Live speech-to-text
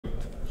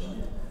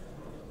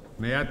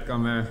Me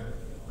jätkame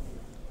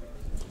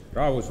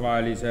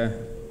rahvusvahelise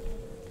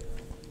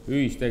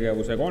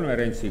ühistegevuse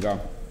konverentsiga.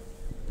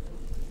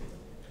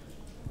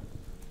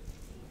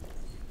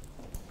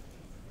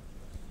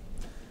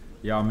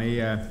 Ja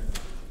meie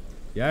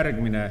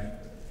järgmine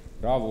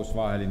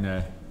rahvusvaheline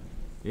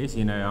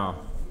esineja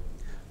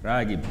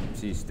räägib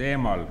siis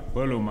teemal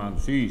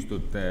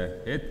põllumajandusühistute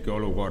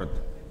hetkeolukord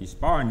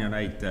Hispaania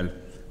näitel,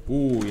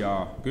 puu-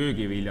 ja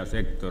köögivilja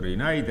sektori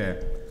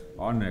näide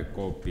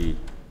ANECOOPi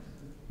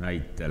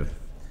näitel.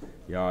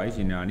 Ja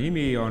esineja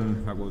nimi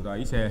on, nagu ta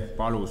ise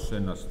palus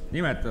ennast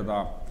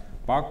nimetada,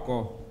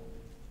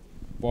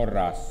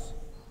 Borras.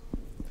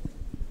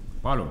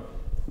 Palun.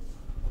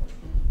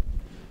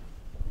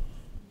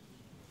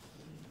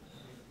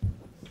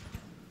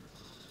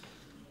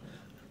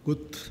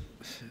 Good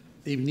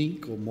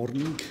evening or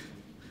morning,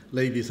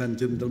 ladies and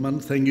gentlemen.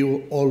 Thank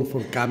you all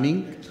for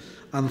coming,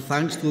 and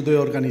thanks to the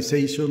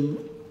organization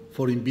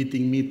for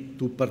inviting me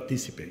to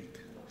participate.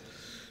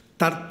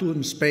 Tartu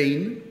and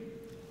Spain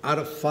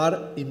are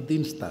far in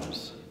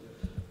distance,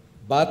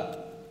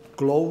 but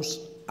close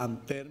in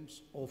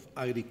terms of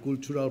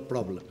agricultural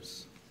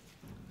problems.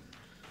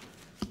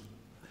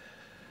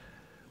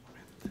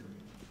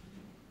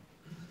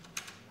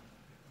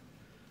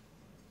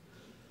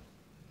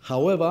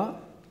 However,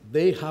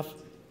 they have,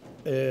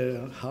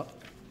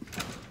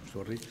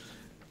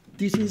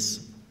 this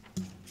is,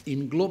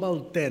 in global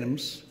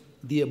terms,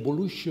 the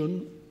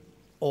evolution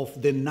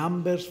of the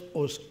numbers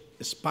of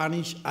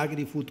Spanish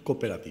agri-food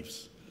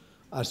cooperatives.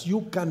 As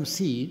you can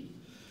see,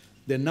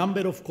 the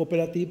number of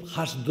cooperatives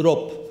has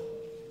dropped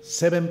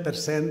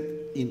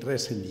 7% in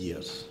recent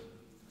years.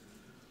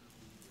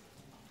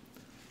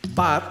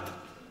 But,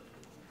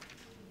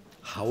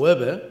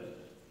 however,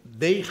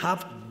 they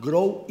have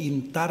grown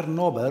in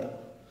turnover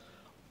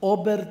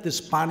over the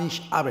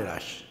Spanish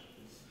average.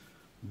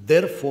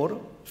 Therefore,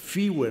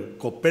 fewer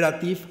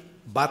cooperatives,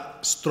 but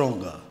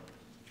stronger.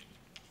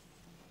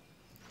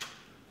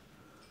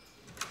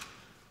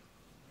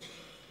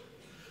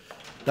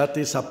 That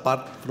is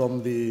apart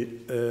from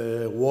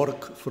the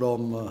work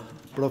from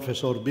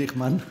Professor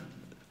Bigman,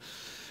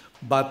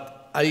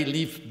 but I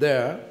live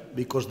there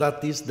because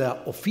that is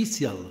the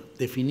official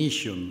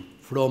definition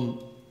from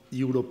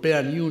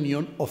European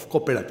Union of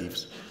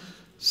cooperatives.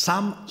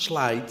 Some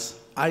slides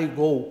I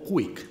go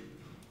quick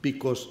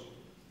because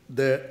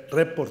the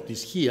report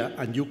is here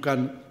and you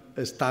can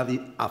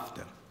study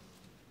after.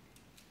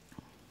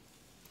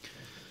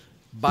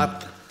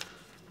 But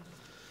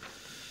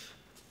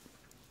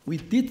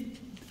with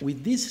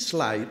this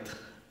slide,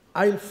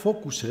 I'll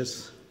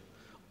focus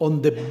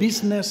on the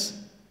business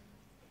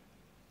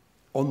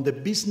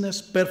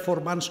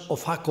performance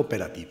of a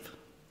cooperative.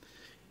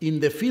 In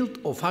the field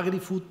of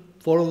agri-food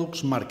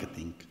products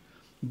marketing,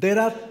 there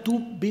are two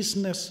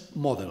business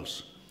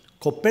models,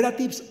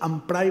 cooperatives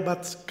and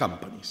private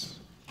companies.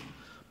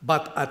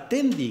 But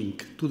attending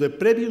to the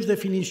previous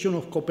definition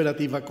of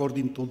cooperative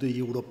according to the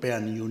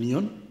European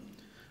Union,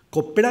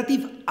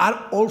 cooperatives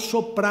are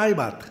also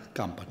private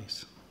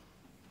companies.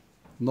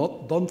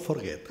 Don't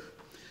forget.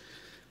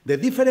 The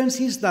difference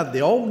is that the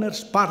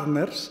owners'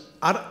 partners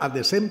are at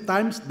the same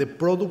time the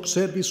product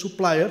service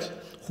suppliers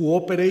who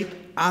operate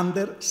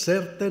under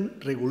certain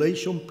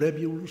regulation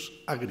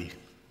previously agreed.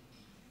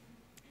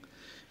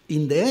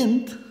 In the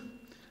end,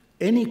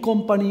 any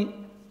company,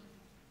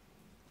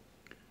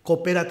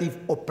 cooperative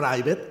or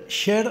private,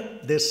 share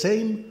the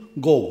same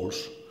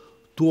goals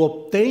to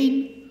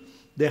obtain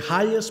the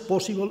highest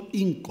possible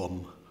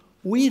income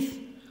with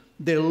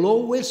the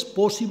lowest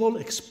possible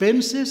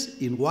expenses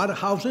in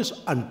warehouses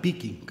and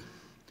picking.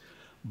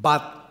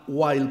 But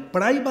while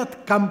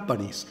private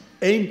companies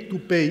aim to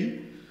pay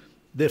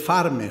the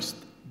farmers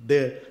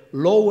the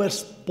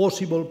lowest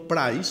possible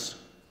price,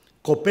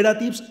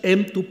 cooperatives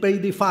aim to pay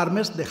the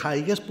farmers the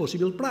highest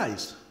possible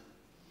price.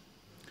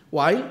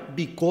 Why?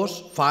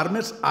 Because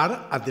farmers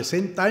are at the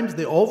same time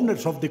the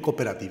owners of the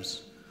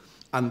cooperatives,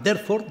 and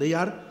therefore they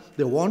are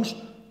the ones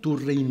to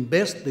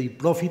reinvest their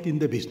profit in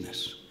the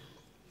business.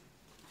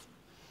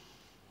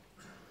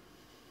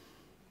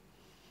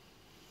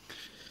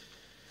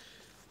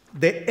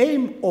 The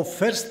aim of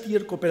first-year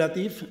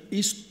cooperative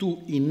is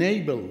to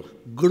enable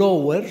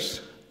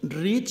growers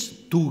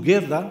reach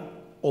together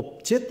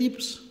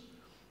objectives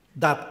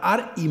that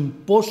are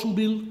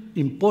impossible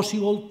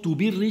to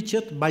be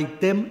reached by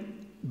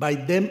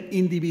them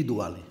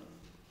individually.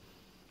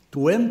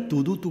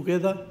 To do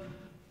together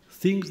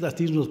things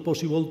that is not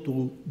possible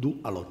to do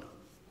alone.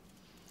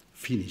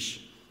 Finish.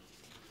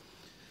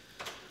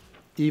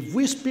 If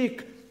we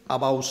speak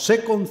about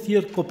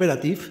second-tier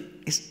cooperative,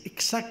 it's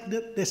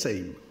exactly the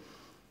same.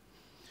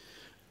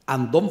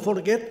 And don't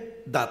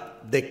forget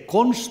that the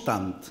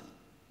constant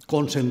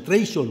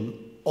concentration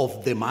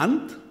of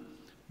demand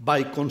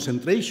by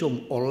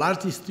concentration or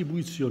large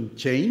distribution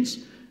chains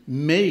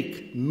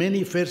make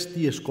many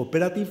first-tier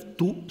cooperatives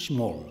too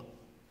small.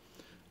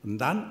 And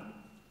then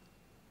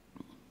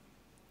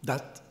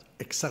that's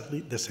exactly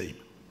the same.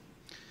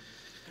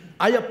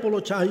 I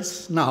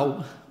apologize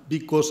now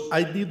because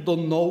I did not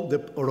know the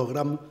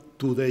program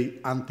today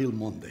until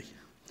Monday.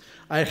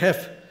 I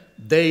have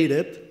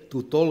dared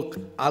to talk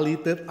a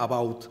little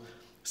about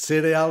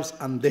cereals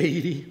and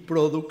dairy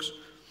products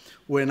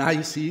when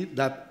I see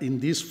that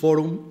in this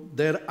forum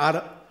there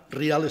are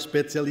real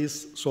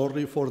specialists,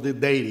 sorry for the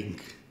daring.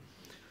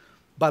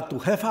 But to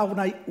have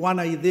one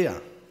idea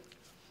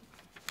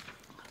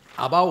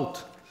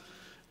about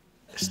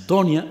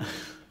Estonia,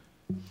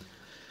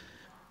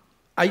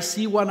 I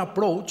see one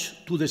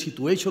approach to the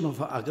situation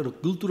of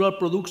agricultural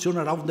production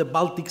around the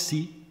Baltic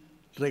Sea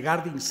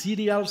regarding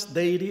cereals,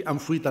 dairy,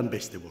 and fruit and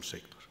vegetable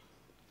sector.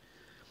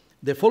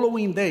 The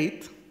following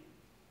data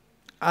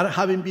are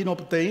having been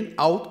obtained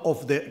out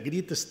of the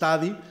great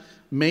study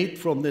made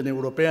from the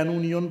European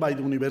Union by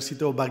the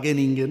University of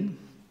Wageningen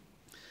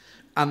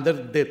under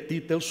the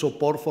title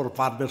Support for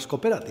Farmers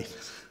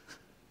Cooperatives.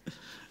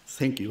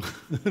 Thank you,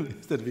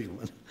 Mr.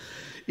 Bigman.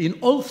 In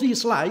all three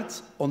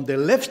slides, on the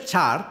left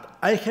chart,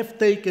 I have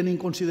taken in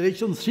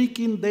consideration 3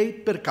 key data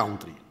per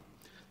country.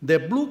 The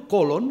blue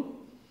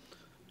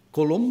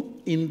column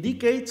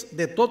indicates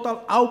the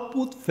total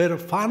output per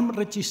farm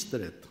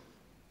registered.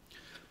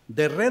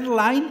 The red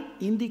line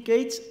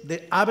indicates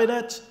the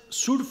average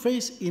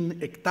surface in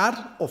hectares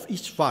of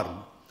each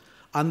farm.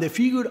 And the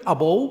figure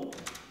above,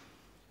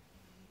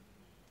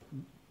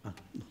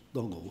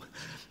 don't go,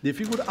 the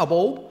figure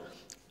above,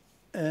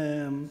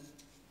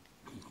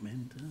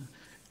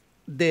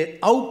 the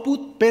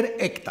output per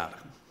hectare.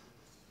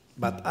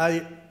 But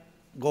I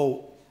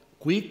go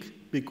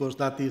quick because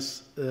that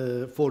is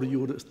for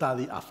your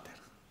study after.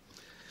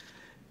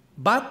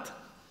 But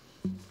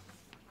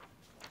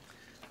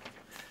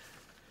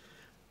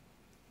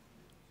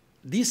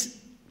this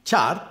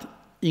chart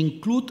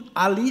includes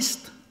a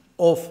list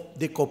of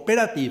the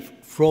cooperative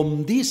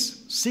from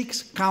these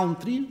 6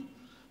 countries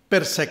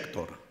per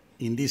sector.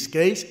 In this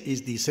case,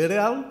 is the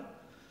cereal.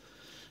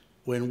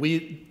 When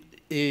we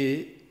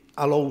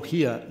allow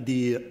here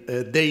the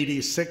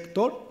dairy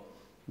sector,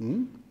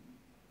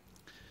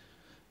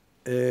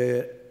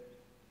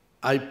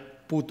 I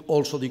put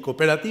also the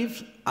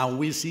cooperatives, and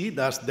we see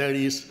that there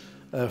is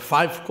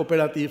 5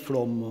 cooperatives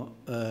from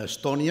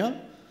Estonia,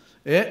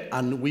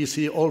 and we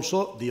see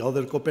also the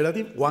other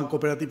cooperative. One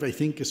cooperative, I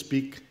think,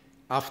 speak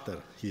after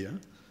here,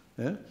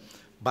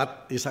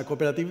 but it's a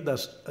cooperative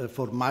that,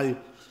 for my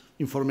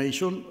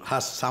information,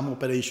 has some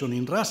operation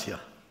in Russia.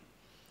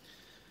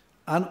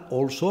 And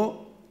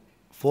also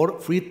for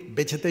fruit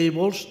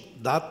vegetables,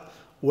 that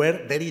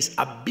where there is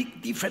a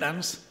big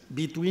difference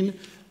between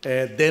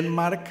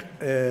Denmark,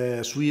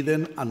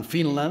 Sweden, and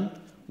Finland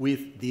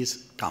with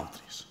these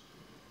countries.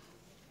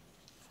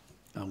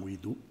 And we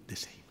do the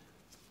same.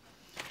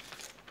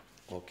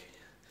 Okay.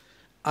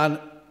 And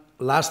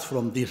last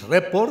from this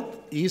report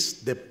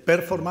is the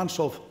performance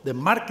of the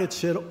market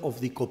share of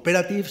the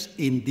cooperatives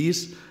in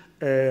these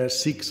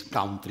 6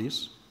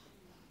 countries.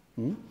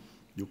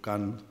 You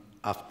can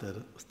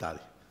after study.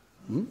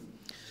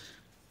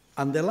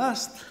 And the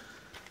last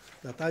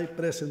that I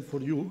present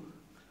for you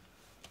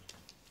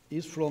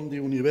is from the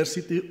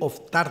University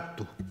of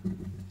Tartu.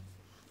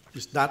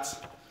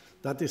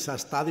 That is a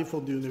study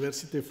from the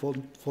University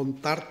from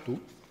Tartu.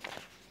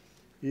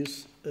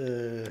 Is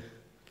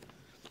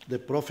the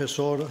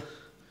professor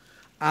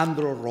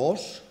Andrew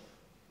Ross.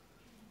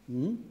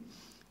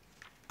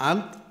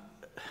 And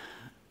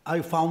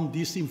I found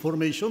this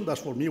information that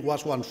for me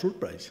was one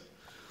surprise.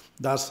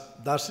 That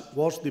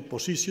was the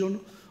position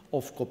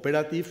of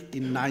cooperative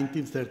in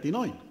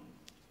 1939.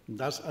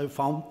 That I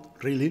found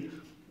really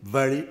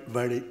very,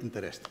 very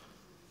interesting.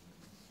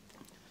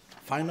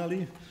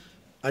 Finally,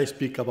 I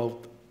speak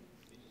about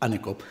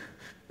ANECOOP.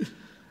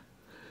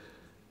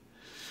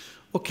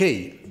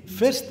 Okay,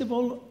 first of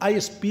all, I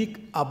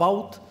speak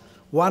about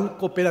one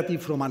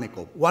cooperative from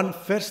ANECOOP, one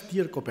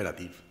first-year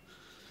cooperative.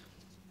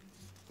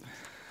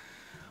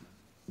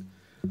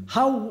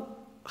 How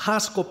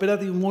has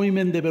cooperative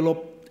movement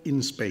developed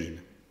in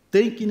Spain,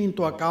 taking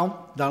into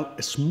account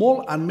that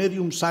small and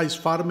medium-sized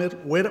farmers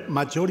were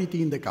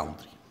majority in the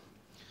country?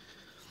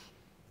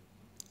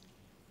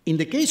 In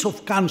the case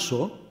of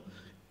Canso,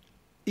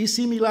 is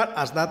similar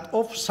as that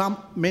of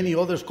many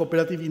other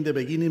cooperatives in the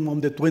beginning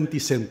of the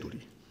 20th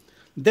century.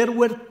 There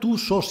were 2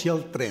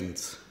 social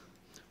trends,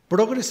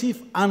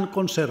 progressive and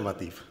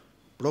conservative,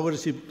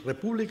 progressive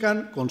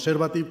Republican,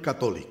 conservative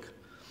Catholic.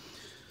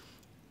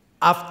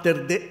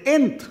 After the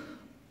end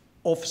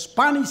of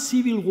Spanish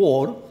Civil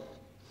War,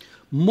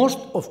 most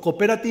of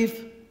cooperatives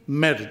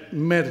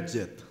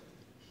merged,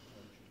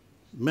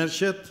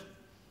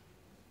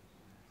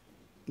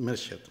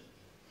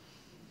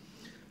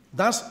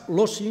 thus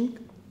losing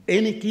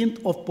any kind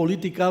of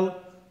political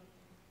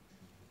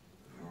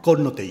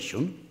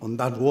connotation, and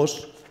that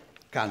was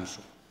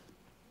Canso.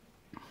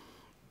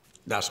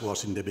 That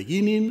was in the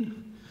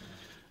beginning,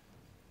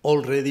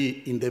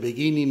 already in the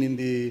beginning,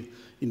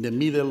 in the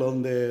middle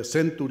of the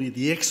century,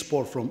 the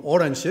export from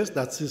oranges,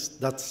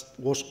 that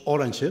was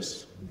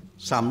oranges,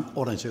 some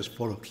oranges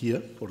for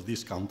here, for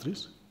these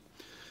countries.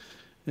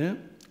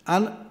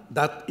 And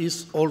that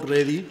is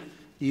already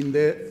in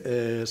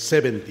the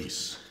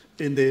 70s.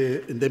 in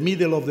the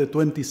middle of the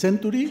 20th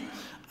century,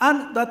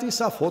 and that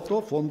is a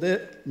photo from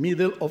the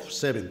middle of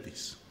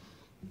 70s.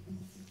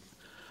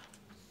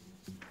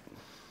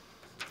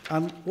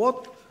 And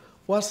what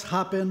was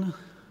happened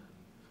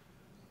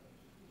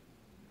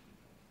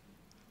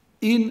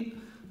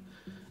in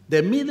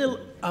the middle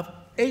of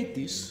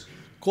 80s,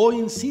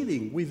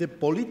 coinciding with the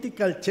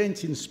political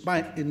change in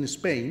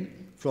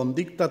Spain from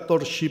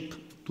dictatorship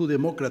to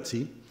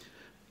democracy,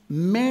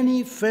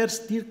 many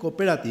first-tier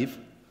cooperatives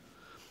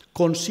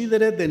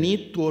considered the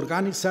need to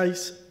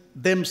organize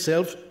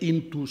themselves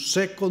into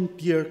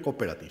second-tier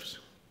cooperatives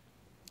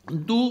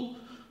due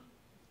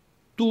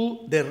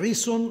to the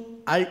reason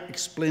I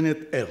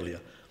explained earlier.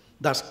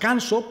 Thus,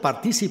 CANSO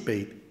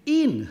participate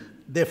in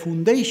the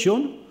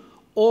foundation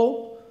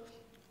of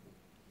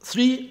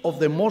three of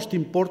the most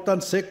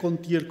important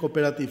second-tier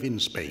cooperatives in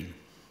Spain.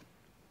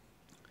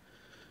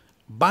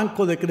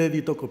 Banco de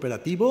Crédito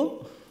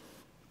Cooperativo,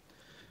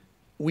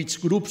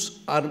 which groups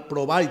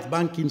provide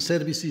banking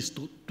services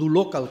to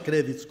local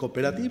credit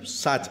cooperatives,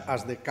 such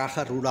as the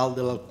Caja Rural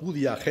de la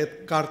Alcudia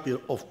headquarters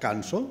of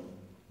CANSO.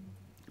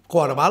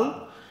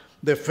 Coarval,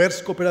 the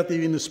first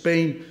cooperative in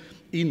Spain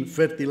in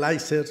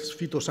fertilizers,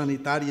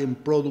 phytosanitary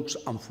products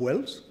and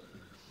fuels.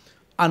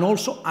 And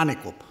also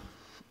ANECOOP,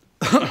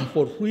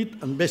 for fruit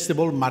and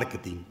vegetable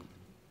marketing.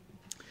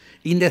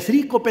 In the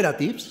three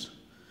cooperatives,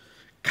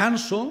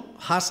 CANSO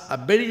has a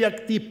very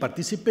active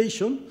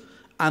participation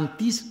and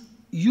is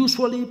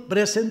usually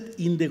present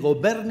in the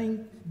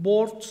governing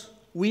boards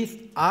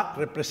with a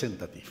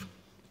representative.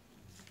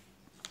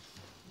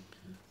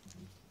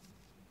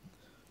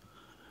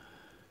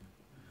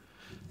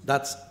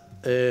 That's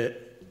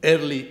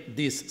early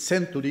this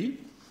century.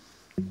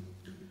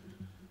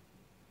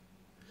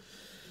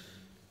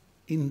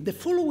 In the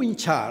following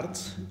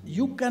charts,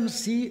 you can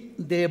see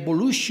the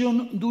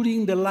evolution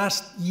during the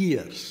last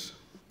years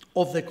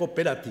of the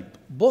cooperative,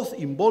 both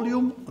in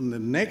volume and the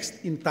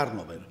next in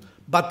turnover.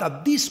 But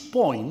at this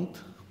point,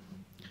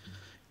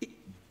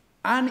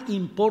 an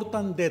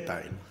important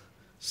detail,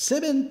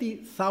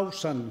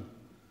 70,000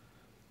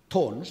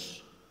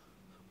 tons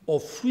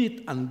of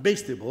fruit and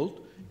vegetables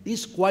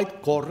is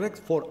quite correct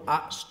for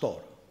a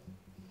store.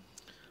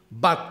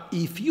 But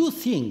if you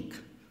think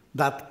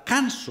that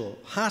CANSO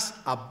has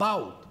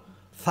about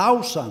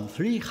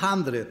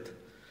 1,300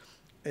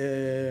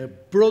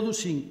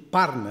 producing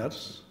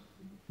partners,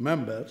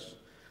 members,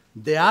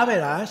 the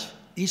average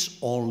is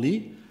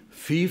only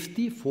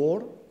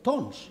 54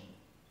 tons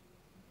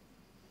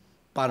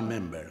per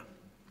member.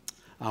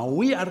 And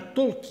we are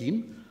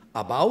talking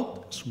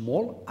about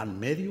small and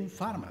medium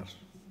farmers.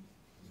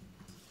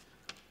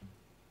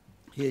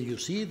 Here you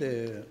see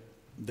the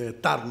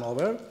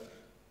turnover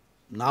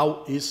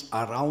now is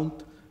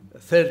around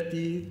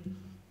 30,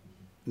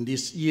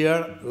 this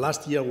year,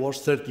 last year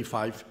was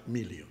 35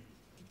 million.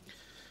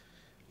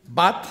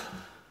 But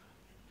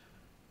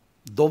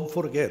don't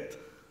forget,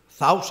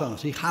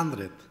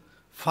 1,300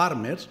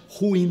 farmers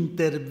who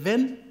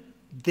intervene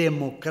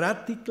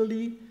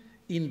democratically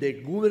in the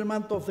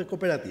government of the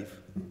cooperative,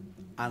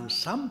 and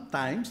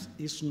sometimes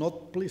it's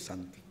not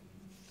pleasant.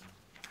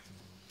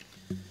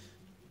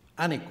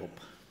 ANECOOP.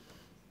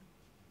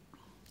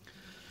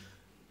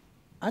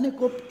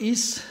 ANECOOP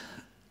is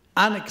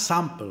an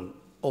example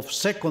of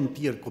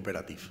second-tier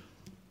cooperative.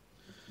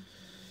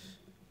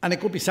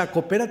 ANECOOP is a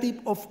cooperative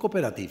of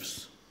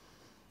cooperatives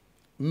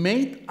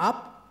made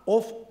up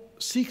of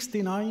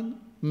 69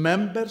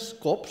 members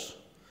COOPs,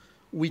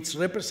 which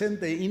represent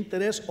the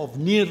interests of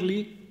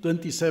nearly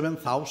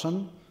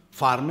 27,000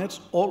 farmers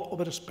all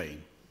over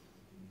Spain.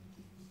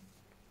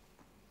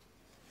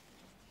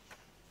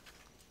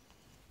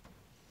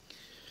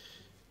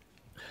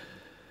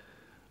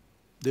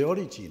 The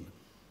origin.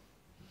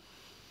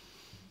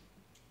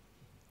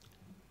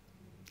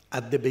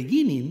 At the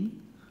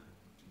beginning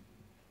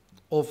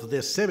of the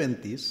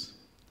 70s,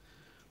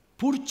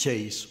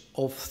 purchase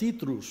of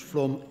citrus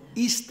from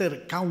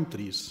eastern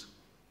countries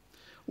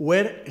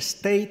were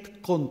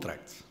state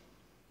contracts,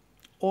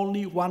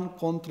 only one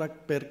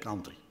contract per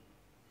country,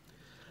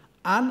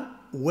 and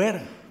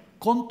were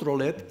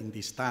controlled in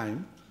this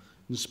time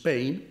in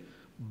Spain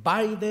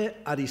by the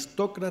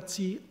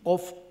aristocracy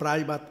of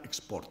private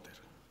exporters.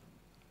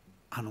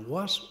 And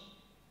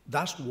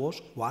that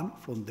was one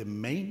from the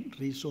main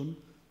reasons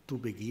to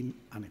begin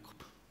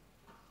ANECOOP.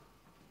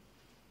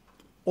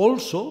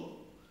 Also,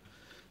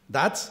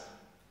 that's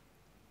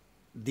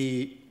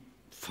the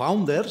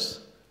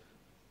founders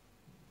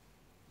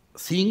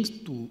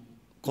think to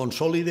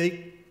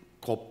consolidate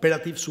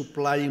cooperative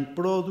supplying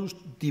products,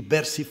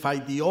 diversify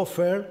the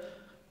offer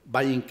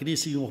by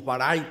increasing the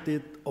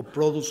variety of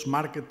products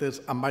marketed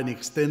and by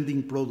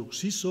extending product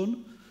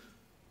season.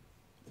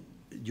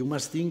 You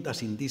must think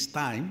that in this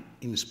time,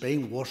 in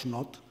Spain, was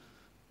not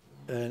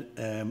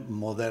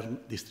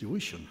modern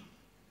distribution,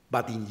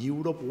 but in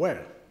Europe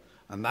were.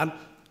 And then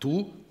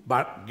to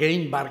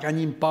gain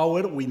bargaining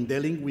power when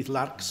dealing with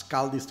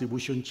large-scale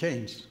distribution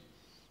chains.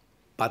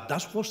 But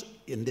that was,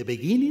 in the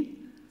beginning,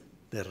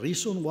 the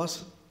reason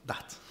was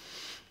that.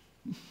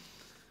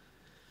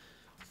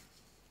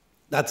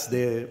 That's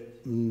the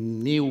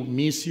new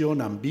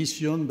mission and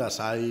vision that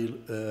I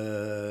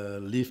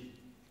leave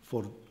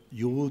for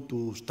you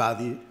to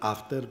study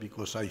after,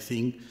 because I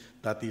think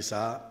that is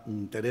an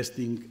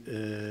interesting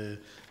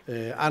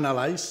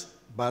analysis,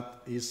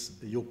 but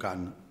you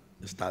can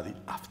study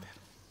after.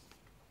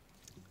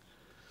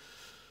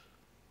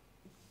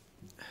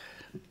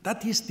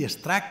 That is the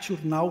structure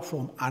now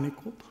from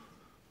ANECOOP,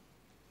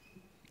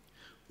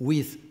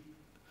 with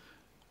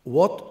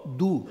what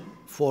do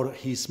for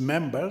his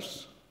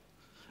members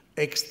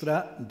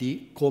extra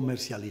the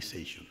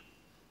commercialization,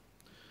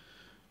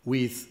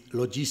 with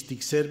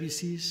logistic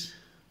services,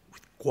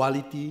 with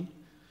quality,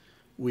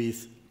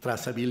 with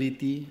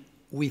traceability,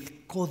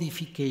 with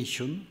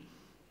codification,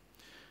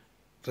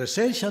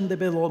 research and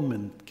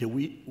development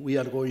we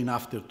are going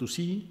after to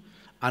see,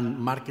 and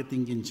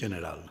marketing in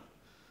general.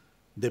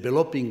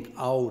 Developing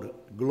our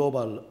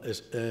global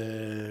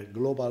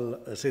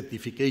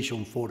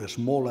certification for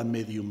small and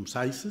medium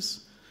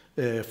sizes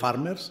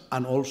farmers,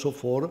 and also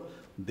for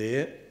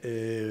the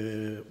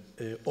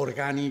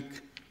organic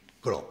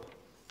crop.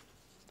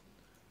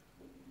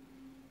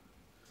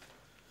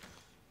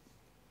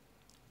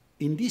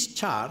 In this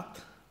chart,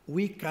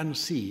 we can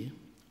see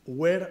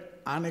where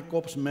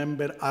ANECOOP's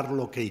members are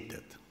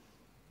located.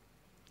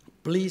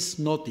 Please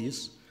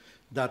notice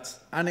that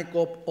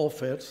ANECOOP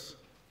offers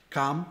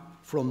come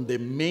from the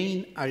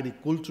main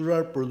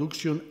agricultural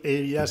production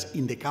areas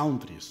in the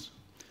countries,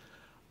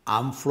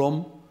 and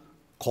from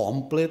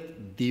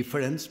complete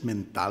different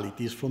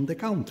mentalities from the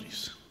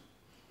countries.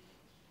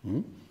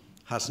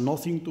 Has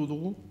nothing to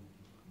do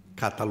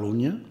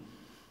Catalonia,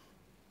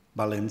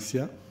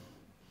 Valencia,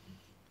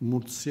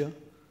 Murcia,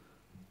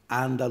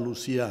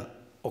 Andalusia,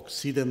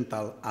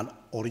 Occidental and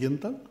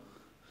Oriental,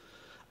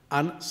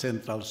 and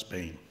Central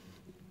Spain.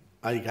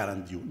 I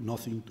guarantee you,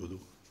 nothing to do.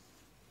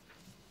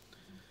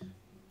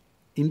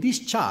 In this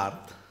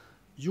chart,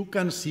 you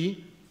can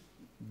see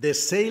the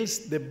sales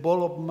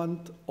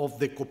development of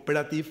the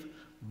cooperative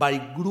by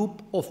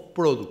group of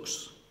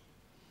products: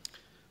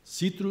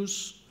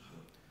 citrus,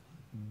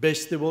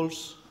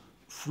 vegetables,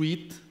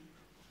 fruit,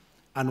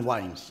 and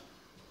wines.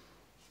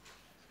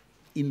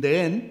 In the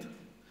end,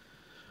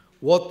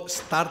 what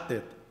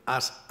started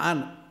as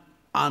an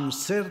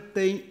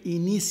uncertain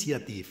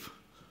initiative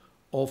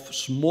of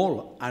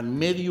small and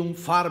medium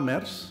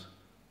farmers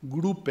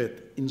grouped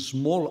in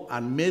small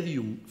and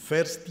medium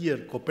first-tier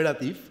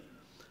cooperative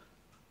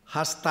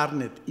has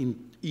turned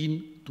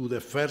into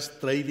the first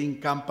trading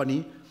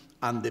company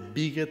and the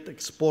biggest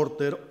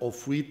exporter of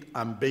fruit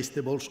and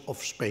vegetables of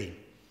Spain.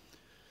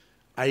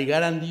 I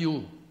guarantee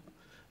you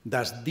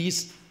that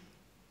these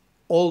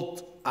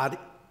old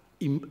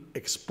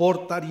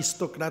export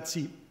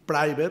aristocracy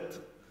private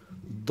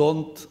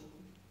don't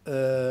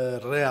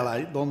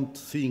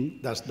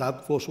think that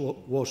that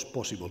was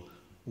possible.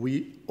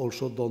 We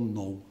also don't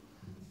know.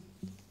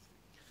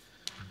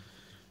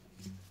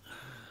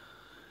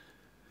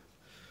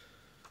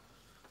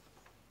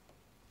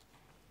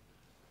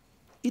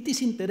 It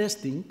is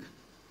interesting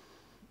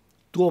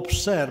to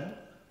observe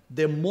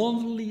the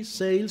monthly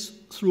sales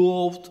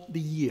throughout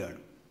the year,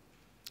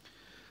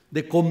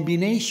 the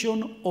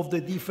combination of the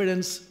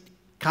different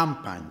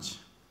campaigns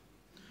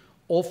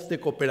of the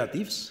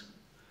cooperatives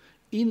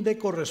in the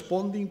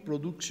corresponding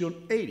production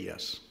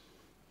areas,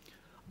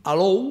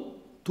 allow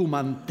to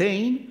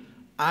maintain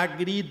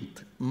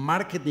agreed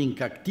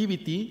marketing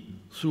activity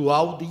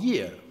throughout the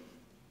year.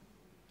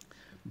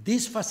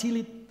 This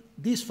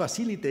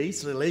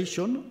facilitates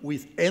relation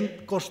with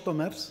end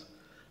customers,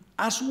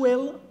 as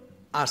well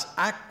as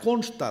a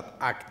constant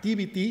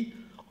activity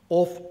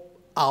of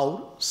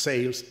our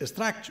sales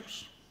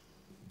structures.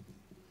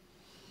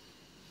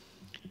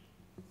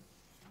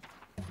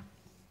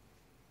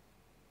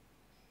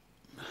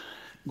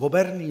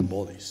 Governing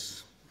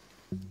bodies.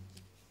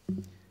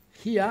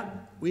 Here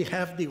we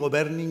have the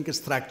governing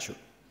structure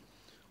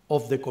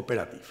of the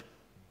cooperative.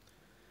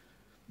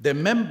 The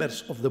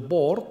members of the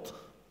board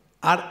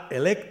are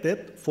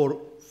elected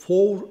for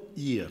 4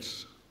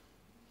 years,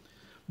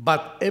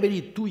 but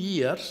every 2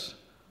 years,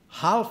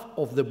 half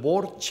of the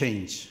board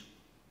change.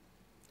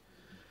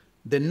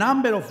 The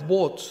number of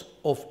votes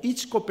of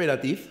each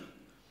cooperative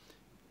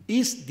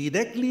is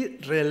directly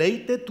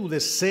related to the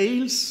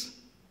sales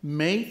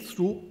made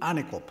through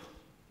ANECOOP,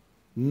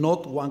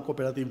 not one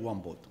cooperative,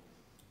 one vote.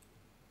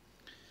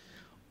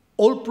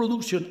 All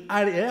production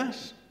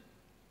areas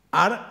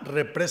are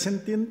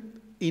represented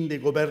in the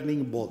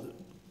governing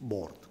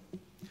board.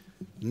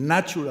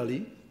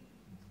 Naturally,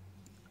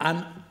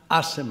 an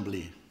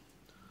assembly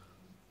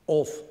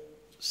of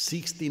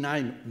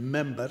 69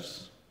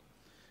 members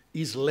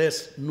is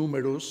less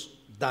numerous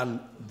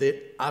than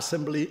the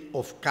assembly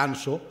of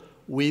council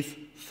with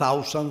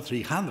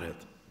 1,300.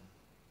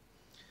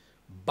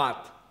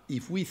 But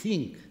if we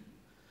think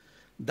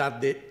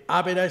that the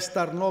average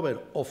turnover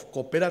of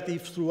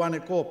cooperatives through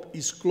ANECOOP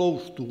is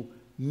close to €1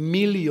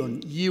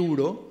 million,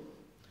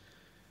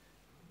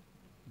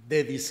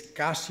 the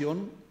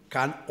discussion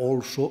can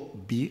also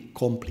be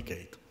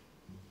complicated.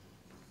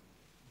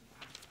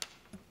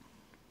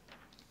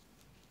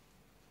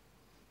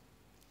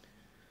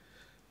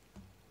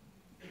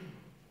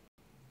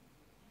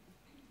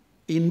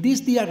 In this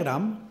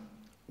diagram,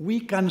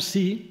 we can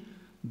see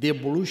the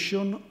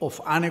evolution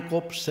of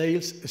ANECOOP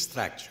sales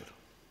structure.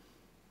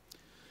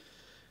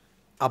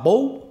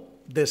 Above,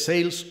 the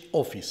sales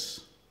office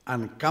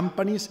and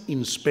companies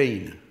in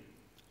Spain,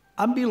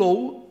 and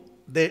below,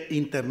 the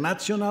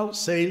international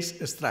sales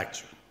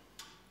structure.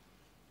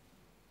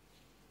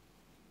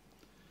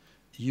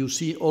 You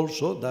see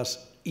also that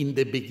in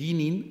the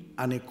beginning,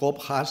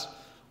 ANECOOP has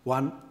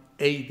one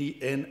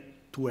ADN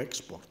to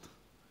export.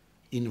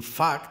 In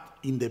fact,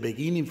 in the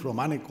beginning from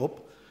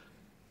ANECOOP,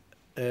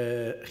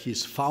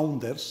 his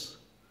founders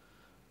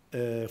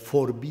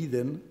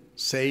forbidden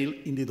sale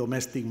in the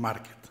domestic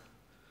market.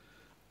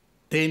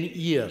 10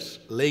 years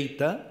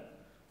later,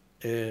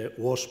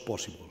 was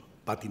possible,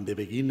 but in the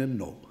beginning,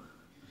 no.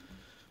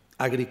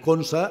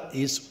 Agriconsa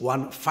is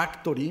one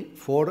factory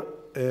for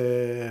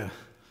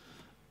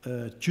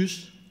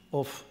juice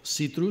of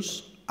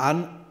citrus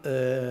and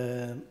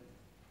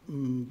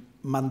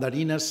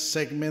mandarinas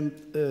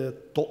segment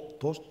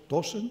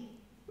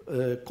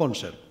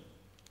concern.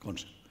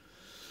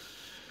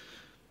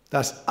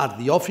 That's at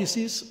the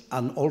offices,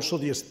 and also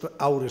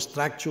our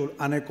structure,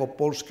 ANECOOP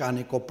Polska,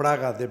 ANECOOP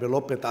Praga,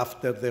 developed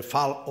after the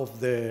fall of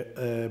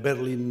the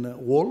Berlin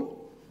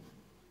Wall.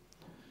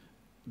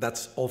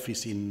 That's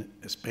office in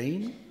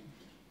Spain.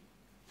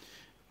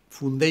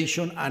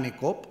 Foundation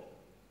ANECOOP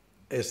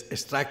is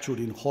structured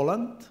in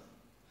Holland.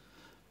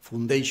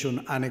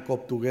 Foundation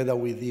ANECOOP together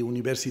with the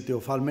University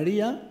of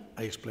Almeria,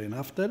 I explain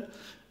after.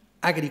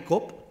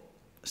 AgriCOOP,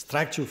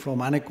 structured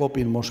from ANECOOP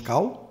in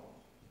Moscow.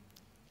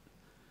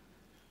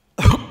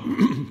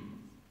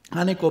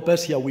 ANECOOP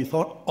Asia with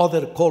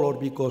other color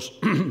because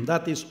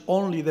that is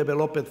only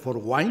developed for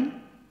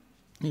wine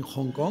in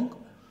Hong Kong.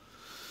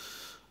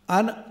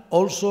 And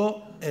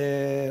also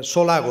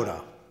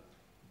Solagora.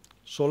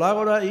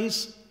 Solagora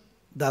is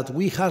that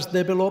we have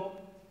developed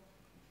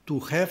to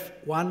have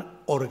one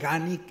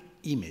organic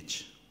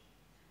image,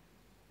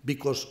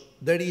 because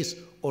there is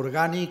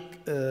organic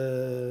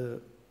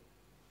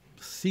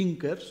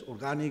thinkers,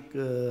 organic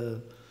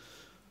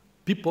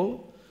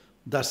people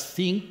that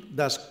think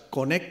that's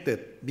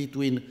connected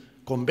between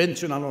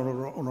conventional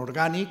and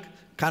organic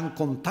can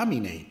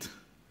contaminate.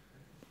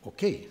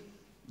 Okay,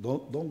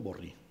 don't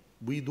worry.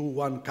 We do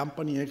one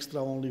company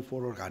extra only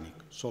for organic,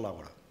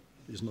 Solagora.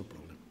 It's no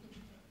problem.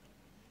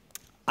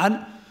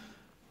 And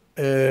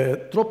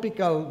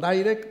tropical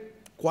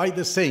direct, quite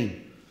the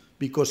same,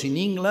 because in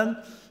England,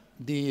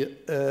 the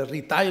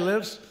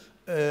retailers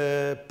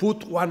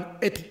put one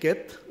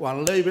etiquette,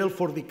 one label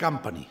for the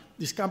company.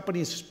 This company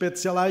is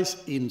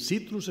specialized in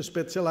citrus,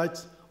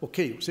 specialized,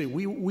 okay, say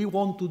we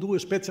want to do a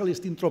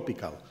specialist in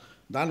tropical.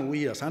 Then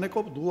we as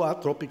ANECOOP do a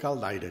tropical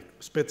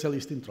direct,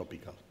 specialist in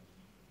tropical.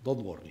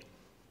 Don't worry.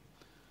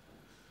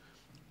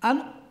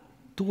 And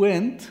to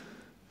end,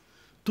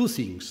 two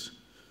things.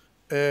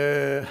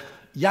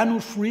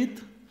 Janus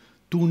fruit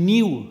to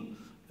new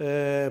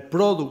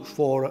products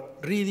for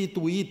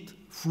ready-to-eat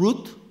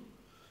fruit,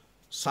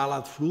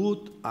 salad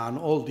fruit, and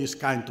all these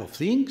kind of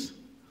things.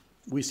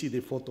 We see the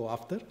photo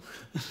after.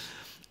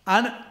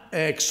 And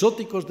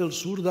Exóticos del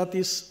Sur, that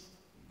is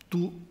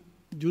to,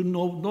 you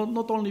know,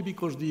 not only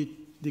because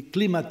the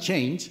climate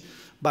change,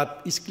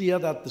 but it's clear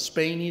that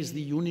Spain is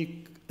the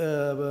unique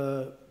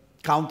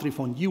country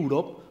from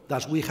Europe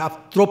that we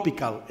have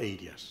tropical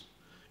areas.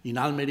 In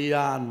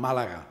Almeria and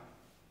Malaga,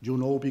 you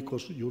know,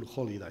 because your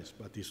holidays,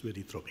 but it's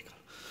very tropical.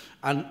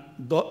 And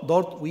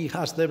dort we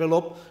has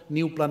developed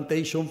new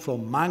plantation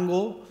from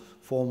mango,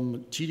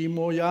 from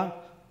chirimoya.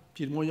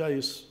 Chirimoya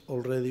is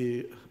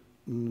already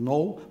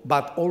known,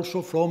 but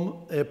also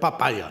from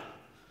papaya.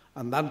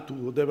 And then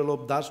to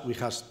develop that, we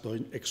have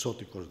done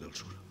Exóticos del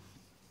Sur.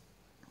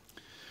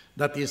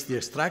 That is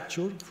the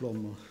structure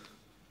from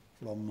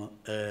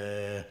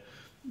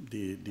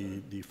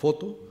the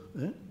photo.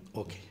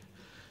 Okay.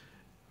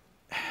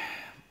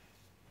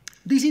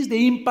 This is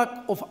the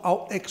impact of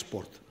our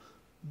export.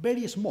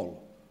 Very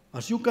small.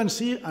 As you can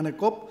see,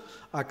 ANECOOP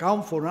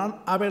accounts for an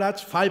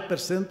average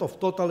 5% of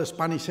total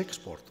Spanish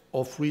export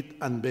of fruit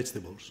and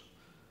vegetables.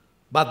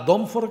 But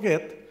don't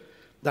forget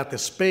that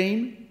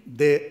Spain,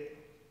 the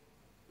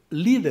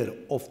leader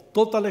of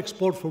total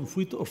export from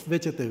fruit or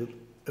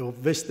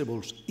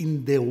vegetables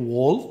in the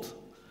world,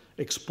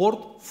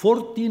 export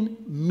 14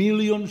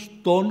 million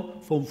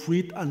tons from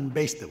fruit and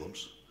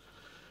vegetables.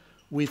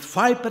 With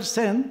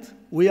 5%,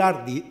 we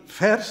are the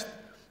first,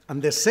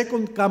 and the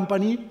second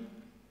company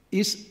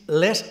is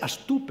less as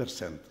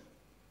 2%.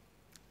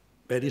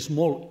 Very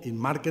small in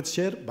market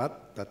share,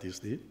 but that is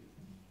the,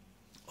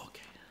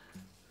 okay.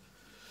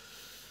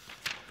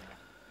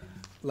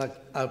 Like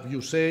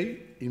you say,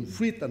 in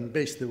fruit and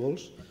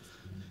vegetables,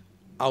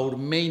 our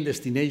main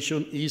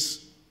destination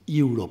is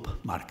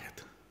Europe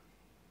market.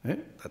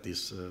 That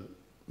is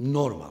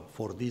normal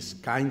for this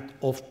kind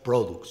of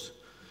products.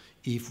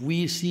 If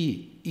we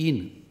see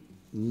in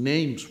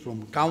names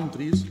from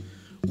countries,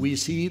 we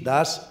see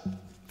that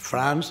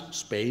France,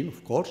 Spain,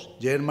 of course,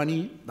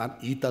 Germany, then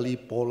Italy,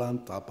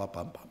 Poland,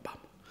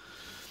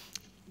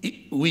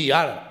 We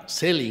are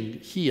selling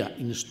here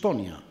in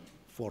Estonia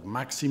for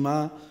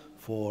Maxima,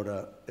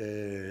 for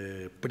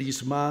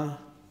Prisma,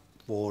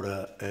 for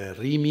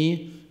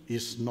Rimi,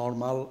 is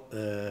normal.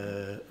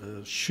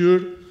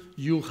 Sure,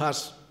 you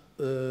has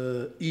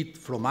it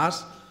from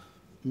us,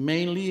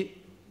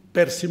 mainly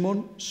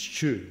persimmon,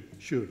 sure.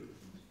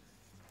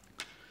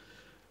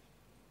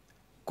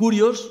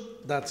 Curious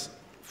that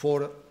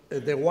for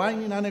the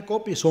wine in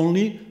ANECOOP is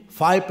only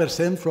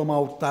 5% from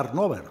our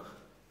turnover,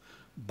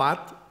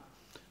 but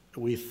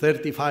with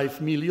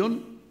 35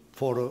 million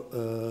for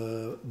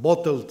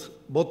bottled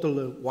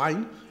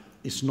wine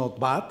is not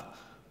bad,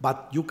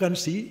 but you can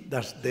see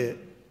that the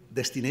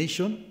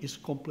destination is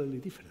completely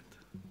different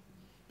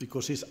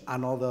because it's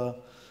another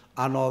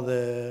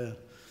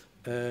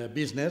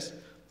business,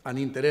 and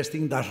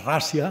interesting that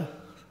Russia,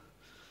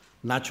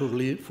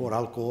 naturally for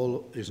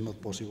alcohol, is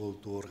not possible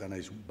to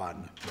organize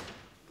ban.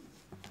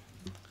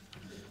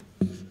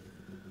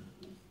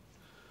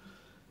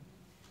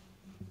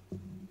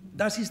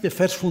 That is the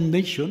first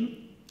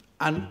foundation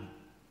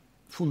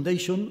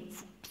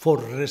for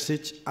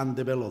research and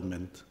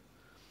development.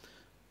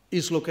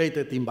 It's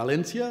located in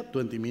Valencia,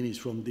 20 minutes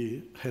from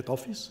the head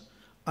office,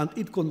 and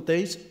it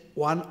contains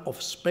one of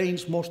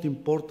Spain's most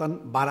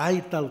important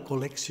varietal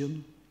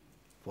collection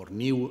for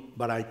new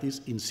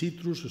varieties in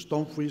citrus,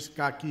 stonefruit,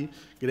 kaki,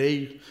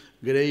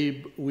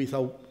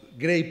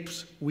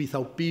 grapes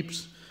without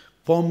pips,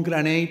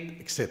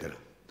 pomegranate, etc.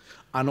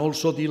 And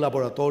also the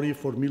laboratory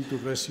for mildew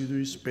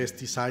residues,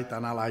 pesticide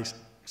analysis,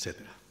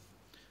 etc.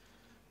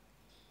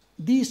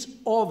 This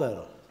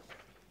other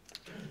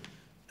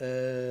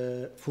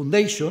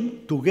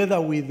foundation, together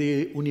with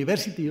the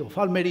University of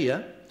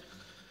Almería,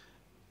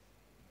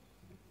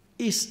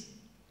 is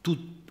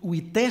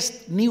we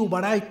test new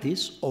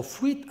varieties of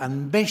fruit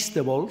and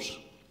vegetables,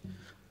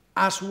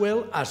 as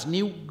well as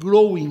new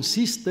growing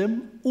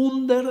system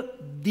under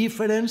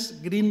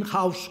different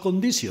greenhouse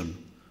conditions,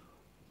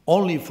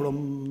 only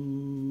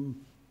from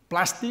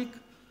plastic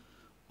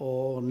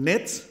or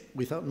nets,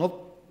 without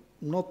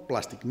not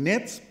plastic,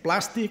 nets,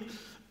 plastic,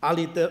 a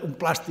little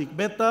plastic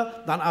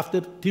better than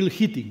after till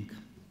heating.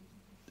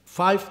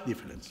 5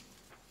 difference.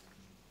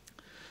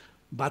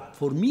 But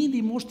for me,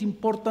 the most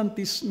important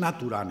is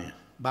Naturane.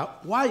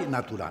 But why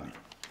Naturane?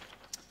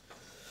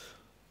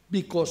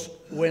 Because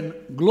when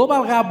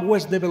Global Gap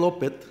was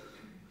developed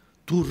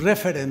to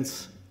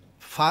reference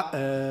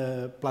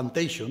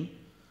plantation,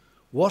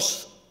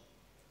 was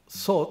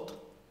thought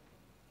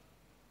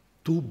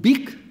to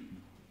big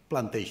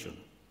plantation.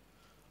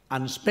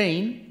 And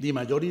Spain, the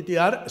majority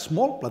are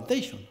small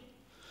plantation.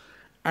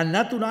 And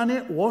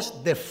Naturane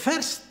was the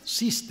first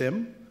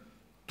system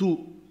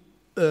to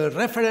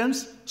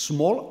reference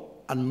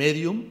small and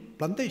medium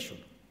plantation.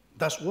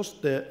 That was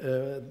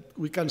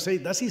we can say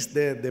that is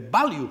the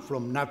value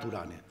from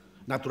Naturane.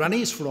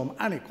 Naturane is from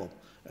ANECOOP,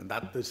 and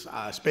that is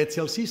a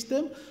special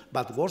system,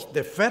 but was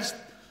the first,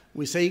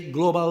 we say,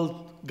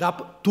 Global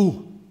Gap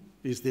 2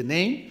 is the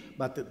name,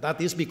 but that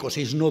is because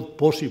it's not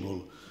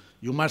possible.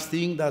 You must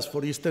think that,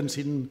 for instance,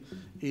 in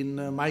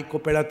my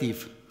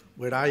cooperative,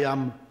 where I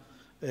am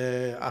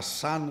a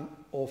son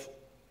of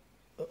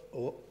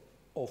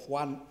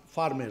one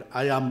farmer,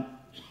 I am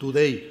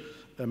today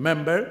a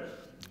member,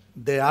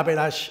 the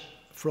average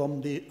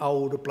from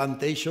our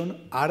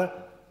plantation are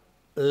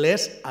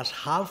less as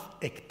half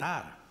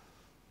hectare.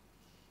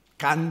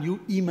 Can you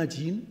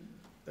imagine,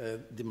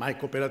 my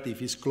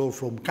cooperative is close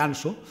from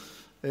Canso,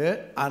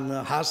 and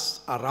has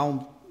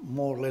around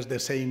more or less the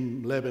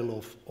same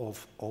level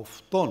of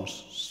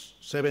tons,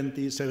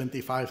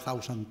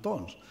 75,000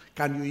 tons.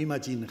 Can you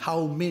imagine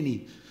how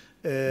many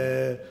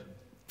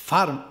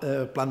farm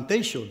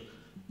plantation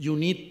you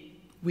need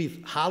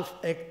with half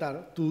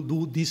hectare to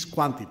do this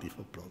quantity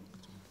of product?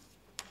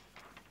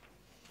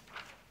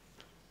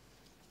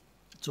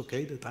 It's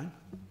okay, the time?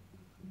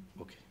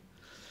 Okay.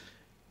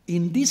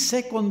 In this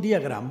second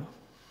diagram,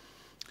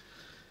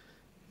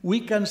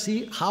 we can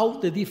see how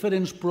the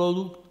different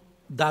products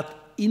that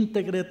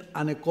integrate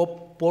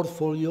ANECOOP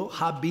portfolio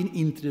have been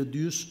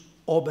introduced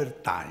over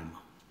time.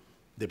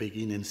 The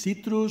beginning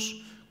citrus,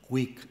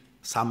 quick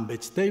some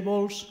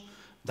vegetables,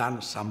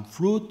 then some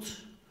fruit,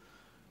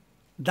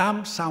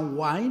 then some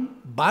wine,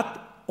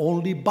 but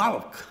only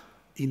bulk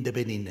in the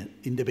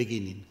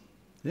beginning.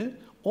 Yeah?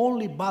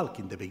 Only bulk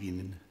in the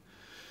beginning.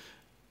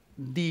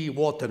 The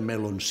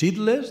watermelon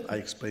seedless, I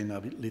explain a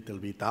little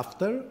bit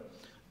after.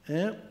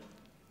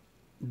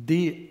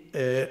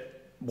 The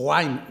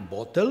wine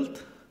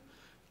bottled,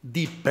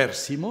 the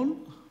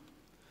persimmon,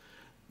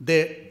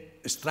 the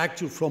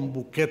extraction from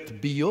Bouquet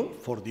Bio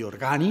for the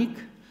organic,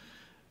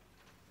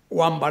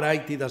 one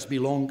variety that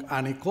belongs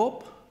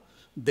ANECOOP,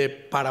 the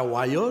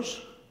Paraguayos,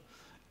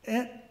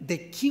 the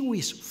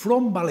kiwis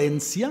from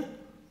Valencia,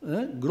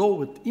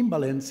 grown in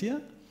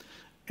Valencia,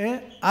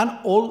 and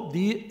all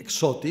the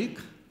exotic,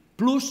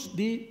 plus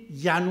the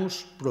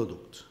Janus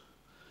product.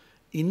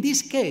 In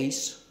this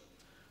case,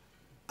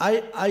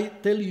 I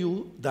tell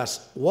you that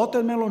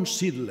watermelon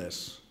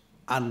seedless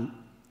and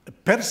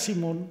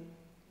persimmon,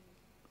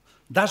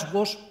 that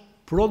was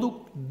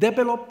product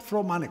developed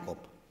from ANECOOP,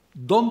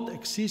 don't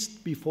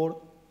exist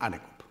before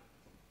ANECOOP.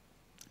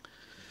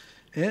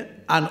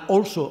 And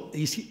also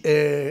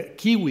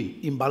kiwi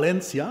in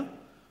Valencia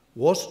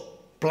was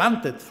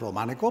planted from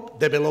ANECOOP,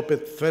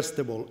 developed first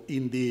of all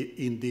in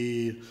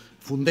the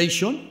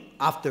foundation,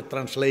 after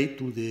translate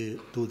to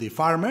the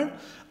farmer,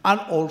 and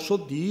also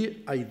the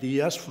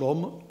ideas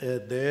from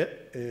the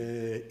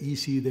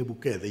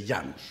Ühistegevuse, the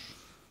Janus.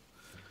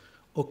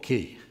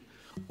 Okay,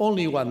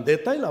 only one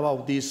detail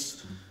about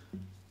this.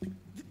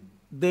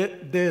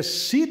 The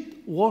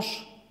seed was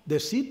the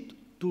seed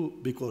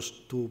because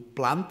to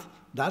plant,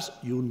 thus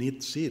you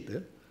need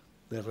seed.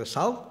 The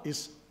result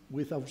is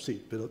without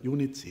seed, but you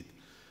need seed.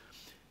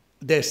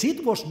 The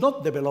seed was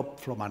not developed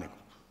from ANECOOP.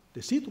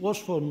 The seed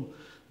was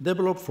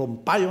developed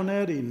from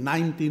Pioneer in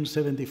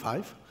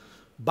 1975,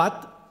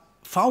 but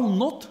found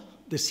not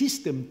the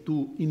system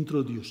to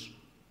introduce.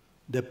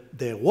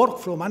 The work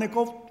from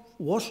ANECOOP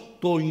was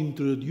to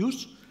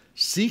introduce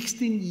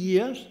 16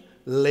 years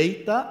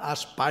later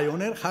as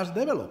Pioneer has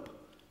developed,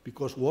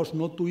 because it was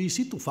not too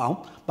easy to find,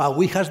 but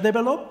we has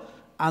developed,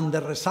 and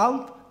the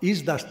result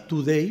is that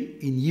today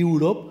in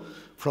Europe,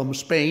 from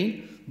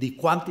Spain, the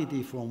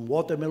quantity from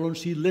watermelon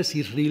seedless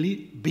is really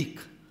big.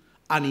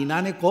 And in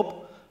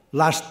ANECOOP,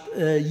 last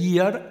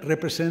year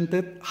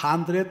represented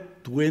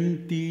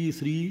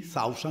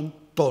 123,000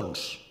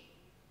 tons.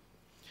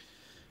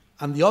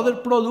 And the other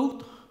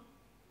product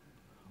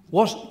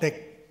was the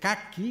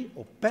kaki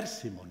or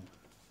persimmon.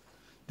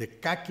 The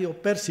kaki or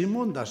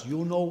persimmon, as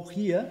you know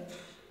here,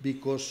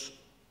 because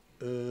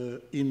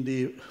in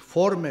the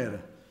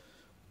former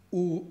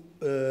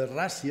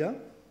Russia,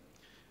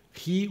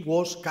 he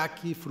was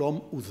kaki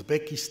from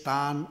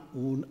Uzbekistan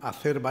and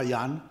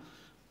Azerbaijan,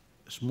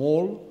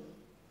 small,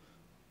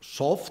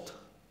 soft,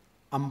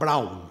 and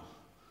brown.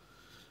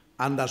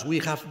 And as we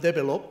have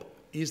developed,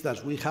 is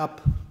that we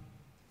have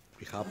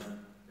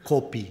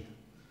copy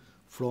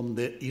from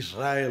the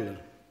Israel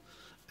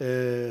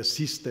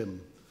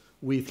system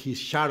with his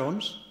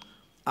Sharons,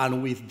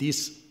 and with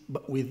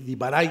the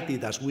variety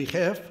that we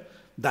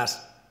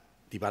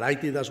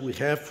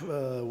have,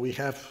 we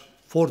have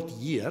 40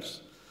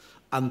 years,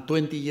 and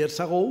 20 years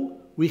ago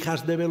we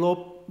have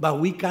developed, but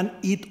we can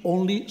eat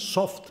only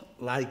soft,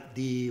 like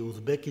the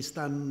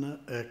Uzbekistan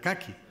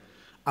kaki.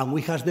 And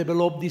we have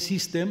developed the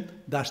system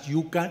that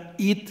you can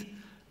eat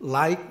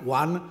like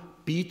one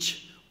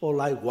peach or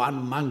like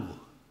one mango.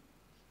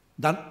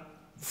 Then,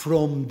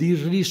 from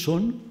this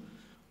reason,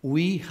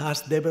 we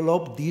have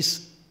developed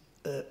this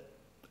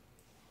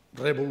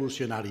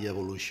revolutionary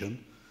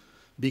evolution,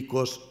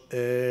 because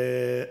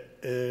this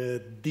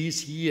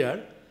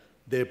year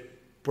the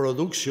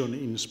production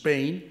in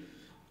Spain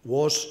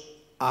was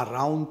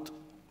around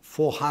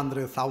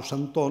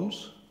 400,000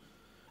 tons,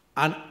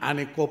 and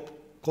ANECOOP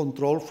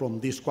controlled from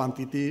this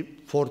quantity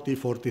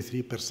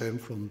 43%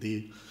 from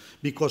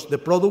because the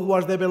product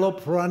was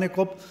developed for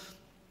ANECOOP,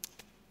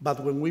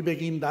 but when we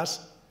begin that,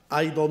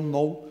 I don't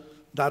know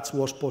that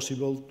was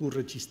possible to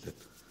register.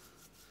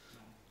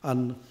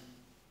 And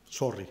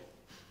sorry.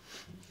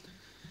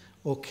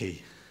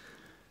 Okay.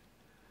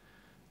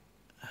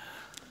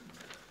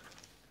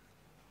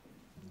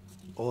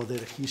 Other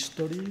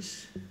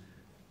histories.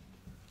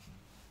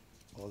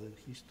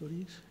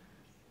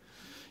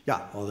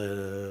 Yeah,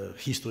 other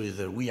histories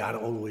that we are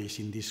always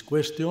in these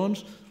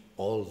questions,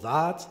 all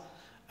that.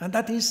 And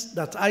that is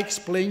that I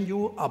explained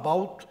you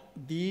about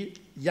the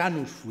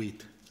Janus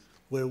fruit,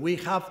 where we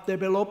have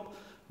developed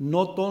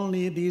not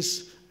only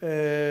these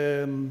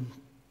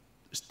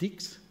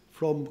sticks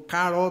from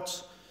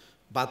carrots,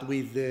 but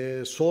with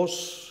the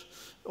sauce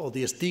or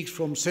the sticks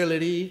from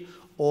celery,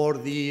 or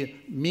the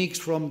mix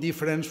from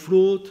different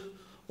fruit,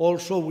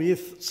 also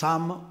with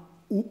some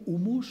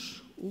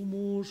hummus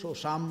or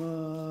some,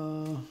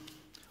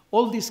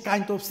 all these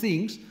kind of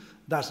things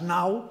that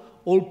now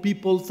all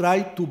people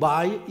try to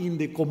buy in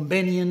the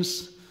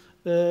convenience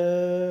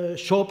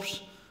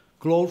shops,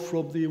 clothes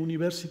from the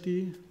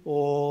university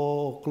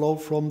or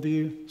clothes from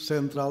the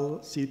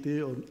central city,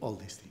 or all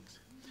these things.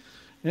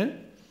 Yeah?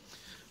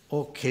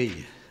 Okay,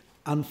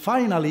 and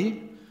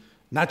finally,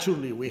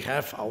 naturally, we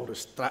have our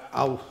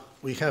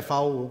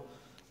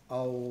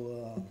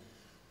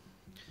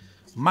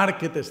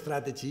market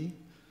strategy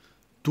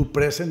to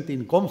present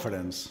in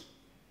conference.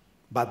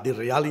 But the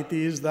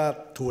reality is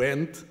that to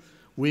end,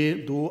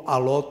 we do a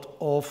lot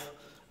of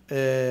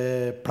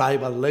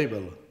private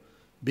label,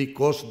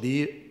 because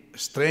the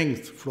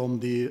strength from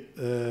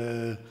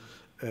the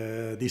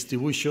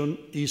distribution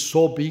is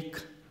so big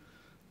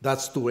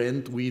that to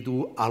end we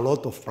do a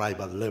lot of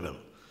private label.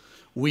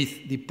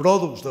 With the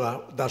products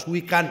that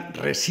we can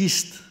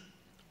resist,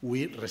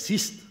 we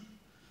resist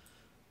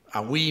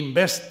and we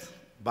invest,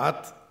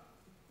 but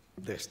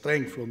the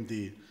strength from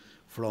the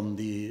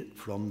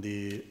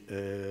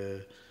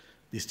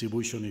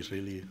distribution is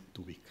really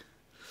too big.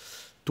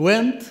 To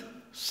end,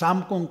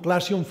 some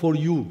conclusion for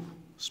you,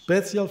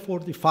 special for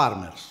the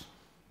farmers.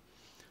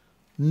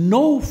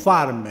 No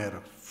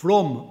farmer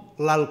from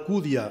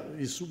l'Alcúdia,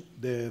 is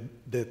the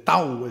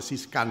town where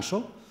is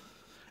Canso,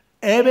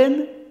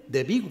 even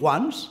the big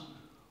ones,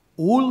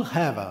 will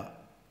have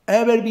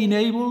ever been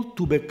able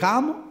to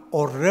become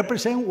or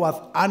represent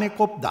what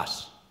ANECOOP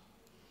does.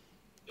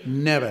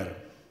 Never.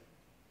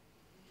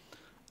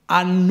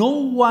 And no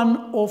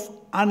one of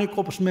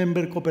ANECOOP's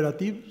member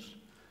cooperatives,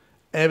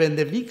 even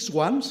the big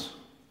ones,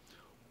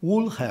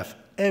 would have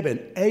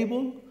even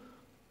able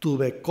to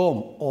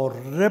become or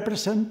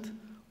represent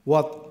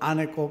what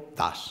ANECOOP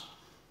does.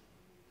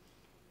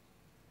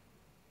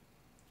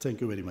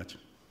 Thank you very much.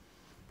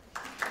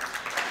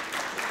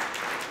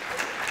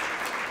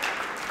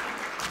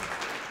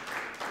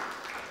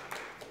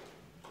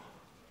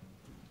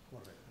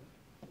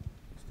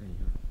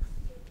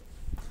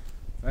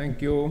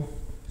 Thank you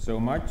so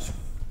much.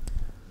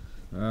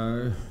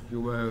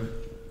 You were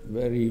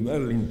very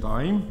well in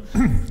time,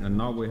 and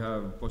now we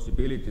have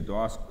possibility to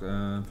ask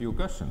a few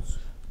questions.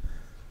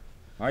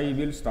 I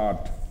will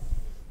start.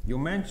 You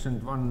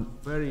mentioned one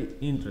very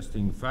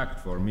interesting fact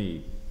for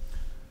me,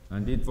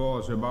 and it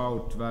was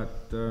about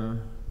that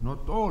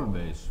not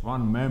always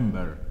one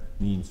member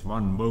means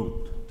one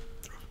vote,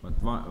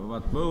 but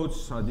what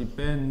votes are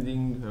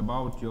depending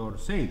about your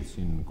sales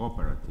in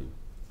cooperative.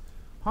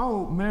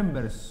 How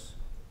members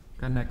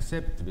can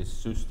accept this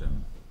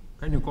system?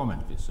 Can you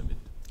comment this a bit?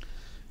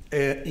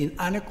 In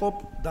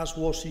ANECOOP, that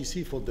was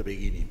easy for the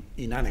beginning.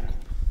 In ANECOOP,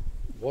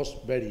 was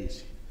very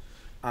easy.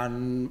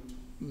 And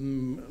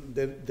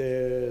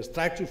the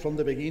structure from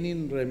the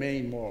beginning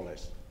remained more or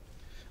less.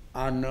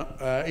 And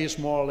it's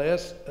more or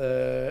less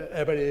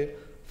every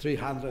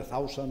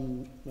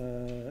 300,000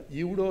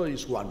 euro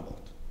is one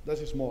vote. That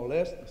is more or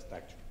less the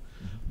structure.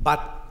 Mm-hmm.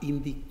 But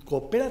in the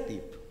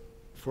cooperative,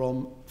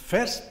 from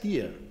first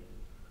year,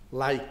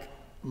 like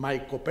my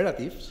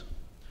cooperatives,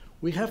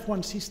 we have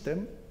one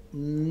system,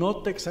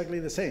 not exactly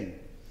the same.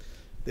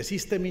 The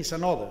system is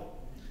another.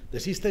 The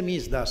system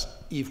is that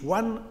if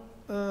one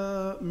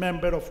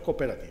member of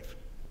cooperative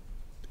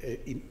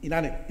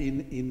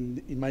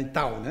in my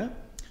town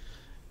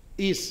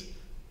is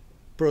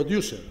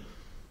producer,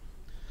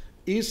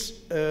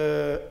 is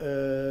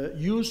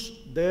use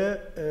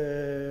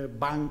the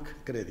bank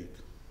credit,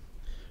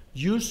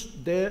 use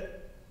the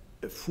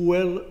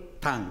fuel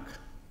tank,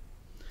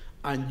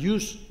 and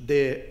use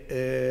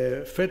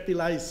the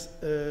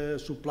fertilizer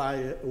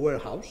supply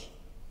warehouse,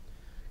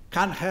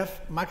 can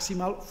have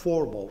maximal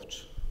 4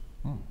 votes.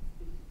 Hmm.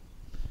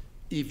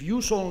 If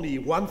use only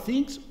one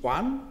thing,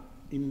 one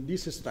in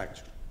this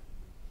structure.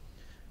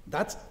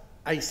 That's,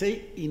 I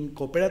say, in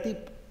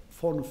cooperative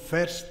from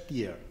first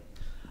year.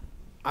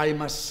 I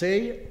must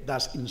say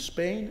that in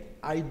Spain,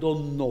 I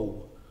don't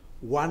know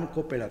one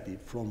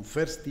cooperative from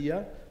first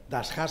year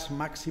that has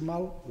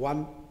maximal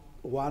one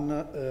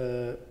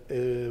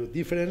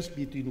difference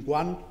between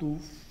 1 to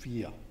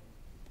 4,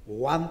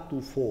 1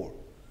 to 4.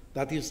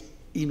 That is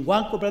in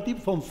one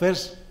cooperative from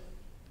first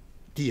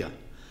tier.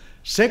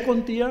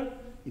 Second tier,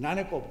 in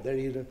ANECOOP, there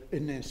is,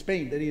 in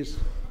Spain, there is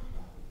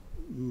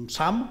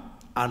some,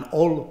 and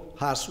all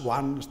has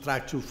one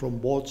structure from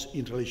votes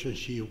in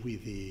relationship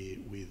with the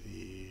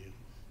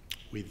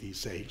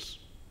sales.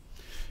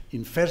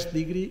 In first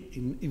degree,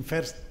 in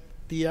first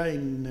tier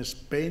in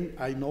Spain,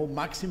 I know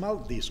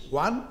maximal this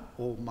 1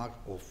 or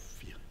 4.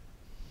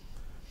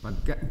 But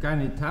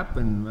can it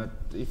happen that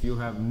if you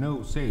have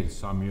no sales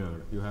some year,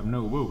 you have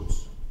no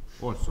votes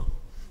also?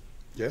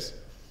 Yes.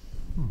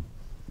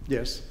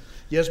 Yes.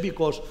 Yes,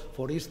 because,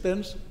 for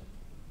instance,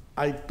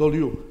 I told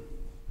you,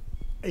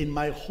 in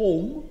my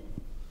home,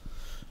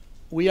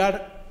 we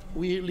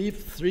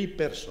live 3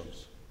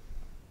 persons.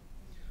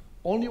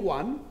 Only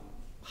one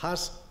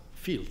has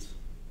fields.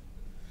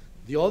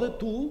 The other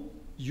 2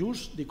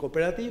 use the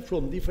cooperative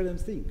from different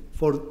things,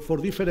 for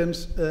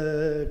different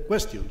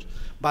questions.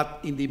 But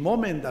in the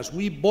moment that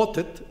we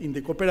voted in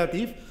the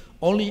cooperative,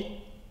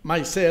 only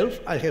myself,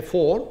 I have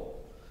 4,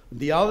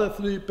 the other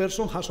 3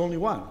 persons has only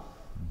 1.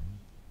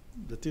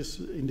 That is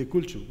in the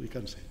culture, we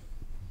can say.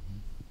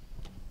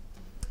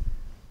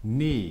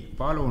 Nii,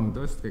 palun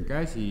tõstke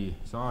käsi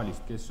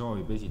saalist, kes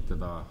soovib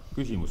esitada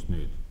küsimust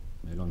nüüd.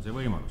 Meil on see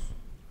võimalus.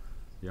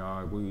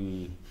 Ja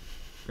kui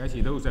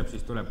käsi tõuseb,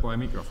 siis tuleb kohe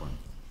mikrofon.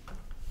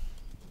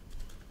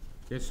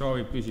 Kes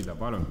soovib küsida,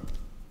 palun?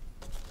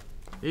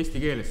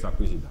 Eesti keeles saab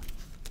küsida.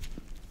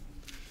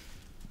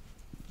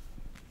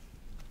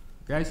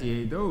 Käsi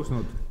ei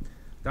tõusnud.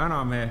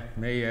 Täname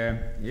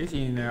meie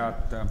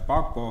esinejat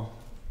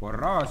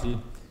Borrasi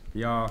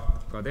ja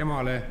ka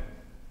temale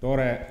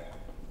tore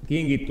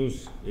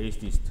kingitus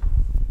Eestist.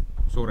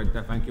 Suur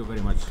aitäh, thank you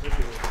very much.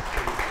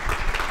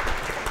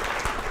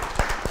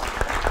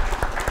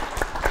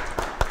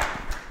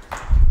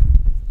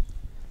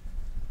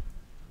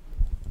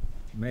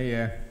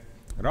 Meie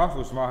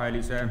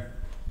rahvusvahelise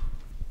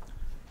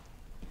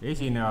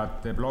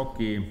esinejate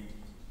bloki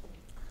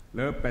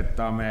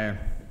lõpetame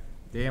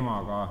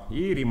teemaga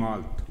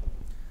Iirimaalt.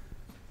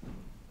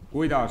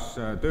 Kuidas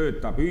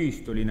töötab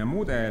ühistuline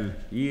mudel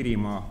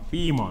Iirimaa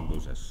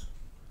piimanduses?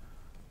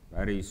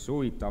 Päris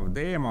huvitav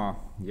teema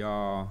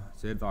ja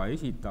seda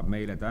esitab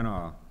meile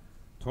täna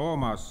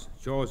Thomas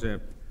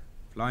Joseph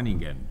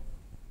Flanagan.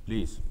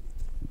 Please.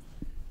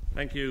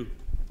 Thank you,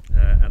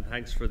 and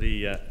thanks for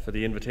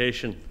the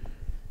invitation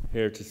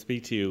here to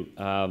speak to you.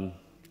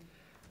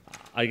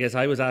 I guess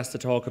I was asked to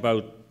talk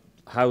about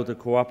how the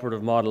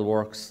cooperative model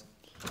works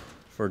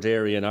for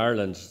dairy in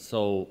Ireland,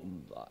 so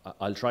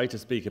I'll try to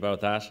speak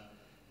about that.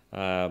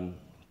 I'm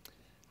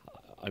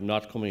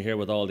not coming here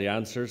with all the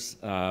answers.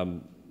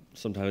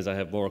 Sometimes I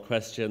have more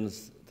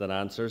questions than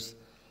answers,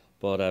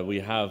 but we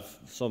have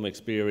some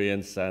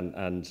experience,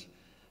 and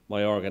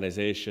my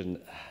organisation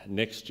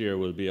next year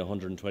will be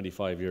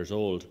 125 years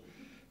old,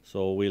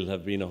 so we'll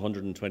have been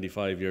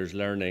 125 years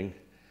learning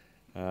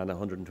and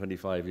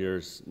 125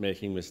 years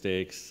making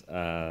mistakes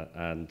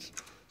and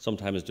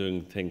sometimes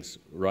doing things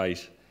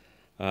right.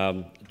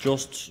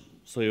 Just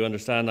so you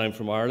understand, I'm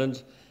from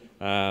Ireland.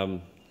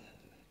 Eric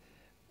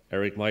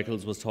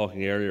Michaels was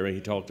talking earlier, and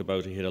he talked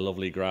about, he had a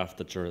lovely graph,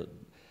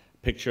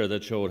 picture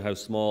that showed how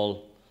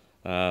small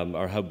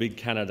or how big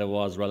Canada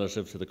was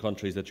relative to the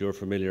countries that you're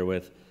familiar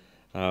with.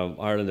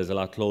 Ireland is a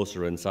lot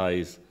closer in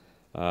size.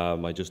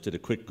 I just did a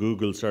quick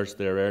Google search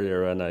there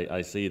earlier, and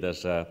I see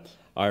that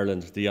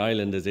Ireland, the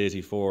island, is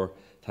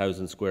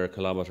 84,000 square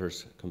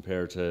kilometres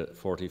compared to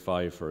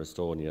 45 for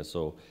Estonia.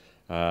 So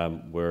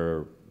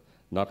we're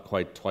not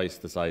quite twice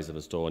the size of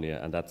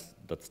Estonia, and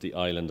that's the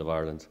island of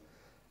Ireland.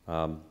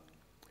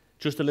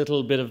 Just a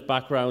little bit of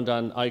background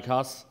on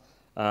ICOS.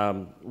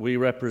 We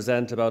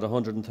represent about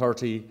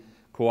 130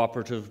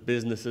 cooperative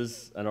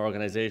businesses and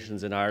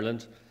organisations in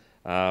Ireland.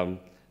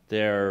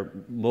 They're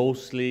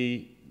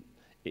mostly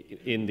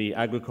in the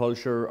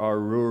agriculture or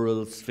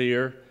rural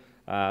sphere.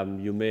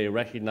 You may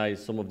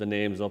recognise some of the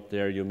names up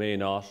there, you may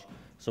not.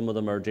 Some of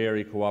them are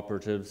dairy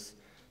cooperatives,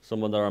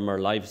 some of them are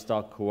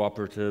livestock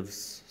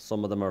cooperatives,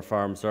 some of them are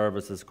farm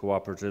services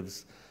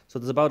cooperatives. So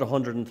there's about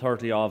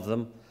 130 of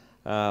them.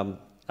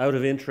 Out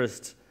of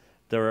interest,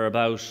 there are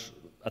about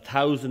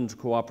 1,000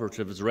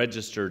 cooperatives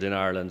registered in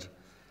Ireland,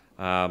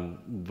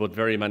 but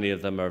very many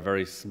of them are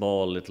very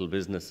small little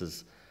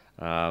businesses.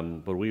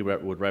 But we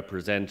would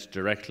represent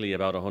directly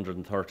about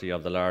 130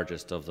 of the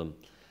largest of them.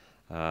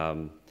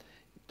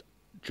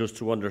 Just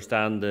to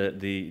understand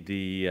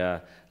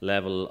the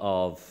level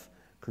of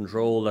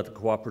control that the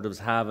cooperatives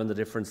have in the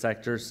different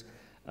sectors,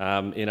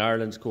 in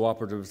Ireland,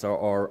 cooperatives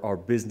or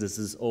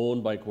businesses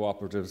owned by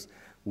cooperatives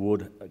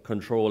would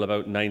control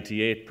about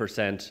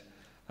 98%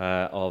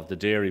 of the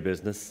dairy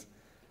business.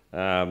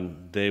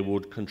 They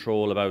would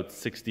control about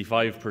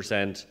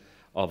 65%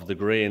 of the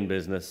grain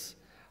business,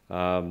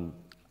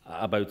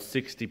 about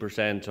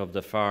 60% of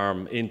the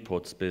farm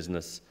inputs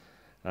business,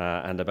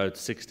 and about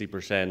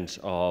 60%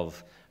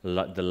 of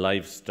the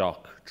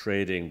livestock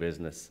trading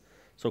business.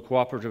 So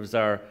cooperatives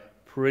are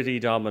pretty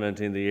dominant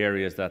in the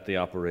areas that they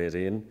operate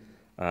in.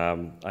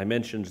 I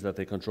mentioned that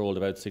they controlled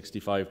about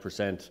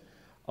 65%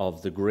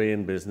 of the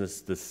grain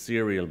business, the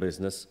cereal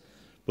business,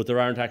 but there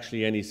aren't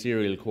actually any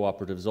cereal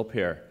cooperatives up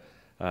here.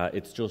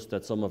 It's just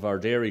that some of our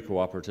dairy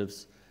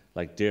cooperatives,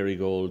 like Dairy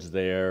Gold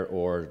there,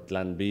 or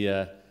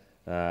Glanbia,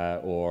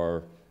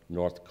 or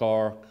North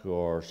Cork,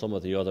 or some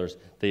of the others,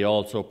 they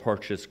also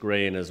purchase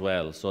grain as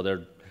well.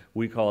 So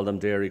we call them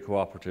dairy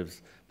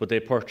cooperatives, but they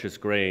purchase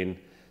grain,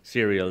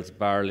 cereals,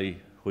 barley,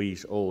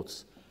 wheat,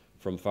 oats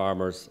from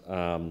farmers,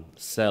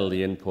 sell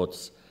the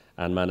inputs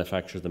and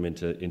manufacture them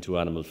into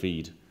animal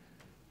feed.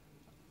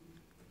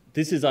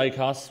 This is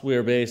ICOS.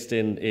 We're based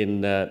right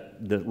in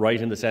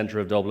the centre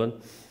of Dublin,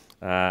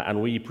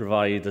 and we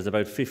provide, there's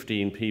about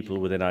 15 people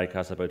within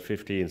ICOS, about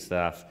 15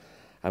 staff,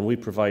 and we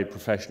provide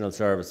professional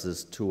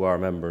services to our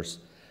members.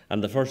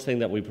 And the first thing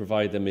that we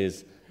provide them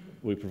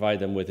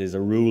with is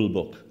a rule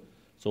book.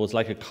 So it's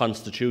like a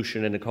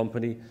constitution in a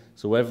company.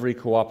 So every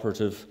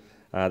cooperative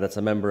that's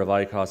a member of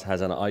ICOS has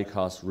an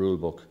ICOS rule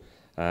book,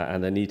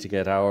 and they need to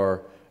get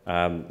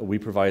we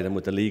provide them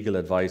with the legal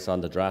advice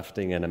on the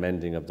drafting and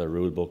amending of their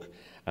rule book,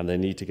 and they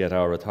need to get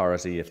our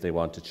authority if they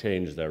want to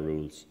change their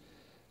rules.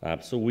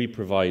 So we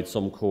provide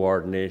some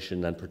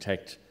coordination and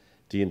protect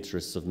the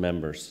interests of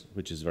members,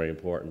 which is very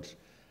important.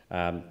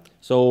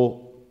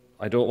 So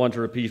I don't want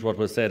to repeat what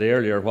was said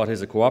earlier. What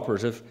is a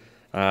cooperative?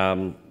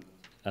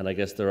 And I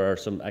guess there are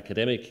some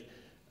academic,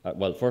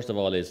 well, first of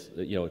all,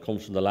 it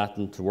comes from the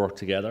Latin to work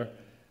together.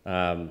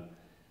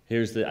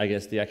 Here's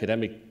the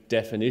academic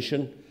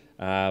definition,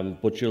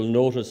 but you'll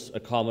notice a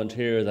comment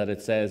here that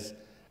it says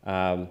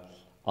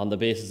on the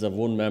basis of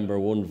one member,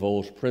 one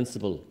vote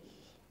principle.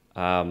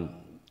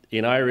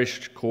 In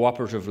Irish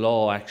cooperative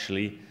law,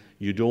 actually,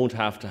 you don't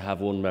have to have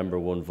one member,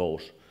 one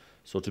vote.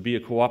 So to be a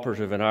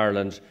cooperative in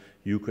Ireland,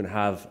 you can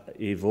have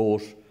a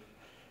vote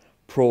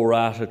pro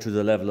rata to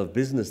the level of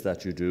business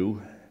that you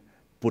do,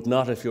 but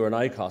not if you're an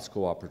ICOS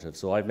cooperative.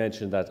 So I've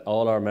mentioned that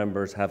all our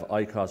members have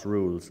ICOS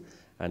rules,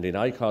 and in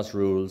ICOS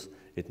rules,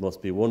 it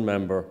must be one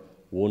member,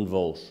 one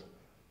vote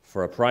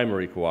for a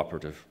primary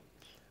cooperative.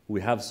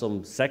 We have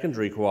some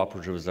secondary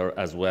cooperatives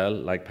as well,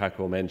 like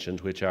Paco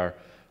mentioned, which are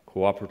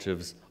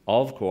cooperatives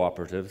of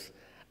cooperatives,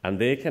 and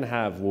they can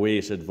have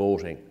weighted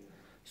voting.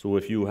 So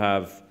if you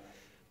have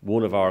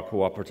one of our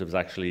cooperatives,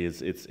 actually,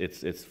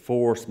 it's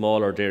 4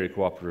 smaller dairy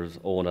cooperatives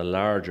own a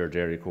larger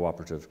dairy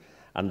cooperative,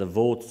 and the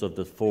votes of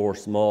the 4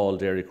 small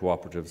dairy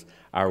cooperatives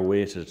are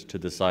weighted to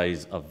the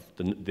size of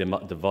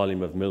the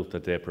volume of milk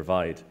that they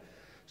provide.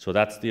 So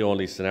that's the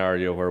only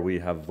scenario where we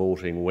have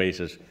voting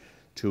weighted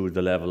to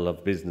the level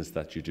of business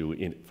that you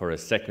do for a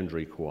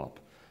secondary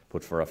co-op.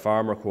 But for a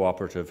farmer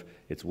cooperative,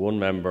 it's one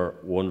member,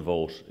 one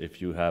vote.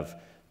 If you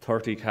have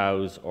 30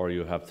 cows or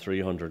you have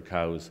 300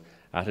 cows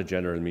at a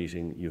general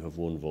meeting, you have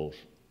one vote.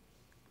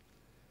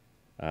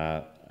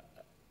 I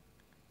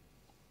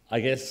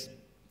guess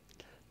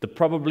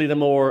probably the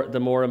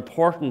more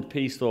important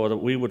piece, though, that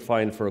we would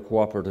find for a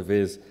cooperative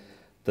is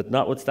that,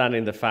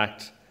 notwithstanding the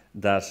fact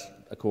that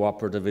a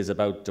cooperative is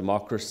about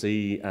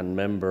democracy and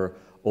member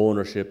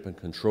ownership and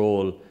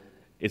control,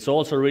 it's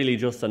also really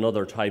just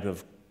another type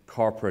of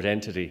corporate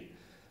entity.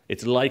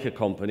 It's like a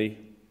company.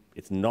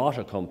 It's not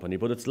a company,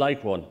 but it's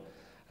like one.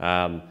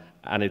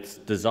 And it's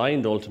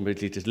designed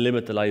ultimately to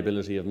limit the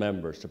liability of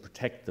members, to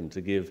protect them, to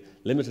give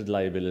limited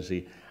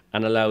liability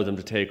and allow them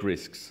to take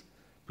risks.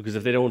 Because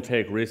if they don't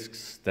take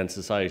risks, then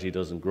society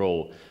doesn't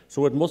grow.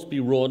 So it must be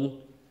run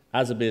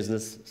as a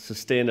business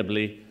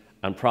sustainably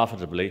and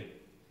profitably,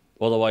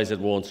 otherwise it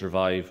won't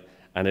survive,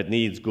 and it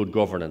needs good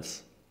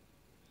governance.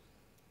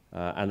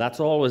 And that's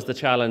always the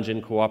challenge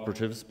in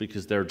cooperatives,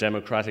 because they're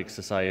democratic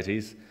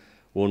societies.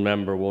 One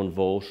member, one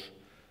vote.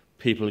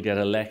 People get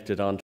elected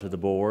onto the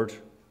board.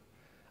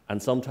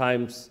 And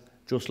sometimes,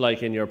 just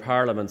like in your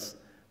parliaments,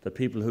 the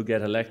people who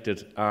get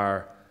elected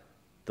are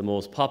the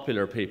most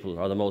popular people,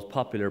 or the most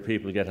popular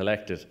people get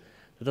elected.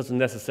 That doesn't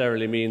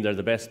necessarily mean they're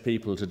the best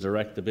people to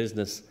direct the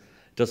business.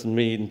 It doesn't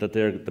mean that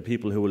they're the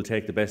people who will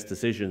take the best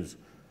decisions,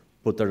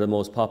 but they're the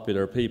most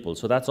popular people.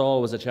 So that's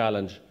always a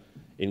challenge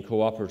in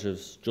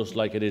cooperatives, just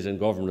like it is in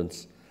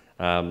governance,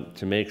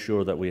 to make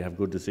sure that we have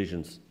good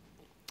decisions.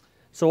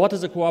 So what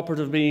does a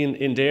cooperative mean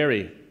in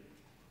dairy?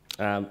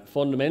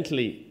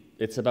 Fundamentally,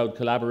 it's about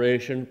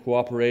collaboration,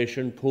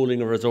 cooperation,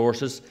 pooling of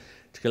resources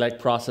to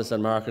collect, process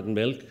and market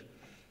milk.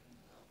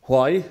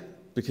 Why?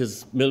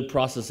 Because milk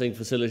processing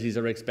facilities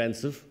are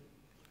expensive.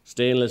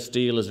 Stainless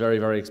steel is very,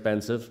 very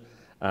expensive.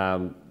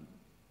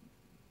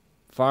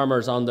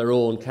 Farmers on their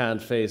own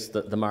can't face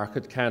the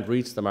market, can't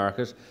reach the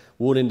market.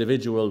 One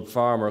individual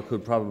farmer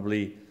could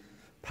probably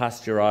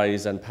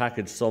pasteurise and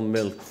package some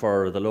milk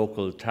for the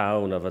local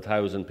town of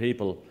 1,000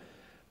 people,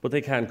 but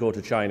they can't go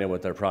to China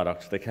with their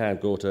product. They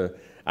can't go to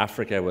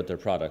Africa with their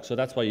product. So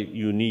that's why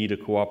you need a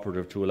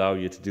cooperative to allow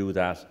you to do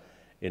that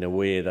in a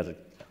way that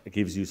it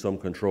gives you some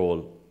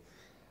control.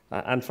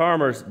 And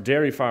farmers,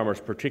 dairy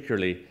farmers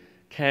particularly,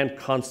 can't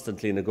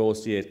constantly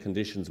negotiate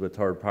conditions with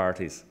third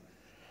parties.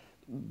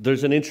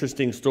 There's an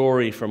interesting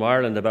story from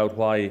Ireland about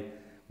why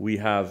we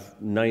have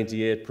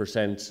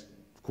 98%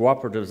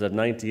 cooperatives at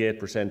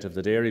 98% of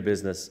the dairy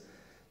business,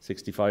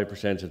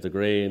 65% of the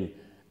grain,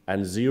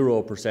 and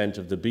 0%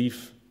 of the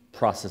beef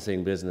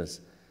processing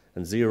business,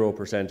 and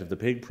 0% of the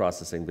pig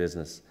processing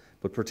business.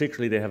 But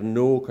particularly they have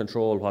no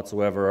control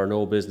whatsoever or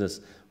no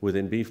business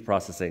within beef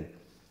processing.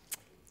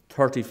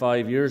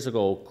 35 years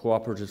ago,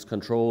 cooperatives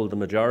controlled the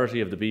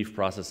majority of the beef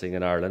processing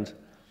in Ireland,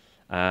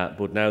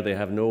 but now they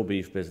have no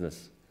beef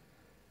business.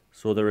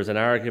 So there is an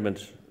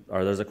argument,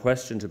 or there's a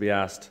question to be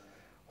asked,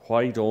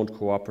 why don't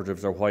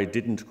cooperatives, or why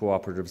didn't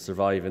cooperatives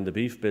survive in the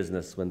beef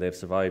business when they've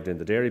survived in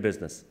the dairy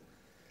business?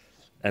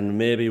 And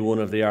maybe one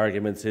of the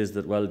arguments is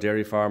that, well,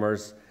 dairy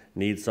farmers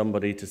need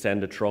somebody to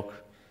send a truck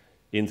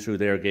in through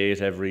their gate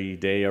every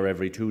day or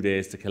every 2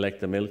 days to collect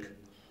the milk,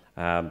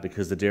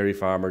 because the dairy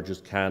farmer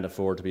just can't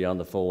afford to be on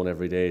the phone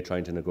every day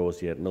trying to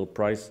negotiate milk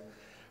price.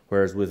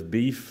 Whereas with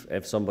beef,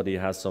 if somebody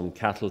has some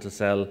cattle to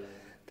sell,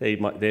 they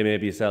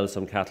maybe sell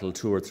some cattle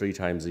 2 or 3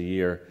 times a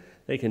year.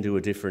 They can do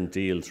a different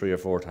deal 3 or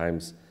 4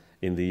 times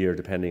in the year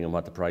depending on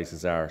what the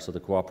prices are. So the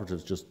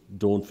cooperatives just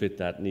don't fit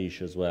that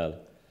niche as well.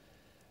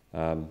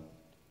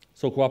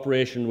 So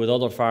cooperation with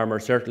other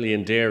farmers, certainly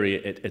in dairy,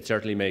 it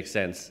certainly makes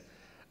sense.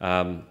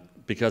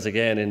 Because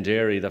again, in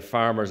dairy, the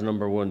farmer's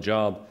 #1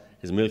 job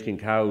is milking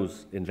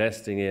cows,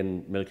 investing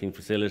in milking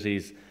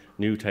facilities,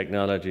 new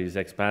technologies,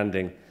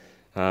 expanding,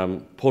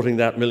 putting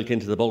that milk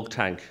into the bulk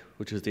tank,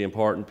 which is the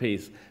important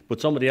piece. But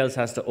somebody else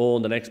has to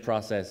own the next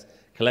process,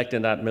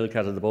 collecting that milk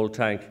out of the bulk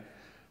tank,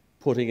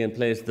 putting in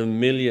place the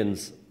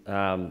millions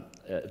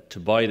to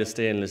buy the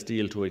stainless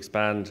steel to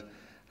expand,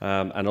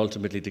 and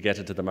ultimately to get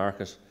it to the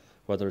market,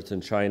 whether it's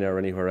in China or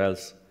anywhere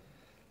else.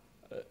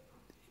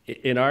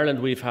 In Ireland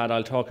we've had,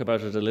 I'll talk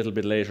about it a little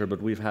bit later,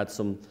 but we've had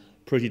some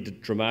pretty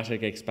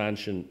dramatic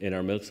expansion in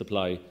our milk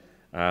supply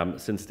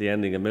since the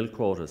ending of milk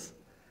quotas.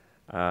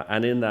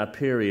 And in that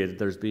period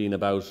there's been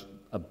about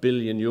 €1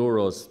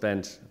 billion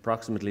spent,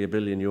 approximately €1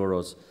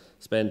 billion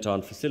spent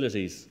on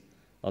facilities,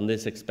 on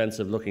this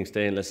expensive looking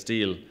stainless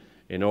steel,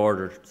 in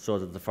order so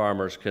that the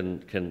farmers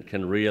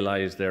can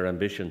realise their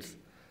ambitions.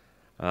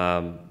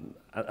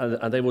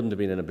 And they wouldn't have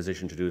been in a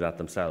position to do that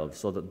themselves.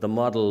 So that the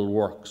model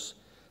works.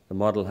 The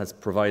model has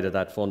provided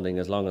that funding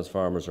as long as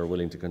farmers are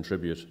willing to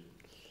contribute.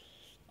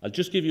 I'll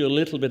just give you a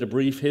little bit of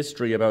brief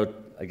history about,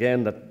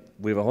 again, that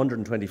we have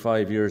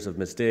 125 years of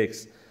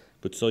mistakes,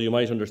 but so you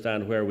might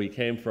understand where we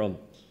came from.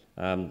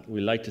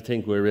 We like to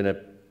think we're in a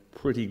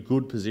pretty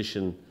good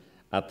position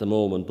at the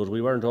moment, but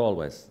we weren't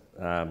always.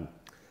 So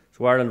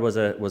Ireland was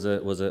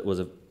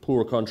a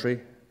poor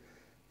country.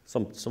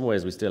 some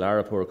ways we still are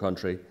a poor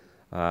country,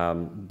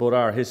 but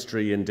our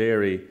history in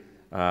dairy,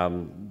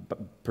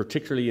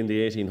 particularly in the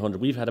 1800s,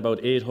 we've had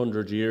about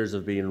 800 years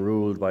of being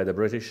ruled by the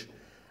British,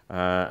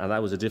 and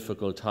that was a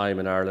difficult time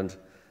in Ireland.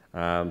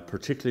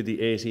 Particularly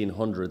the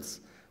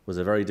 1800s was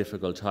a very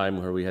difficult time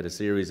where we had a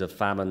series of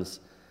famines,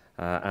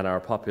 and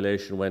our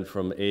population went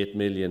from 8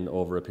 million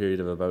over a period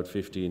of about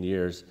 15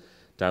 years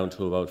down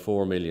to about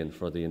 4 million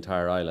for the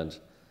entire island.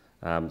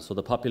 So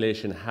the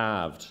population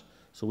halved.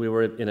 So we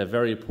were in a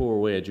very poor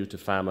way due to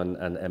famine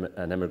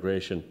and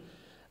emigration.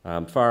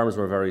 Farms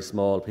were very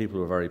small,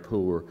 people were very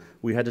poor.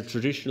 We had a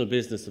traditional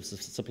business of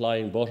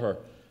supplying butter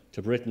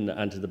to Britain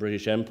and to the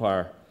British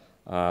Empire.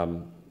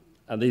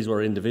 And these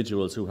were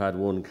individuals who had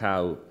one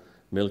cow,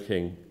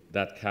 milking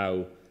that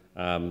cow,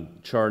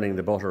 churning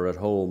the butter at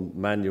home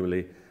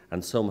manually,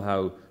 and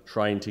somehow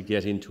trying to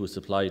get into a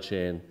supply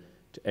chain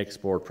to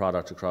export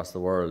product across the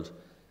world.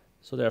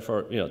 So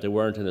therefore, they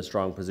weren't in a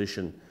strong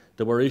position.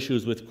 There were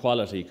issues with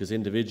quality because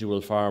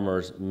individual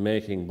farmers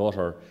making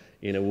butter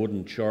in a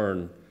wooden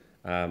churn,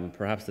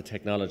 perhaps the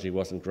technology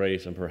wasn't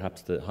great and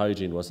perhaps the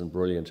hygiene wasn't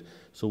brilliant.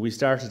 So we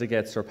started to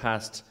get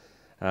surpassed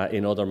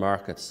in other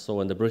markets.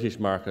 So in the British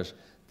market,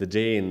 the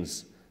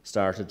Danes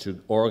started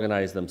to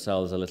organise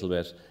themselves a little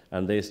bit,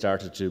 and they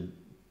started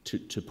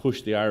to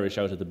push the Irish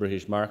out of the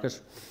British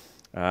market.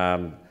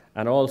 And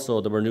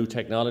also there were new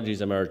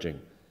technologies emerging.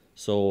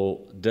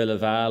 So the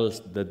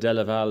De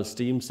Laval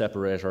steam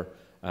separator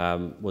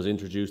was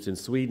introduced in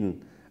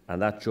Sweden,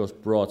 and that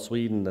just brought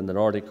Sweden and the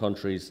Nordic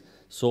countries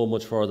so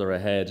much further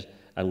ahead,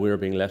 and we were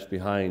being left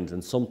behind.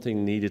 And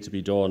something needed to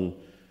be done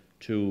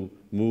to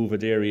move a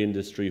dairy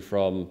industry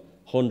from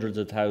hundreds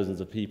of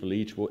thousands of people,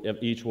 each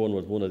one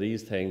with one of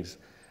these things,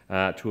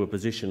 to a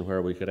position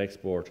where we could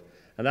export.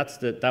 And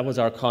that was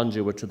our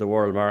conduit to the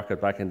world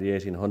market back in the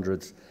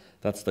 1800s.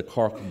 That's the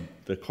Cork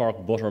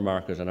butter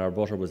market, and our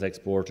butter was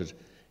exported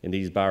in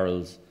these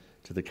barrels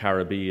to the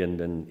Caribbean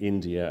and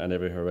India and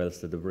everywhere else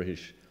that the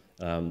British,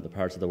 the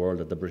parts of the world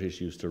that the British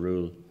used to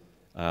rule.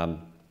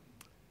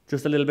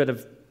 Just a little bit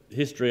of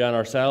history on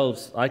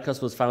ourselves.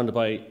 ICOS was founded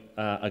by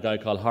a guy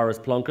called Horace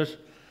Plunkett.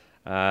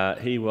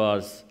 He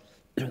was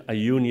a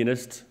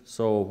unionist,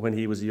 so when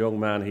he was a young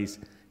man,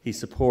 he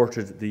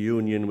supported the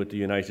union with the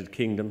United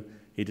Kingdom.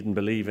 He didn't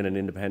believe in an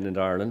independent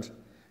Ireland.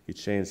 He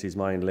changed his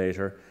mind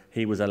later.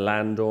 He was a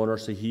landowner,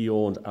 so he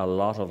owned a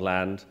lot of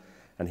land,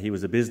 and he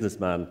was a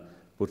businessman.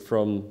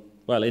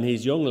 But in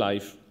his young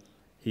life,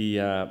 he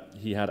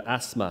had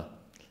asthma,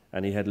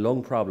 and he had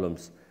lung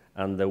problems,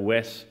 and the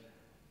wet,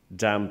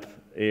 damp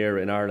air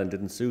in Ireland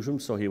didn't suit him,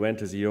 so he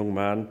went as a young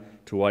man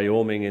to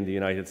Wyoming in the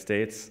United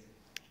States,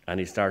 and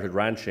he started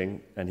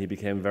ranching, and he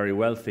became very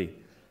wealthy.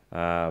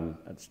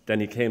 Then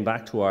he came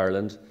back to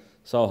Ireland,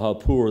 saw how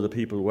poor the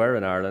people were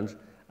in Ireland,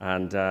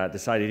 and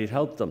decided he'd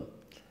help them.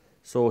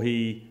 So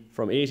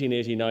from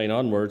 1889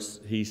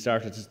 onwards, he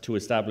started to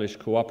establish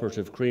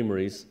cooperative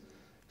creameries,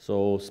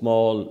 so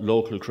small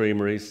local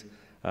creameries,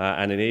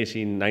 and in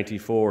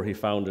 1894 he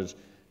founded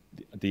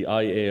the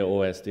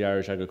IAOS, the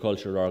Irish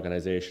Agricultural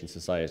Organisation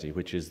Society,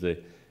 which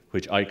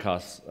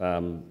ICOS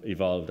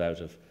evolved out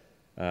of.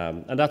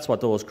 And that's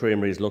what those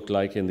creameries looked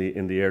like in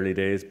the early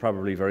days,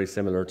 probably very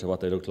similar to what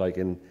they looked like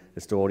in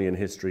Estonian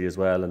history as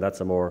well, and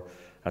that's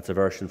a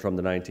version from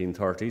the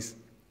 1930s.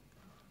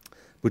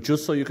 But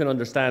just so you can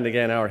understand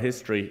again our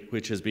history,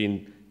 which has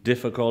been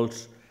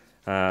difficult,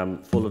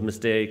 full of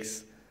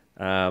mistakes,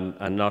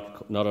 and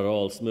not at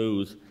all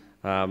smooth.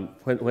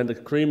 When the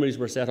creameries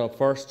were set up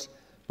first,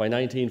 by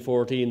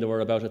 1914 there were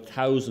about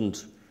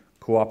 1,000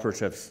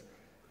 cooperatives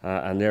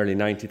and nearly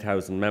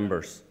 90,000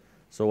 members.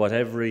 So at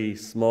every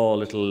small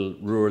little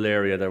rural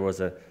area there was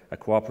a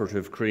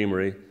cooperative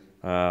creamery,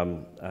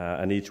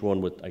 and each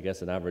one with, I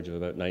guess, an average of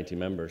about 90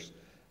 members.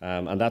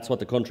 And that's what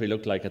the country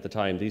looked like at the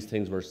time. These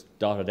things were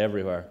dotted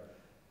everywhere.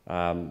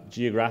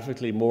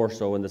 Geographically more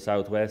so in the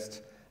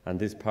southwest and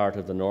this part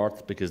of the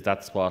north, because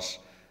that's what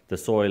the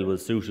soil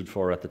was suited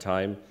for at the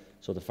time.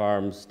 So the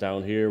farms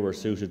down here were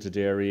suited to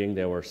dairying.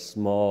 They were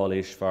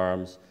smallish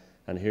farms,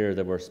 and here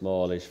they were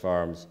smallish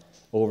farms.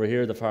 Over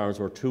here the farms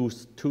were too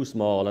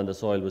small and the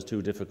soil was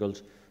too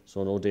difficult,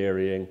 so no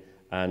dairying.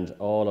 And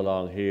all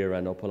along here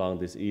and up along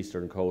this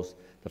eastern coast,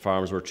 the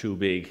farms were too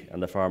big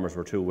and the farmers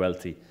were too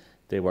wealthy.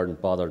 They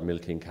weren't bothered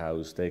milking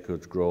cows. They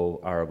could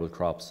grow arable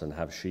crops and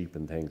have sheep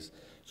and things.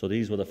 So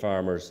these were the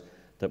farmers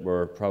that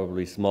were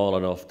probably small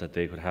enough that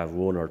they could have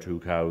 1 or 2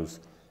 cows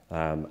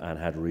and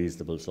had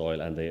reasonable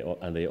soil, and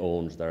they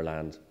owned their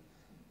land.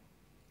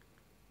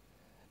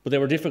 But there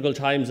were difficult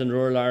times in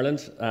rural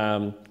Ireland.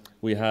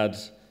 We had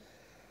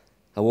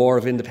a war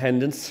of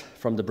independence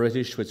from the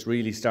British, which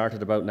really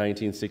started about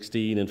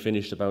 1916 and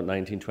finished about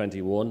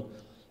 1921.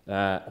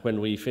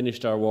 When we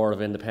finished our war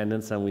of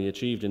independence and we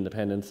achieved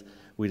independence,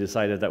 we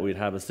decided that we'd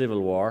have a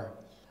civil war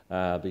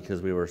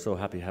because we were so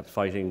happy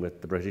fighting with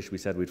the British. We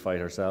said we'd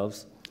fight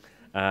ourselves.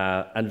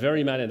 And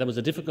that was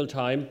a difficult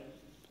time,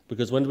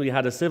 because when we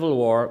had a civil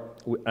war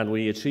and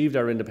we achieved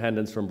our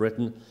independence from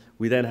Britain,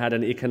 we then had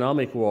an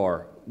economic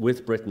war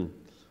with Britain.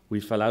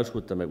 We fell out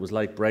with them. It was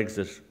like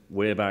Brexit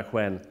way back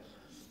when.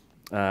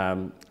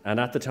 And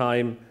at the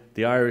time,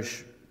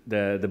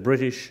 the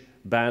British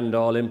banned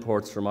all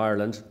imports from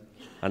Ireland,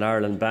 and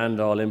Ireland banned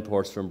all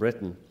imports from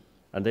Britain.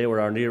 And they were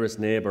our nearest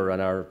neighbour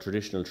and our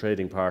traditional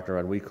trading partner,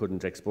 and we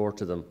couldn't export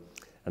to them,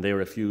 and they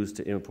refused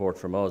to import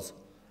from us.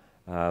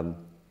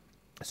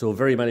 So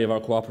very many of our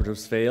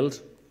cooperatives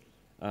failed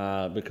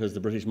because the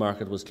British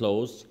market was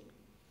closed.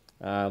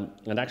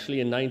 And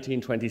actually in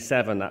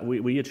 1927,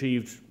 we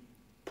achieved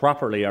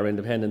properly our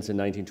independence in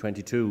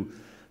 1922,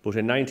 but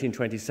in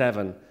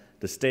 1927,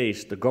 the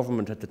state, the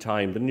government at the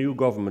time, the new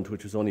government,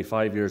 which was only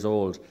 5 years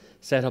old,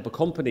 set up a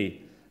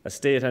company, a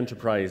state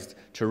enterprise,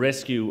 to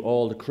rescue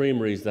all the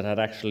creameries that had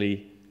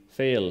actually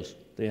failed.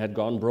 They had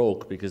gone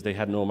broke because they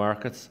had no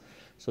markets.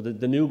 So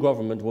the new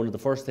government, one of the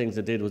first things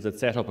it did was it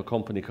set up a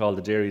company called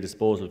the Dairy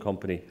Disposal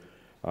Company,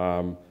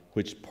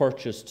 which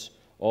purchased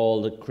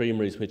all the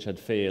creameries which had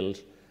failed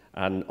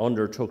and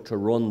undertook to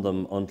run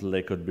them until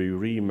they could be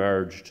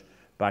re-merged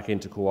back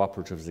into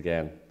cooperatives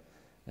again.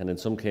 And in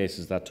some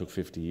cases that took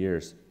 50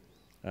 years.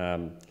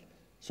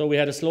 So we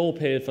had a slow,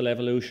 painful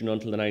evolution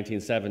until the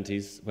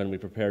 1970s when we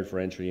prepared for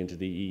entry into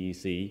the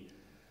EEC.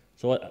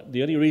 So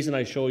the only reason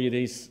I show you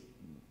this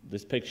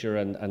picture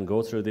and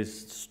go through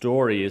this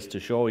story is to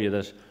show you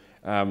that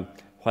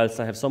whilst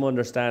I have some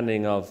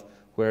understanding of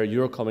where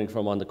you're coming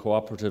from on the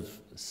cooperative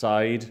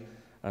side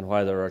and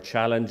why there are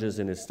challenges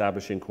in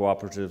establishing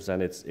cooperatives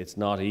and it's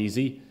not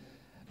easy,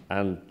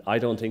 and I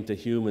don't think the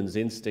human's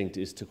instinct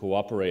is to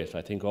cooperate.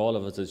 I think all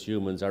of us as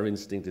humans, our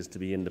instinct is to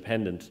be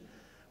independent.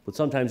 But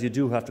sometimes you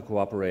do have to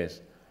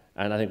cooperate.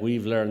 And I think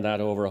we've learned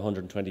that over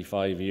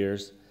 125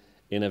 years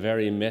in a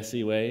very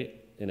messy way,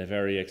 in a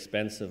very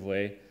expensive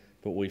way.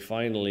 But we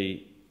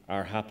finally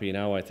are happy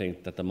now, I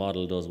think, that the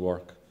model does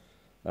work.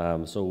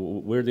 So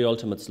we're the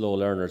ultimate slow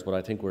learners, but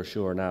I think we're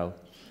sure now.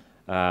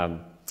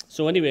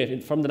 So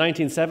anyway, from the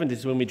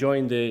 1970s when we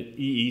joined the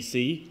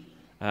EEC,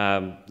 in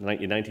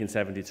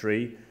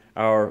 1973,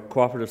 our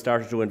cooperative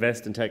started to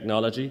invest in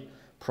technology.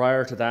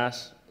 Prior to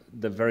that,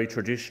 the very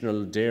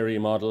traditional dairy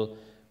model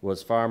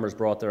was farmers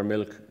brought their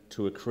milk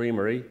to a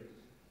creamery,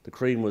 the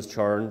cream was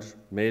churned,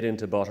 made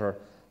into butter,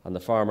 and the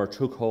farmer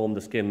took home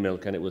the skim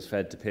milk and it was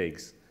fed to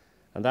pigs.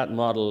 And that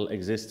model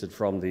existed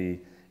from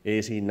the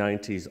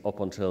 1890s up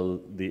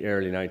until the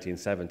early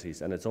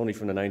 1970s, and it's only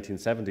from the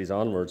 1970s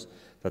onwards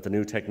that the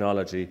new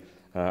technology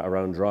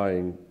around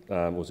drying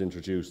was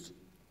introduced.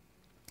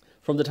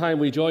 From the time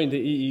we joined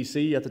the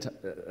EEC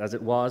as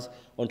it was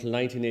until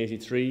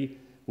 1983,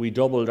 we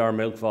doubled our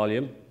milk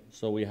volume.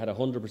 So we had a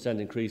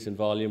 100% increase in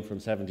volume from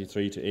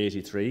 73 to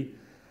 83,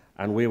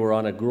 and we were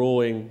on a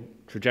growing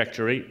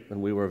trajectory, and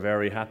we were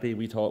very happy.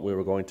 We thought we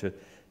were going to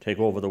take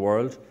over the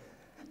world.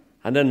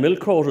 And then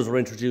milk quotas were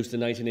introduced in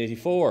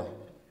 1984,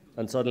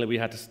 and suddenly we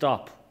had to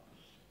stop.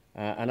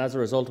 And as a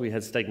result, we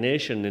had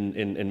stagnation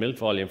in milk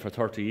volume for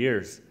 30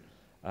 years.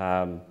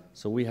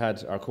 So we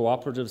had, our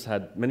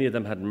cooperatives many of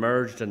them had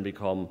merged and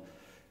become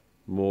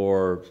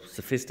more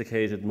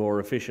sophisticated, more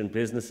efficient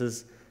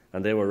businesses,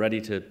 and they were ready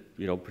to,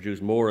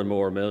 produce more and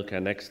more milk,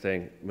 and next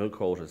thing, milk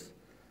quotas.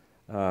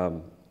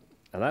 And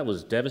that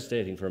was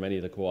devastating for many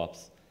of the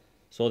co-ops.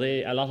 So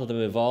a lot of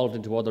them evolved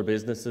into other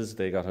businesses.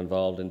 They got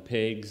involved in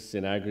pigs,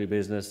 in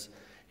agribusiness,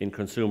 in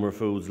consumer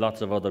foods,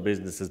 lots of other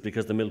businesses,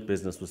 because the milk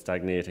business was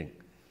stagnating.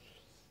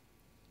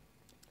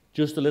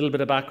 Just a little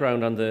bit of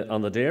background on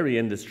the dairy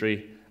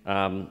industry.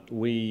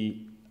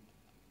 We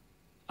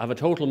have a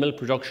total milk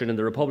production in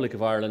the Republic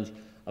of Ireland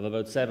of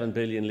about 7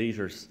 billion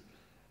litres.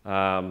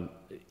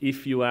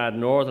 If you add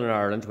Northern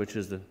Ireland, which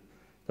is the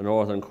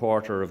northern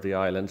quarter of the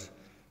island,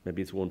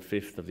 maybe it's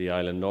 1/5 of the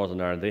island,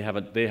 Northern Ireland,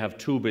 they have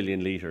 2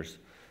 billion litres.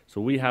 So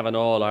we have an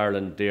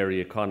all-Ireland dairy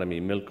economy.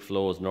 Milk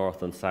flows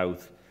north and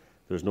south.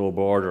 There's no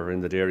border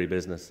in the dairy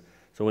business.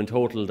 So in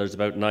total, there's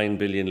about 9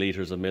 billion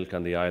litres of milk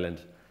on the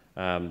island.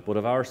 But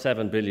of our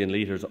 7 billion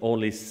litres,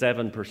 only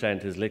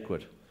 7% is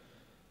liquid.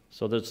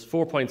 So there's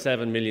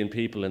 4.7 million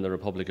people in the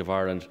Republic of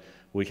Ireland.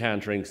 We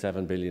can't drink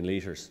 7 billion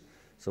litres.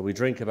 So we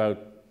drink about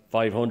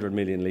 500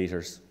 million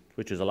litres,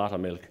 which is a lot of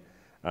milk,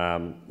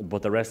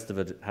 but the rest of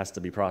it has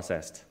to be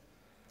processed.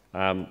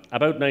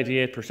 About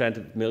 98%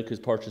 of milk is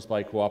purchased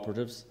by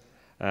cooperatives.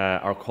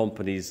 Our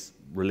companies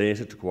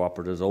related to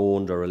cooperatives,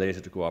 owned or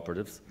related to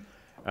cooperatives.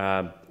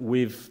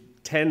 We've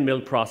 10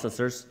 milk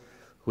processors,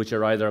 which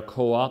are either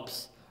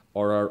co-ops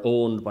or are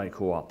owned by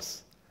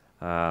co-ops.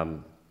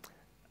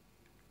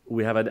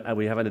 We have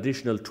an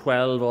additional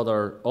 12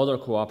 other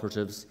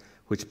cooperatives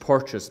which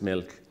purchase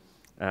milk.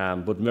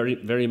 But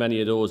very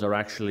many of those are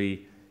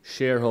actually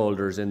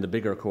shareholders in the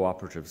bigger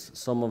cooperatives.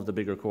 Some of the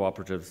bigger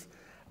cooperatives,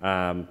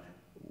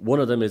 one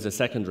of them is a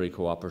secondary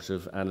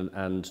cooperative,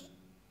 and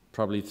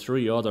probably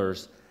 3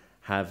 others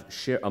have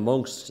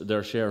amongst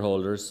their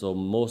shareholders, so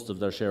most of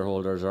their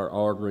shareholders are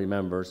ordinary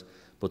members,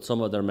 but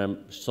some of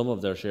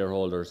their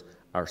shareholders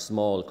are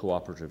small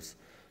cooperatives.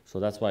 So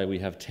that's why we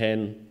have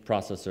 10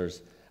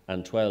 processors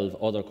and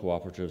 12 other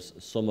cooperatives,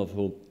 some of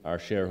whom are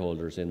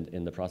shareholders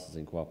in the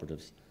processing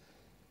cooperatives.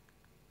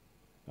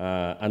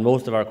 And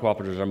most of our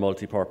cooperatives are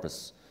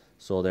multi-purpose,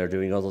 so they're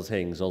doing other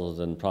things other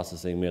than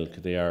processing milk.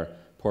 They are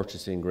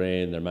purchasing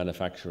grain, they're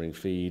manufacturing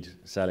feed,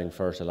 selling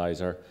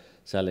fertilizer,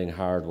 selling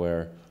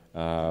hardware,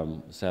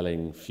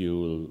 selling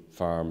fuel,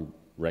 farm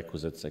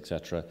requisites,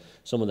 etc.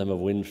 Some of them have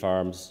wind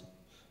farms.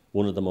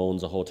 One of them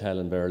owns a hotel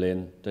in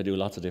Berlin. They do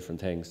lots of different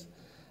things.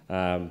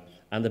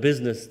 And the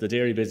business, the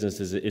dairy business,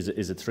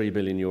 is a €3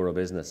 billion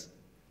business.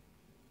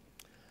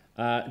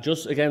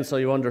 Just again, so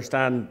you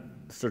understand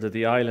sort of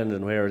the island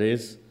and where it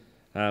is.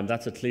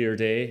 That's a clear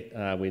day.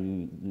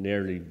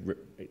 We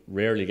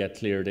rarely get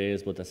clear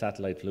days, but the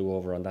satellite flew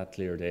over on that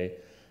clear day.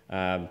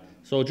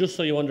 So just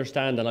so you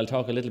understand, and I'll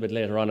talk a little bit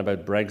later on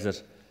about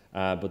Brexit,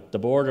 but the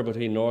border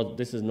between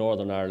this is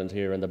Northern Ireland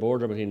here, and the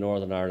border between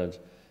Northern Ireland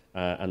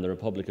and the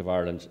Republic of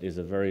Ireland is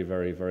a very,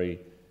 very, very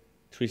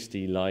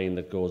twisty line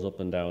that goes up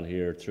and down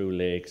here through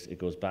lakes. It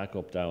goes back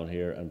up down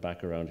here and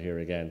back around here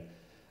again.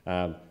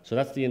 So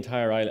that's the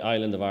entire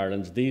island of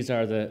Ireland. These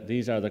are the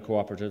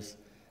cooperatives.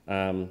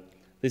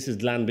 This is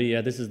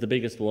Glanbia. This is the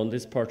biggest one.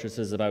 This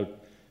purchases about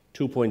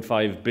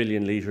 2.5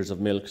 billion litres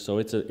of milk. So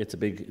it's a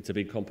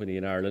big company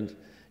in Ireland.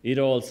 It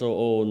also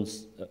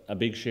owns a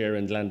big share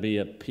in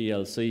Glanbia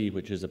PLC,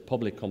 which is a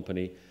public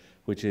company,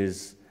 which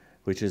is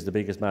the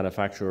biggest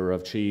manufacturer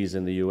of cheese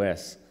in the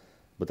US.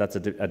 But that's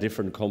a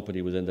different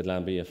company within the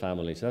Glanbia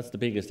family. So that's the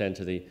biggest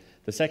entity.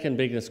 The second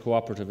biggest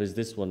cooperative is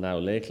this one now,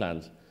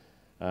 Lakeland.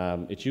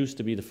 It used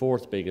to be the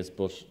fourth biggest,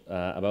 but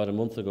about a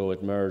month ago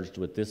it merged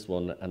with this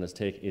one and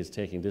is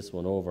taking this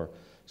one over.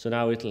 So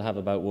now it'll have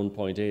about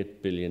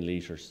 1.8 billion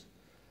litres.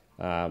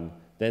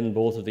 Then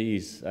both of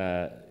these,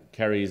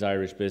 Kerry's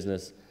Irish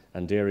Business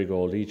and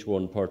Dairygold, each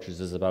one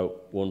purchases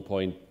about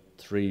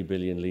 1.3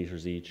 billion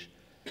litres each.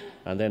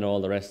 And then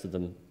all the rest of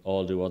them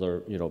all do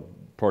other,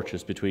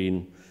 purchase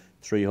between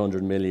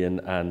 300 million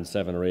and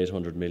 700 or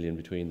 800 million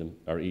between them,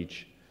 or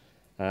each.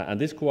 And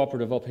this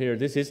cooperative up here,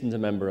 this isn't a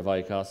member of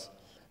ICOS.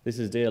 This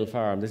is Dale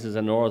Farm. This is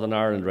a Northern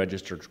Ireland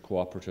registered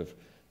cooperative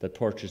that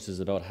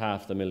purchases about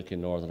half the milk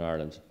in Northern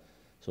Ireland.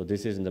 So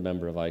this isn't a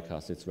member of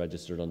ICOS. It's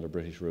registered under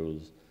British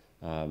rules.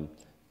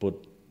 But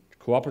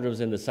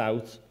cooperatives in the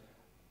south,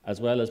 as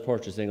well as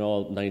purchasing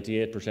all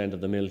 98% of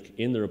the milk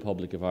in the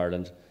Republic of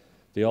Ireland,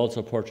 they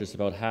also purchase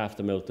about half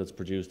the milk that's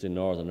produced in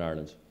Northern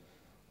Ireland.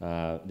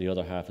 The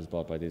other half is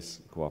bought by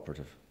this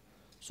cooperative.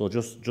 So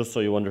just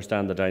so you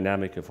understand the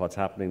dynamic of what's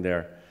happening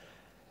there.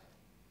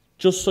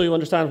 Just so you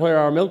understand where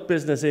our milk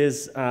business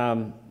is,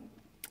 again,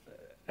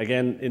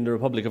 in the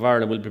Republic of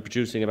Ireland, we'll be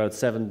producing about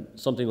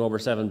something over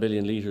 7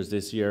 billion litres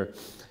this year.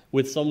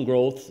 With some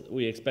growth,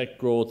 we expect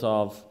growth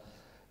of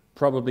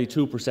probably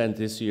 2%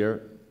 this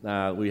year.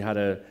 We had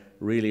a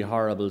really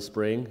horrible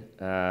spring,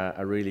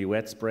 a really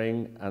wet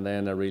spring, and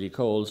then a really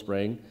cold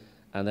spring,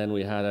 and then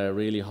we had a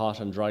really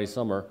hot and dry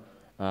summer.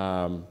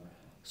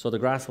 So the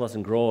grass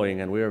wasn't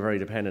growing, and we were very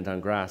dependent on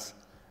grass.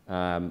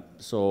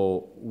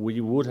 So we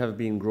would have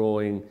been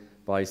growing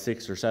by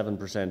 6 or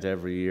 7%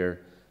 every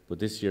year, but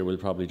this year we'll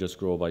probably just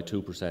grow by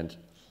 2%.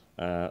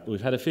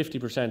 We've had a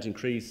 50%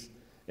 increase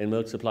in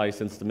milk supply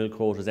since the milk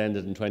quotas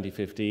ended in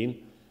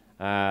 2015.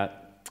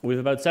 We've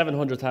about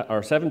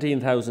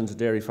 17,000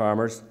 dairy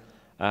farmers,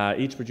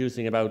 each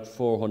producing about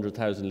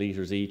 400,000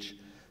 litres each.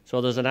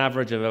 So there's an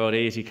average of about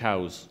 80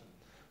 cows.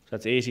 So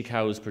that's 80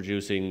 cows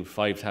producing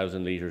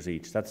 5,000 litres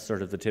each. That's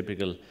sort of the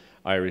typical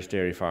Irish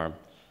dairy farm.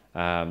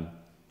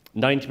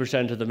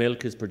 90% of the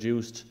milk is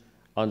produced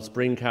on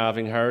spring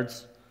calving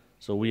herds.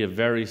 So we have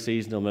very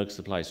seasonal milk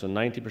supply. So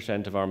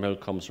 90% of our milk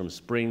comes from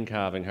spring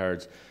calving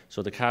herds.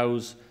 So the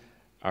cows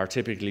are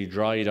typically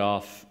dried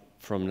off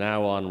from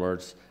now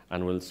onwards,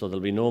 and so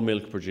there'll be no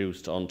milk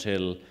produced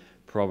until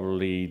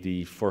probably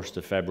the 1st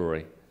of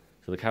February.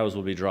 So the cows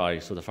will be dry,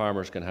 so the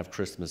farmers can have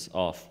Christmas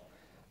off.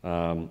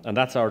 And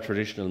that's our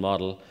traditional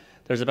model.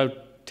 There's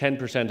about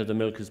 10% of the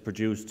milk is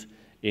produced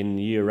in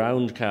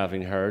year-round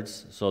calving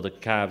herds. So the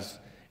calves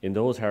in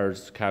those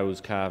herds,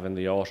 cows calve in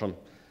the autumn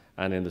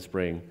and in the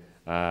spring.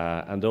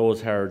 And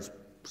those herds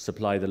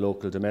supply the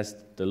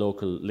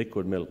local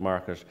liquid milk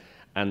market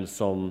and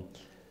some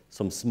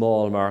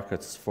small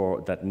markets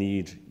that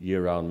need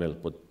year-round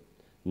milk. But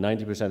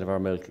 90% of our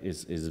milk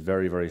is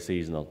very, very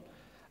seasonal.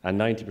 And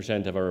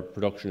 90% of our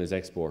production is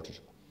exported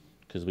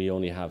because we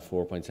only have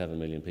 4.7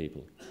 million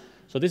people.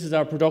 So this is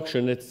our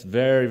production. It's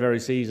very, very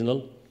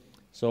seasonal.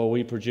 So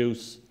we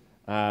produce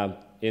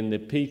in the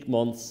peak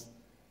months.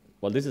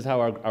 Well, this is how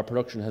our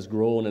production has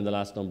grown in the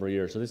last number of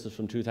years. So this is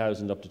from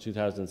 2000 up to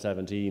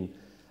 2017,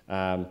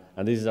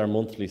 and this is our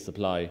monthly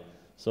supply.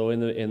 So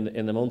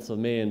in the months of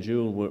May and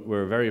June,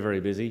 we're very, very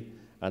busy,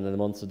 and in the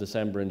months of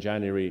December and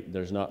January,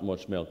 there's not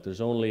much milk.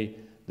 There's only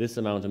this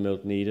amount of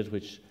milk needed,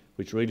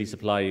 which really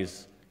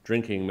supplies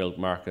drinking milk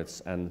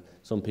markets and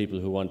some people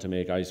who want to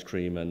make ice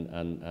cream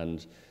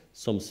and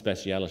some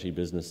speciality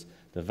business.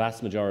 The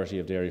vast majority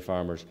of dairy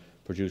farmers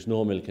produce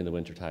no milk in the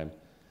wintertime,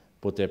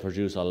 but they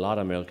produce a lot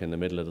of milk in the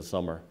middle of the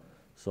summer.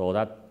 So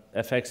that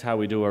affects how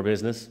we do our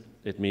business.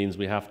 It means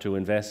we have to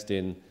invest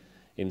in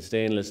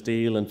stainless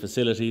steel and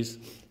facilities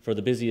for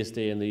the busiest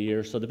day in the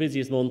year. So the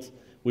busiest month,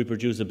 we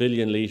produce 1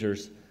 billion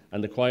litres,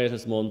 and the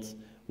quietest month,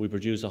 we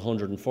produce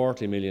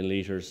 140 million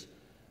litres.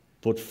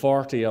 but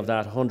 40 of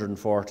that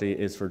 140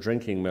 is for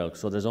drinking milk.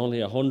 So there's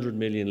only 100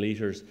 million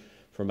litres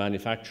for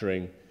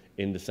manufacturing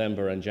in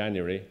December and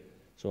January.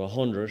 So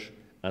 100,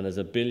 and there's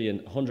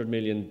 100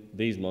 million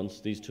these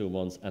months, these 2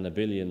 months, and 1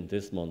 billion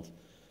this month.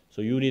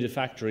 So you need a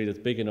factory that's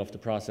big enough to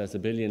process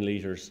 1 billion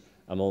litres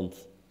a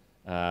month,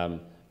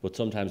 but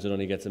sometimes it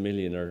only gets 1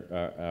 million or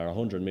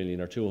 100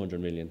 million or 200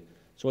 million.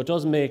 So it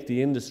does make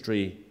the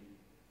industry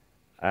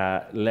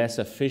less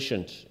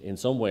efficient in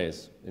some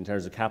ways in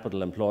terms of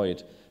capital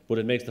employed, but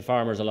it makes the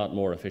farmers a lot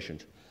more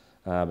efficient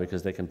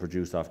because they can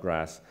produce off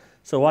grass.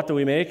 So what do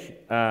we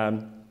make?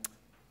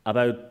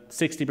 About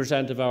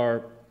 60% of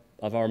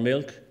our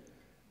milk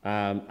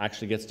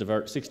actually gets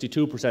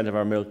 62% of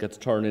our milk gets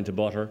turned into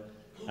butter,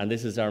 and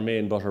this is our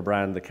main butter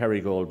brand, the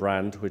Kerrygold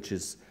brand, which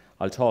is,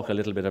 I'll talk a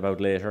little bit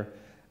about later.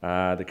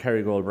 The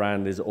Kerrygold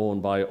brand is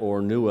owned by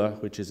Ornua,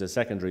 which is a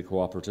secondary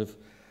cooperative,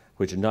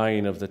 which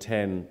 9 of the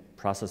 10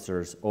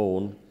 processors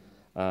own.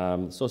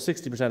 So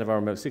 60% of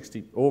our milk,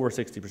 over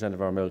 60%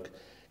 of our milk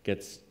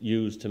gets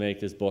used to make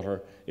this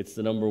butter. It's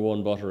the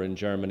 #1 butter in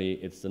Germany.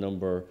 It's the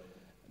number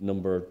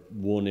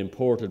 1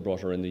 imported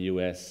butter in the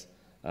US.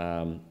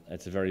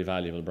 It's a very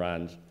valuable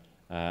brand.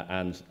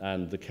 And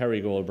the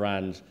Kerrygold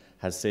brand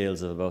has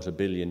sales of about €1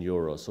 billion.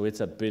 So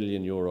it's a €1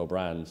 billion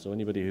brand. So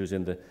anybody who's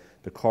in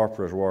the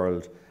corporate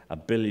world,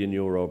 €1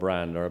 billion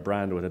brand or a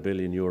brand with €1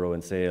 billion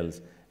in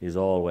sales is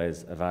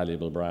always a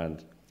valuable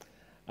brand.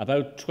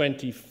 About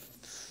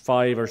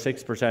 25 or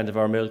 6% of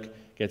our milk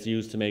gets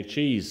used to make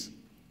cheese.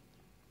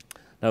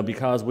 Now,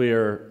 because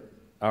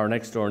our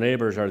next door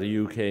neighbours are the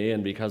UK,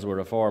 and because we're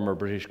a former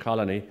British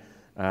colony,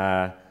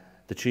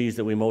 the cheese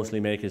that we mostly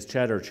make is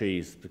cheddar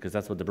cheese, because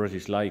that's what the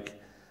British like,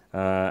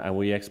 and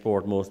we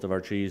export most of our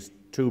cheese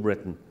to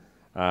Britain.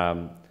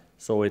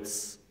 So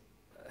it's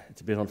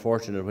a bit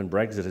unfortunate when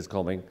Brexit is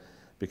coming,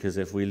 because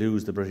if we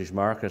lose the British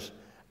market,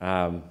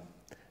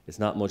 it's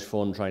not much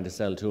fun trying to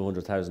sell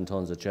 200,000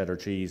 tonnes of cheddar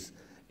cheese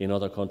in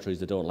other countries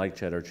that don't like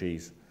cheddar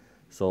cheese.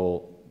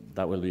 So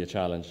that will be a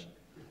challenge.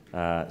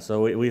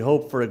 So we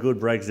hope for a good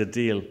Brexit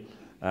deal.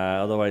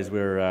 Otherwise,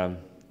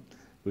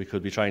 we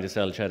could be trying to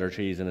sell cheddar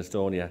cheese in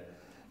Estonia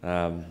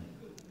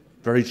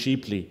very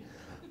cheaply.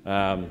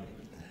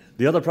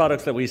 The other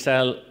products that we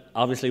sell,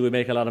 obviously we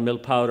make a lot of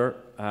milk powder.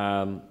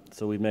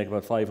 So we make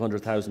about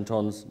 500,000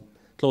 tonnes,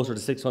 closer to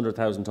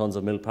 600,000 tonnes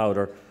of milk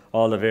powder,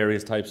 all the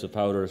various types of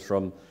powders,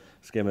 from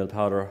skim milk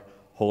powder,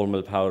 whole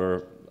milk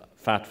powder,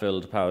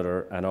 fat-filled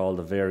powder, and all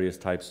the various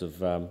types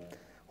of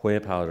whey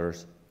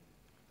powders.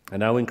 And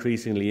now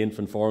increasingly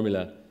infant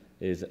formula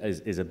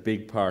is a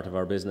big part of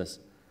our business.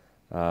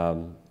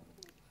 And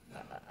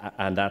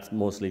that's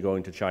mostly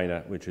going to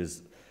China, which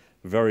is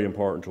very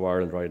important to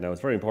Ireland right now.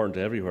 It's very important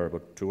to everywhere,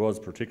 but to us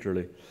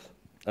particularly.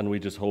 And we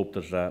just hope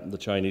that the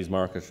Chinese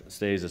market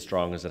stays as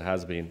strong as it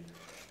has been.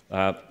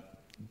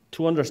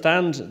 To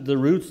understand the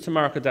routes to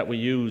market that we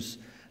use,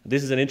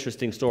 this is an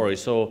interesting story.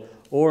 So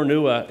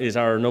Ornua is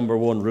our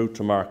 #1 route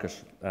to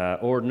market.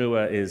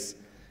 Ornua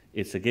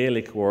it's a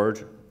Gaelic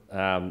word,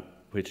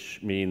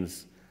 which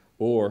means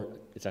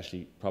it's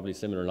actually probably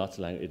similar in lots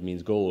of languages. It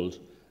means gold,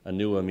 and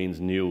Nua means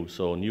new.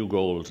 So New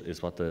Gold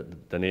is what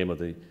the name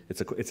of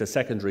it's a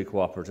secondary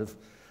cooperative.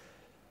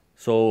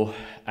 So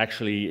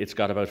actually it's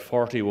got about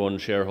 41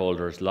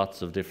 shareholders,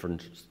 lots of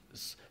different,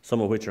 some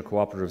of which are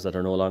cooperatives that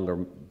are no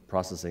longer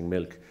processing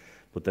milk.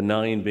 But the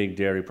 9 big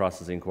dairy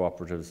processing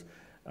cooperatives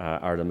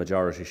are the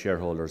majority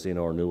shareholders in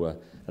Ornua,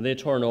 and they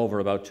turn over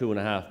about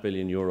 €2.5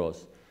 billion.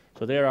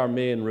 So they're our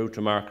main route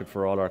to market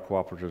for all our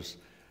cooperatives.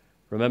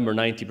 Remember,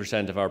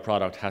 90% of our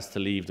product has to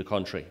leave the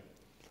country.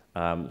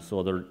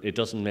 So it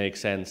doesn't make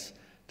sense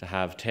to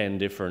have 10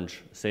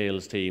 different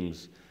sales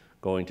teams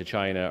going to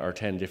China or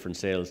 10 different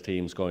sales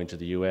teams going to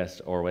the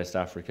US or West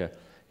Africa.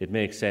 It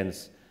makes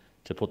sense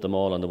to put them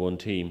all on the one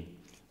team.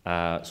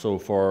 So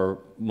for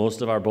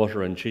most of our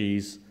butter and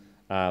cheese,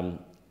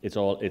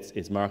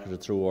 it's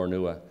marketed through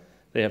Ornua.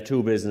 They have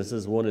 2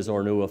 businesses. One is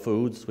Ornua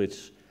Foods,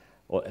 which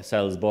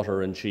sells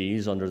butter and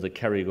cheese under the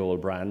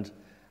Kerrygold brand,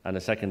 and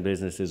the second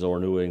business is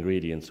Ornua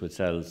Ingredients, which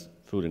sells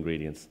food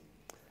ingredients.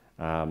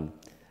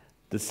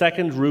 The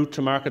second route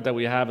to market that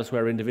we have is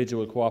where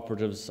individual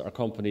cooperatives or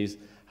companies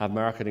have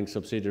marketing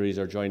subsidiaries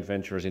or joint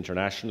ventures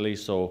internationally.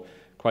 So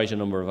quite a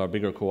number of our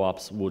bigger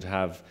co-ops would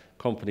have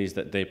companies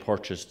that they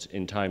purchased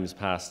in times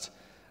past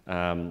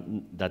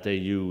that they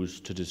use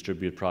to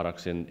distribute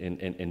products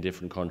in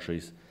different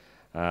countries.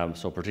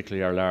 So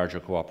particularly our larger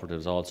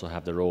cooperatives also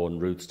have their own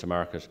routes to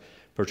market,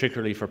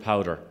 particularly for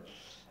powder.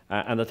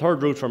 And the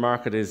third route for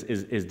market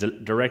is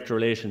direct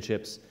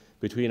relationships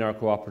between our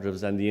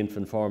cooperatives and the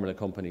infant formula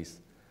companies.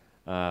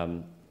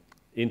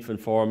 Infant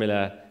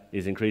formula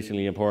is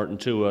increasingly important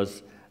to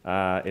us.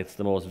 It's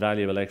the most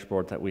valuable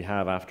export that we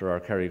have after our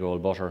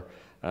Kerrygold butter.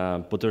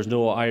 But there's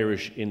no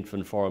Irish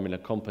infant formula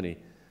company.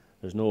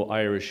 There's no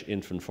Irish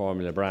infant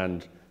formula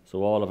brand.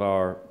 So all of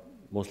our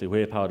mostly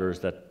whey powders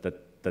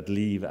that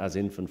leave as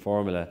infant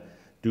formula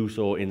do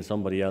so in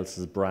somebody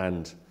else's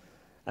brand.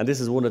 And this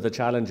is one of the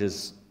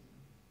challenges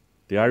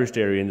the Irish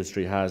dairy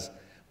industry has,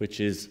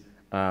 which is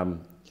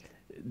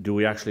do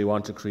we actually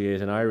want to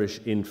create an Irish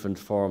infant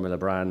formula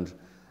brand,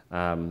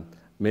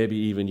 maybe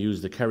even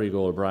use the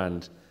Kerrygold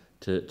brand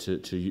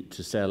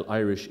to sell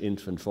Irish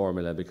infant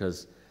formula,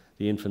 because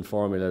the infant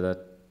formula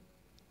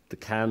the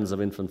cans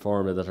of infant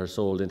formula that are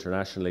sold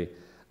internationally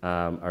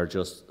are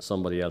just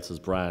somebody else's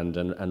brand,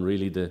 and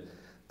really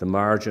the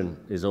margin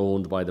is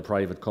owned by the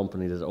private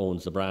company that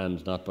owns the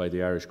brand, not by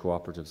the Irish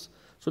cooperatives.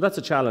 So that's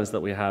a challenge that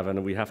we have,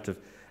 and we have to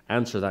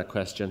answer that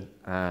question.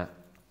 I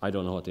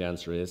don't know what the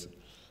answer is.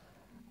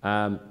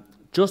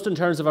 Just in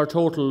terms of our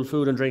total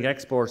food and drink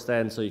exports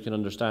then, so you can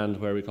understand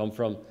where we come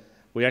from,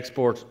 we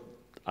export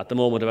at the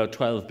moment about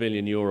 12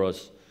 billion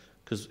euros,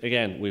 because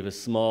again, we have a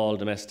small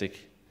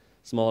domestic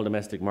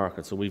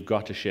market, so we've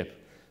got to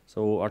ship.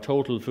 So our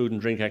total food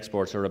and drink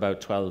exports are about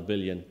 12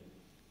 billion.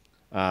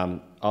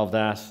 Of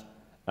that,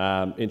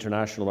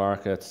 international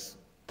markets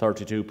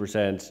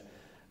 32%,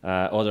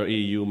 other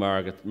EU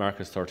markets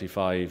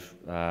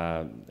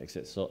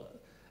 35%, so,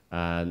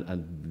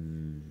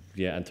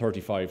 and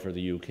 35 for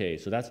the UK.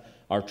 So that's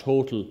our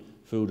total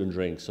food and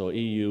drink. So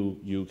EU,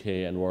 UK,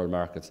 and world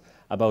markets,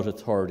 about a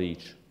third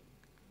each.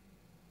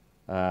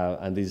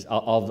 And these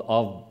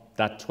of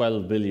that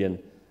 12 billion,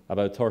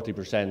 about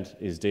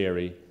 30% is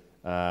dairy,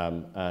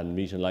 and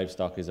meat and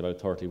livestock is about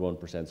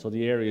 31%. So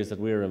the areas that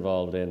we're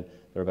involved in,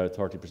 they're about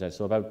 30%.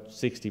 So about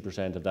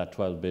 60% of that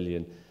 12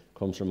 billion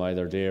comes from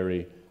either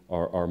dairy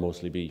or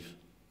mostly beef.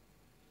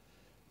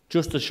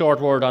 Just a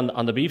short word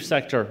on the beef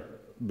sector,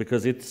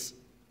 because it's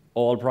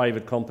all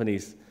private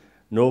companies,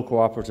 no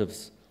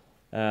cooperatives.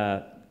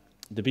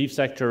 The beef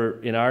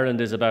sector in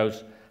Ireland is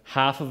about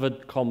half of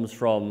it comes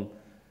from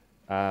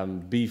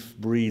beef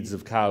breeds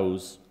of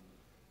cows,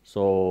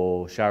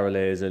 so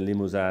Charolais and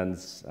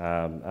Limousins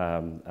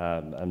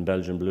and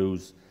Belgian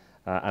Blues,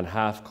 and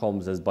half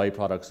comes as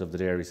byproducts of the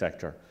dairy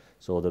sector,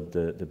 so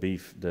the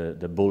beef,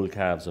 the bull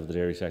calves of the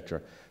dairy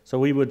sector. So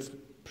we would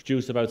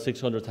produce about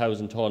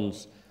 600,000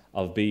 tonnes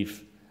of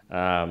beef,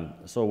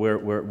 so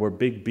we're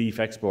big beef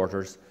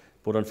exporters,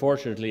 but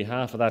unfortunately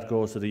half of that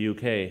goes to the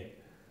UK.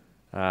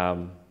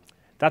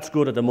 That's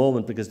good at the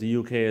moment because the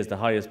UK is the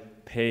highest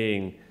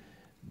paying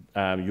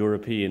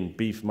European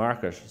beef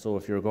market. So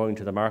if you're going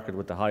to the market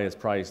with the highest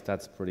price,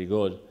 that's pretty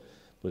good.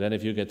 But then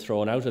if you get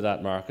thrown out of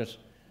that market,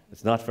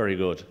 it's not very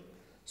good.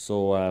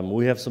 So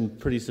we have some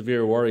pretty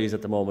severe worries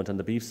at the moment on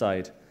the beef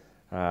side.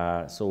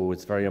 So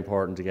it's very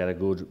important to get a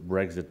good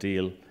Brexit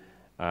deal.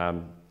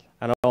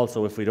 And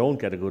also, if we don't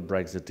get a good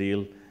Brexit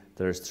deal,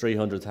 there's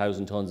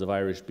 300,000 tonnes of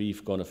Irish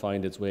beef going to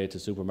find its way to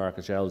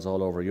supermarket shelves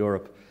all over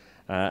Europe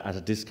at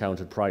a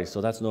discounted price.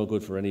 So that's no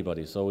good for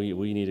anybody. So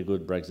we need a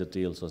good Brexit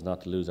deal so as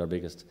not to lose our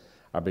biggest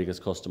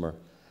customer.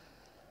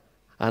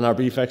 And our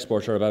beef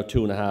exports are about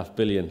 2.5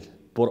 billion,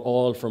 but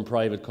all from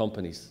private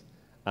companies.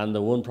 And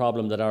the one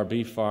problem that our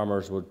beef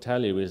farmers would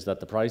tell you is that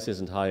the price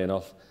isn't high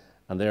enough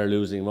and they're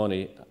losing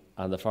money,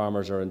 and the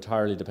farmers are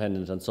entirely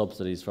dependent on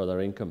subsidies for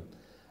their income.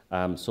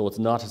 So it's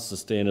not a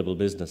sustainable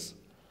business.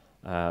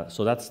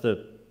 So that's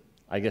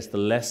I guess the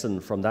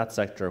lesson from that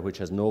sector, which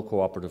has no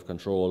cooperative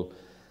control.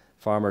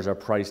 Farmers are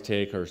price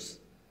takers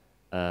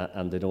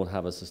and they don't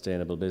have a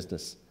sustainable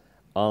business.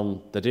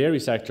 On the dairy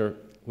sector,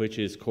 which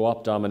is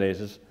co-op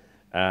dominated,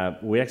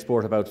 we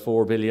export about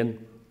 4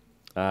 billion.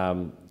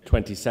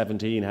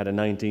 2017 had a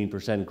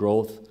 19%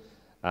 growth.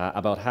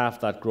 About half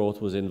that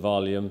growth was in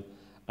volume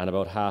and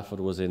about half it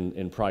was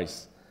in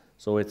price.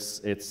 So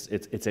it's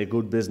a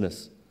good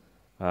business.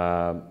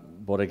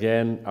 But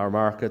again, our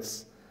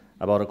markets,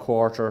 about a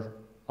quarter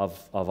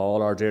of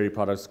all our dairy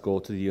products go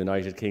to the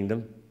United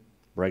Kingdom,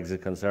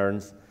 Brexit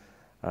concerns.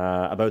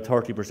 About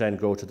 30%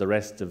 go to the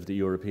rest of the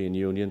European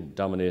Union,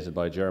 dominated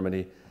by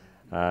Germany,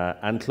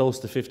 and close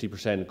to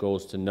 50%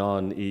 goes to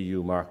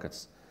non-EU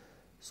markets.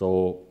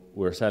 So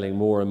we're selling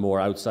more and more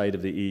outside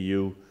of the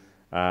EU.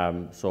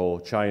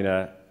 So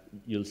China,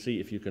 you'll see,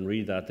 if you can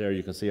read that there,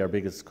 you can see our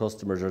biggest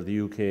customers are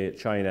the UK,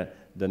 China,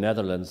 the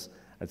Netherlands.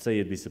 I'd say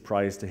you'd be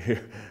surprised to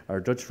hear, our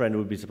Dutch friend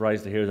would be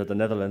surprised to hear that the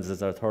Netherlands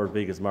is our third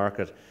biggest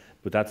market,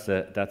 but that's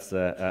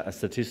a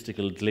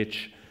statistical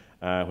glitch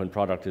when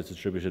product is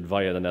distributed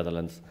via the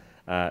Netherlands,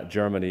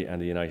 Germany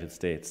and the United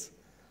States.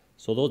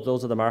 So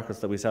those are the markets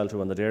that we sell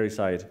to on the dairy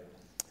side.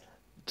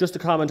 Just to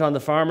comment on the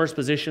farmers'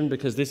 position,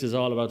 because this is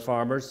all about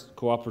farmers.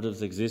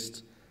 Cooperatives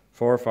exist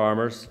for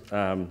farmers.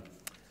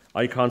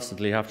 I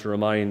constantly have to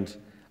remind,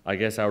 I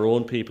guess, our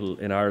own people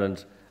in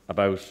Ireland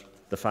about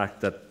the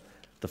fact that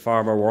the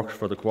farmer works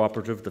for the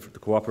cooperative, the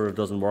cooperative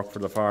doesn't work for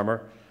the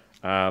farmer,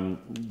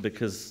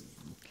 because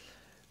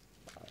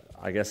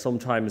I guess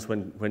sometimes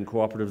when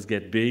cooperatives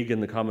get big,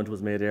 and the comment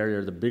was made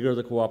earlier, the bigger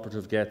the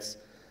cooperative gets,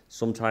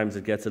 sometimes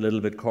it gets a little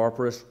bit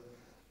corporate,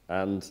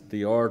 and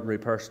the ordinary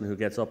person who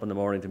gets up in the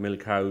morning to milk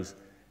cows,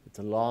 it's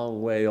a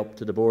long way up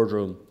to the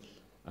boardroom.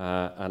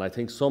 And I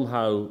think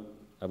somehow,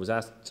 I was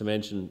asked to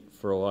mention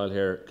for a while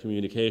here,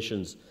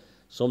 communications.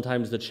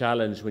 Sometimes the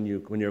challenge when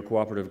your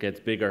cooperative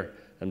gets bigger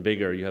and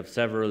bigger, you have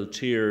several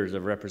tiers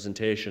of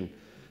representation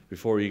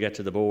before you get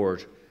to the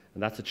board,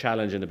 and that's a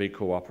challenge in a big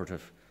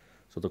cooperative.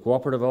 So the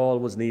cooperative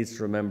always needs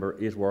to remember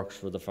it works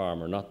for the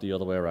farmer, not the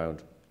other way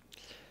around.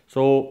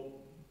 So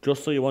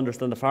just so you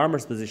understand the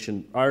farmer's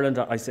position, Ireland,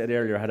 I said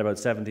earlier, had about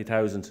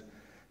 70,000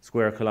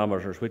 square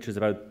kilometres, which is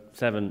about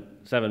 7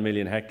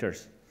 million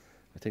hectares.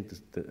 I think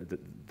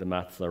the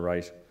maths are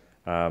right.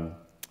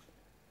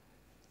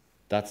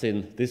 That's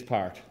in this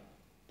part,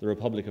 the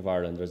Republic of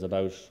Ireland. There's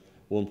about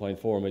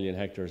 1.4 million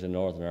hectares in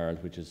Northern Ireland,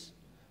 which is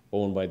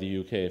owned by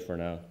the UK for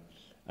now.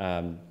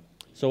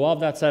 So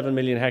of that 7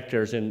 million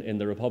hectares in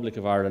the Republic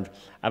of Ireland,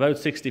 about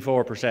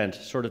 64%,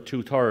 sort of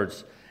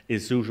 2/3,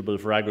 is suitable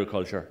for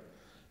agriculture.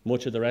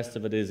 Much of the rest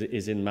of it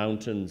is in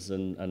mountains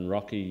and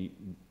rocky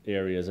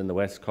areas in the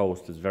west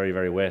coast. It's very,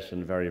 very wet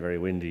and very, very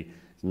windy.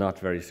 It's not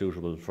very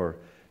suitable for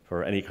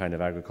any kind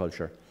of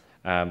agriculture.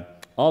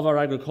 Of our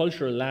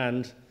agricultural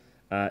land,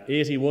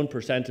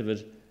 81% of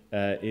it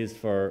is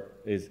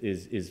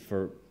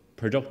for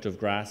productive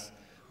grass,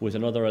 with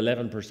another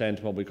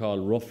 11% what we call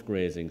rough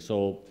grazing.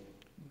 So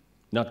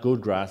not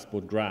good grass,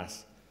 but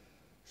grass.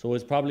 So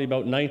it's probably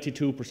about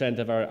 92%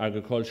 of our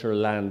agricultural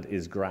land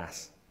is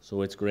grass,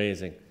 so it's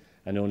grazing,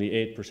 and only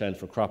 8%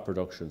 for crop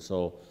production.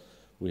 So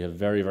we have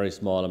very, very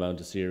small amount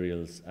of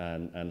cereals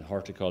and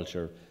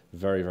horticulture,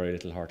 very, very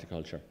little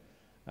horticulture.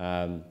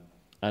 And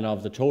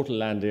of the total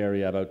land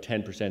area, about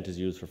 10% is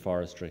used for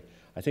forestry.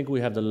 I think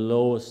we have the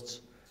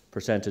lowest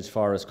percentage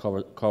forest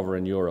cover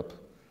in Europe.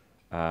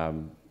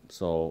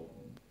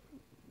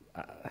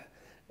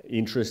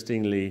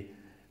 Interestingly,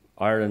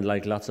 Ireland,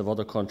 like lots of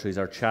other countries,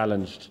 are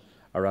challenged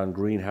around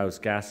greenhouse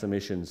gas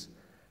emissions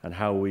and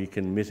how we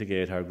can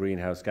mitigate our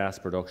greenhouse gas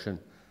production.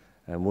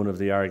 And one of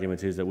the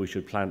arguments is that we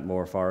should plant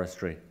more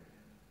forestry.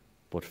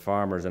 But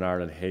farmers in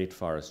Ireland hate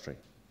forestry,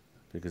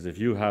 because if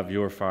you have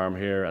your farm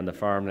here and the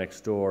farm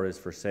next door is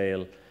for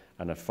sale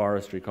and a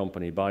forestry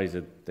company buys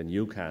it, then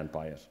you can't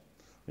buy it.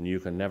 And you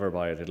can never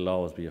buy it. It'll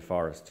always be a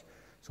forest.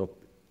 So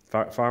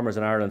farmers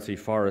in Ireland see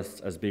forests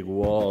as big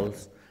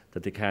walls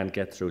that they can't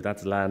get through.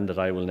 That's land that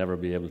I will never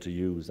be able to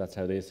use. That's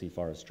how they see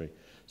forestry.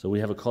 So we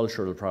have a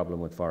cultural problem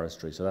with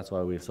forestry, so that's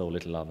why we have so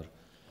little of it.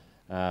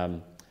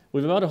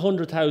 We've about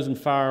 100,000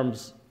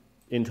 farms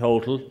in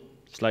total,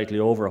 slightly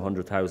over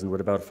 100,000,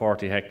 with about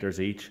 40 hectares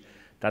each.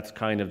 That's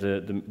kind of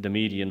the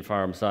median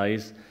farm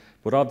size.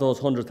 But of those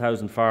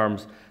 100,000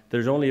 farms,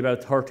 there's only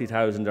about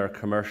 30,000 are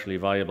commercially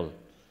viable.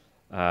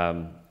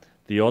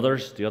 The other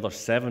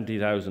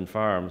 70,000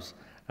 farms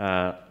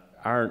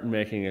aren't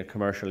making a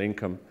commercial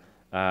income.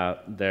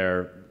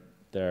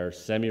 They're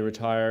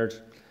semi-retired,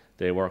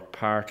 they work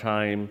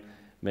part-time,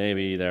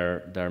 maybe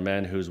they're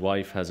men whose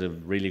wife has a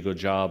really good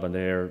job and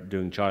they're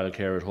doing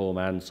childcare at home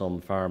and some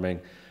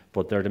farming,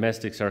 but their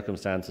domestic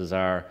circumstances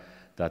are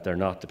that they're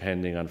not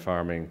depending on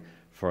farming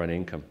for an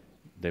income.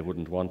 They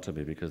wouldn't want to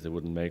be because they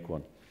wouldn't make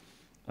one.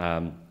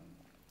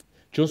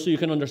 Just so you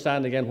can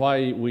understand again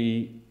why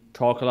we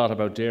talk a lot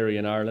about dairy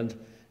in Ireland,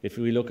 if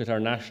we look at our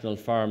National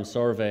Farm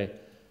Survey,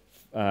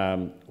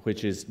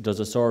 which does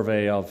a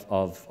survey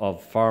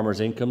of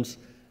farmers' incomes,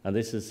 and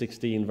this is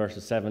 16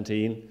 versus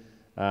 17.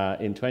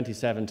 In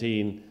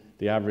 2017,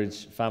 the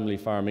average family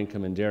farm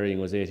income in dairying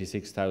was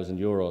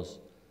 €86,000,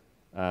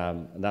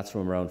 and that's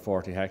from around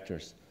 40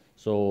 hectares.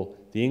 So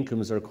the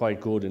incomes are quite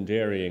good in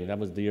dairying. That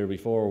was the year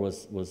before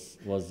was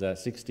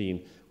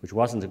 16, which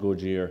wasn't a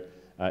good year.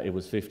 It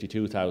was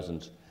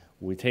 52,000.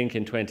 We think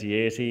in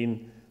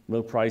 2018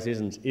 milk price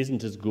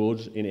isn't as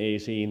good in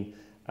 18,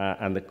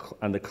 and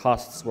the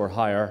costs were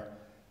higher.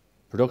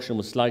 Production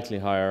was slightly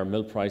higher,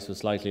 milk price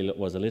was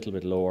a little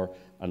bit lower,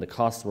 and the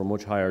costs were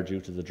much higher due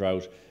to the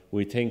drought.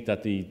 We think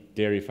that the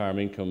dairy farm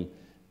income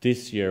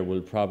this year will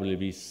probably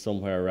be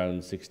somewhere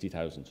around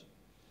 60,000.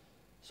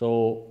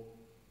 So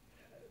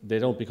they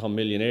don't become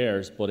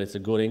millionaires, but it's a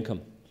good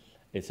income.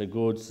 It's a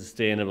good,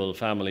 sustainable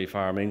family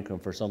farm income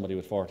for somebody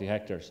with 40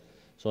 hectares.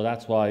 So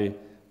that's why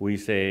we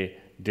say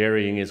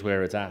dairying is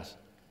where it's at.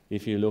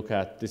 If you look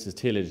at, this is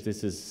tillage,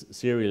 this is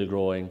cereal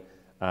growing,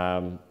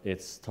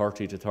 it's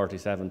 30 to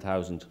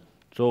 37,000.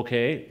 It's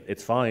okay,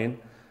 it's fine,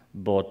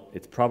 but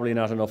it's probably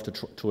not enough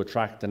to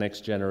attract the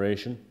next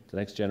generation. The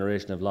next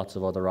generation have lots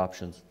of other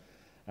options.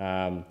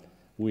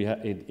 We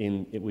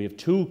have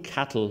two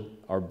cattle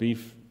or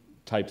beef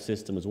type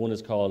systems. One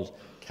is called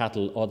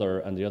cattle other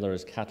and the other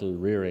is cattle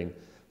rearing.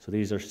 So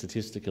these are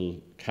statistical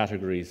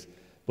categories,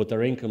 but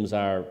their incomes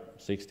are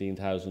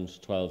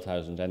 16,000,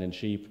 12,000, and in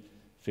sheep,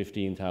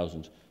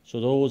 15,000. So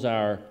those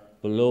are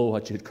below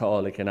what you'd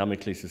call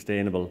economically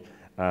sustainable,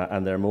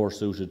 and they're more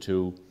suited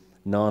to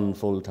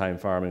non-full-time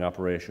farming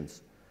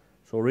operations.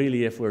 So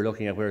really, if we're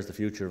looking at where's the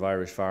future of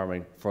Irish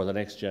farming for the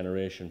next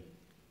generation,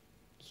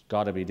 it's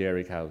got to be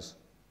dairy cows,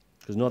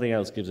 because nothing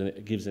else gives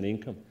an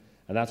income,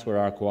 and that's where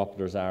our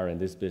cooperatives are in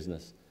this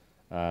business.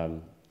 A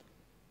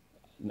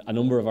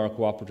number of our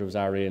cooperatives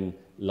are in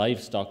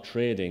livestock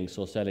trading,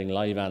 so selling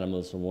live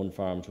animals from one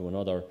farm to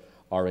another,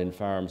 or in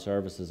farm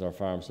services or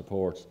farm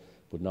supports,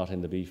 but not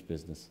in the beef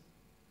business.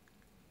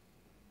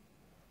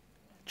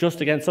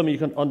 Just again, you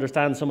can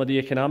understand some of the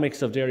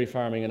economics of dairy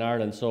farming in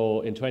Ireland.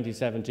 So in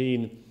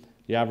 2017,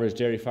 the average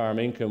dairy farm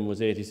income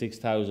was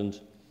 86,000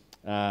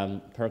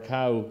 per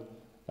cow.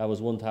 That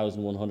was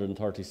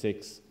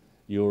 1,136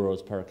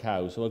 euros per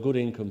cow, so a good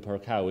income per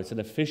cow. It's an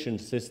efficient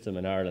system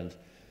in Ireland.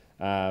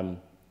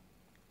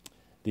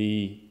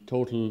 The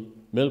total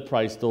milk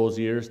price those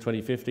years,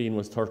 2015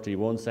 was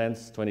 31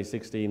 cents,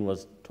 2016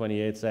 was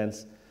 28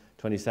 cents,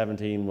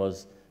 2017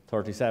 was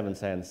 37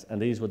 cents,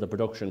 and these were the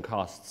production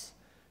costs,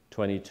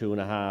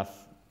 22.5,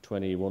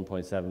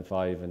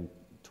 21.75 and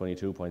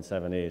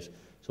 22.78.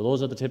 So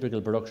those are the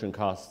typical production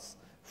costs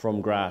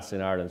from grass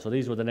in Ireland. So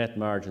these were the net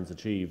margins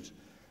achieved.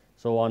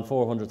 So on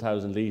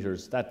 400,000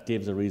 litres, that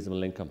gives a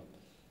reasonable income.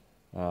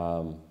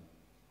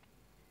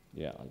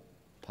 Yeah, I'll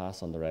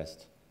pass on the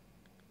rest.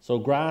 So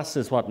grass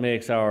is what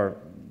makes our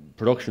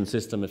production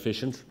system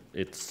efficient.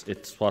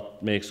 It's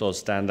what makes us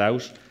stand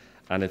out,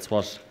 and it's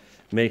what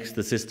makes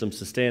the system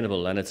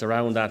sustainable. And it's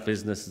around that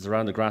business, it's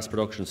around the grass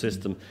production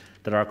system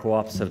that our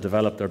co-ops have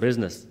developed their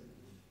business.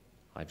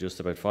 I've just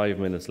about 5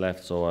 minutes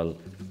left, so I'll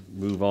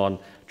move on.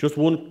 Just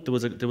one,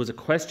 there was a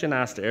question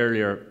asked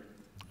earlier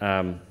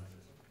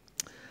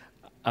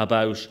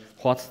about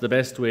what's the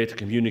best way to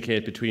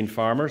communicate between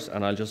farmers,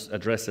 and I'll just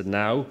address it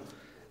now.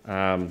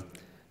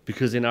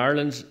 Because in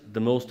Ireland, the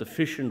most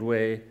efficient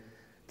way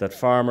that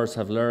farmers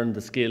have learned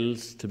the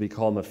skills to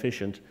become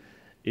efficient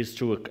is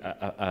through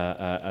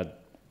a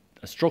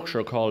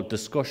structure called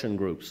discussion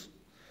groups.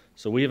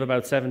 So we have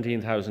about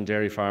 17,000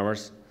 dairy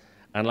farmers,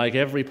 and like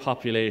every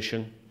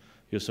population,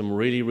 you have some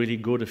really, really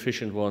good,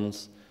 efficient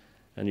ones,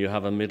 and you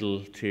have a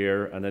middle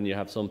tier, and then you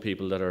have some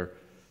people that are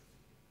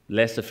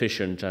less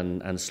efficient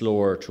and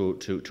slower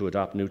to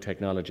adopt new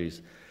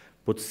technologies.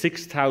 But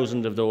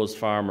 6,000 of those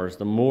farmers,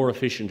 the more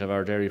efficient of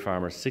our dairy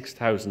farmers,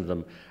 6,000 of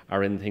them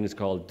are in things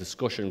called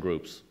discussion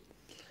groups.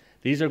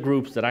 These are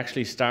groups that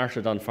actually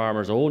started on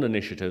farmers' own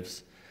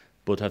initiatives,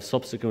 but have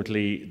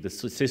subsequently, the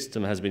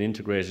system has been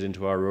integrated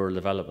into our rural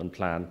development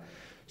plan.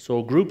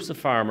 So groups of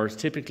farmers,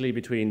 typically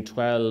between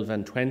 12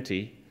 and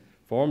 20,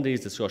 form these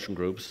discussion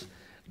groups.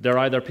 They're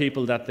either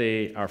people that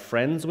they are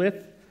friends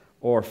with,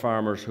 or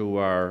farmers who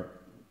are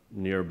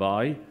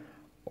nearby,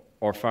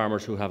 or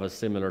farmers who have a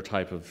similar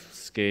type of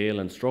scale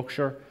and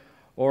structure,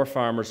 or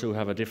farmers who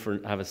have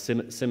a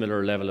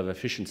similar level of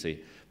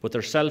efficiency. But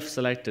they're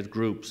self-selected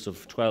groups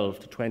of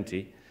 12 to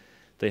 20.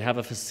 They have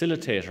a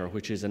facilitator,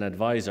 which is an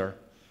advisor,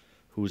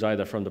 who's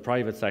either from the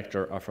private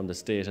sector or from the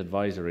state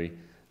advisory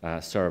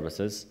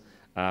services.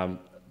 The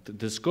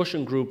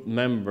discussion group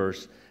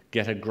members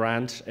get a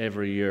grant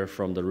every year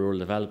from the Rural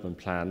Development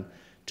Plan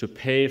to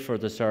pay for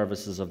the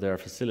services of their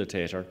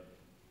facilitator,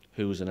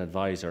 who's an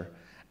advisor,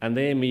 and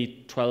they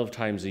meet 12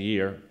 times a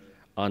year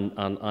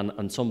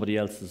on somebody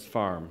else's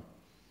farm.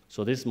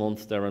 So this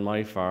month they're on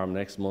my farm,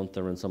 next month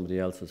they're on somebody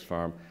else's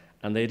farm,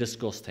 and they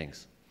discuss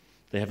things.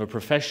 They have a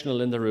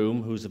professional in the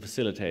room who's a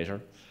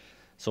facilitator.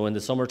 So in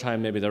the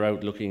summertime, maybe they're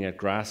out looking at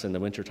grass. In the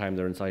wintertime,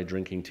 they're inside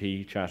drinking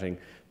tea, chatting.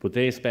 But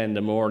they spend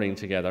a morning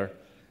together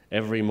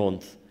every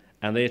month,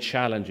 and they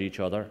challenge each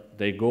other.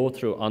 They go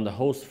through, on the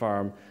host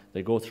farm,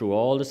 they go through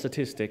all the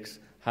statistics.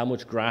 How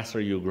much grass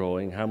are you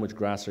growing? How much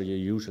grass are you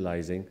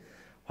utilising?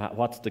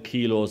 What's the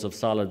kilos of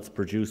solids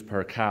produced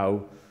per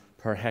cow,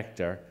 per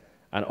hectare?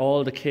 And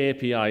all the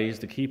KPIs,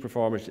 the key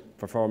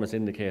performance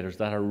indicators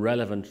that are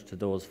relevant to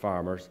those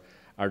farmers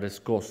are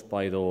discussed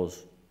by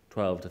those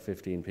 12 to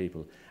 15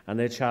 people. And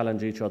they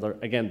challenge each other.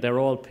 Again, they're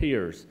all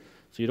peers.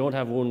 So you don't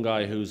have one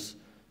guy who's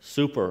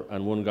super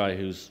and one guy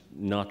who's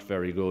not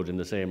very good in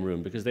the same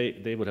room, because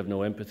they would have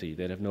no empathy,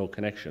 they'd have no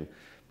connection.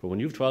 But when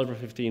you have 12 or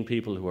 15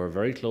 people who are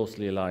very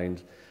closely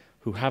aligned,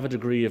 who have a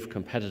degree of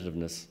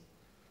competitiveness.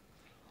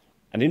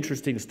 An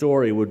interesting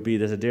story would be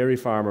that a dairy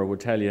farmer would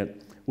tell you,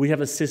 we have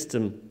a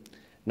system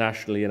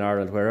nationally in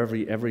Ireland where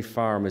every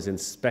farm is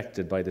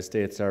inspected by the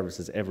state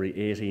services every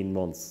 18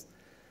 months.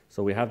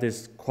 So we have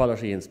this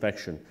quality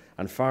inspection,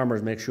 and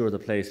farmers make sure the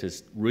place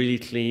is really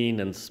clean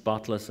and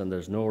spotless and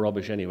there's no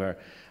rubbish anywhere.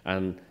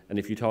 And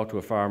if you talk to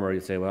a farmer, you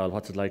say, well,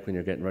 what's it like when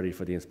you're getting ready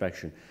for the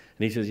inspection?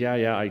 And he says,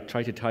 yeah, I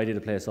try to tidy the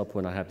place up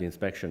when I have the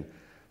inspection,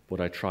 but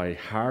I try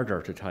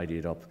harder to tidy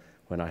it up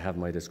when I have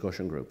my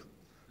discussion group.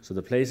 So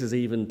the place is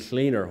even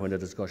cleaner when the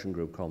discussion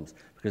group comes,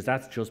 because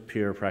that's just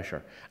peer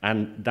pressure.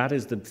 And that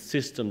is the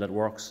system that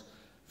works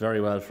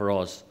very well for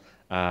us.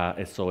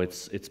 So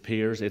it's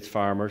peers, it's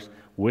farmers,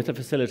 with a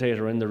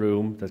facilitator in the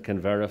room that can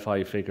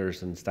verify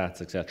figures and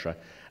stats, etc.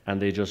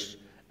 And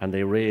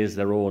they raise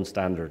their own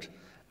standard.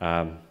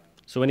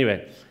 So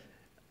anyway,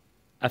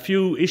 a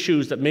few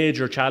issues,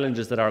 major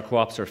challenges that our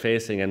co-ops are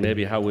facing, and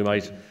maybe how we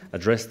might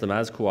address them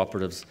as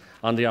cooperatives.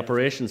 On the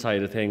operation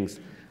side of things,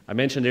 I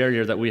mentioned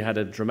earlier that we had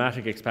a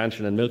dramatic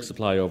expansion in milk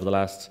supply over the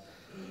last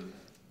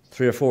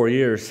 3 or 4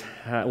 years.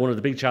 One of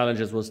the big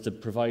challenges was to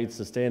provide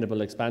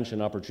sustainable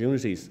expansion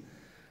opportunities.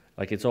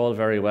 Like, it's all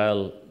very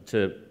well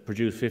to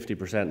produce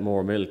 50%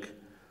 more milk,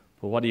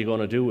 but what are you going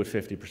to do with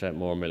 50%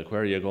 more milk?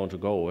 Where are you going to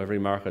go? Every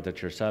market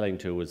that you're selling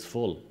to is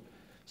full.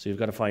 So you've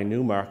got to find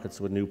new markets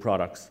with new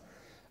products,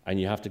 and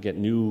you have to get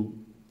new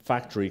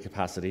factory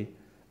capacity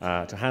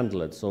to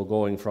handle it. So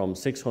going from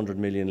 600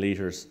 million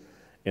litres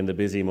in the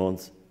busy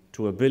month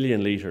to 1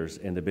 billion litres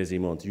in the busy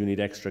month, you need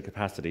extra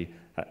capacity.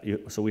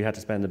 So we had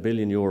to spend €1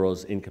 billion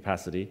in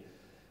capacity.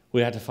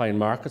 We had to find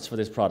markets for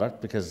this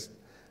product because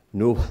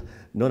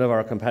none of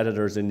our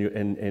competitors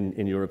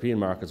in European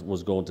markets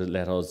was going to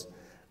let us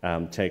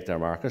take their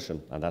market,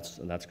 and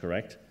that's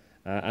correct.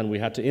 And we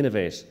had to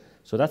innovate.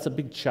 So that's a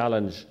big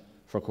challenge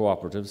for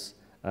cooperatives,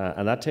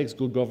 and that takes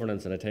good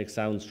governance and it takes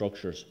sound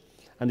structures.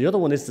 And the other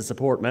one is to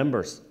support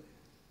members,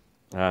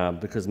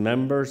 because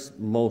members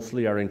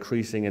mostly are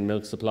increasing in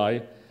milk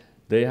supply.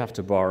 They have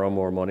to borrow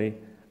more money,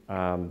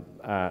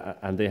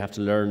 and they have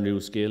to learn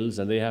new skills,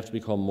 and they have to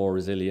become more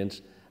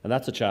resilient, and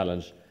that's a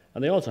challenge.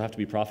 And they also have to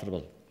be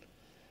profitable.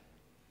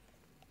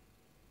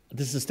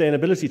 The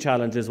sustainability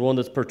challenge is one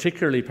that's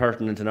particularly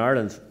pertinent in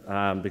Ireland,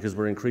 because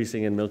we're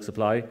increasing in milk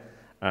supply,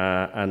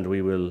 and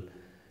we will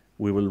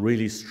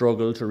really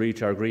struggle to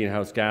reach our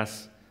greenhouse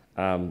gas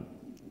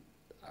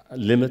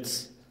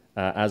limits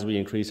as we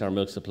increase our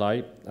milk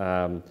supply.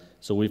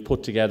 So we've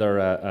put together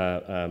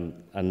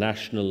a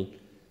national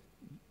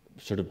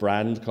sort of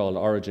brand called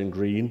Origin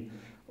Green,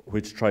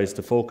 which tries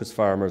to focus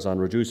farmers on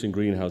reducing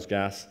greenhouse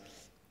gas,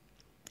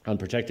 on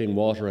protecting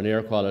water and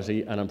air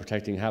quality, and on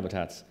protecting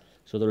habitats.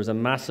 So there is a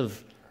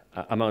massive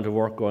amount of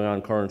work going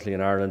on currently in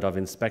Ireland of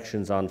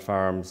inspections on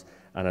farms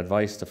and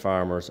advice to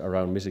farmers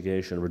around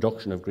mitigation,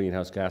 reduction of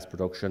greenhouse gas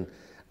production,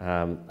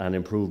 and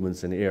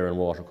improvements in air and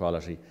water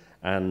quality,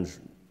 and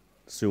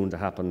soon to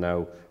happen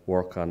now,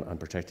 work on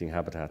protecting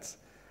habitats.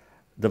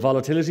 The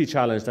volatility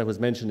challenge that was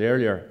mentioned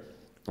earlier,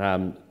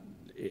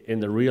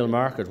 in the real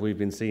market we've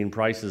been seeing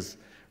prices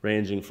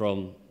ranging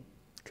from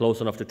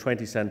close enough to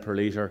 20 cents per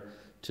litre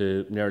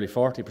to nearly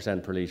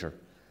 40% per litre.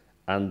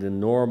 And the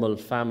normal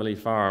family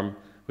farm,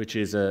 which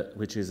is an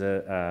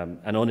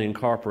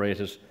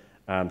unincorporated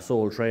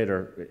sole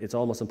trader, it's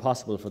almost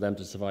impossible for them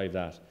to survive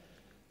that.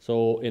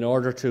 So in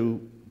order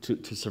to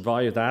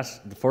survive that,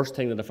 the first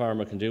thing that a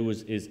farmer can do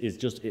is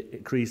just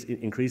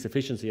increase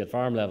efficiency at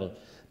farm level,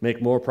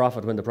 make more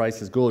profit when the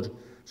price is good.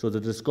 So the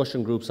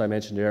discussion groups I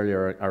mentioned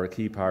earlier are a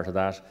key part of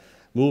that.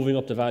 Moving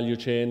up the value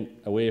chain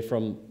away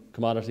from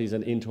commodities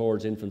and in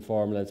towards infant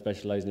formula and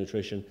specialised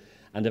nutrition,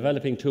 and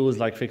developing tools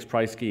like fixed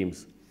price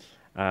schemes.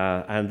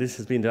 And this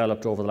has been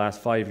developed over the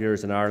last 5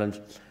 years in Ireland.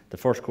 The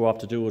first co-op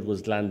to do it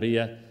was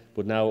Glanbia,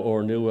 but now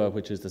Ornua,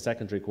 which is the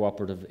secondary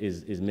cooperative,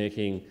 is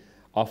making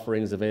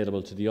offerings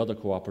available to the other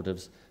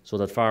cooperatives so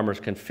that farmers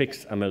can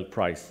fix a milk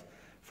price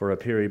for a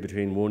period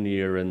between 1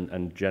 year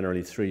and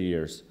generally 3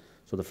 years.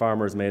 So the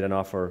farmers made an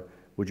offer: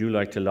 would you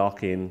like to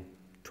lock in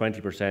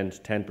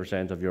 20%,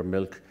 10% of your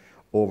milk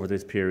over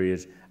this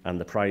period, and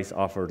the price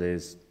offered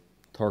is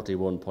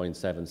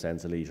 31.7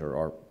 cents a litre,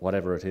 or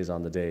whatever it is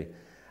on the day.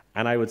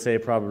 And I would say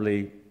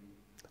probably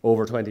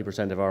over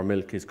 20% of our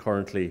milk is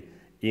currently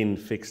in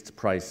fixed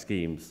price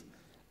schemes,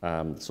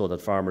 so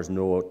that farmers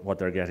know what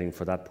they're getting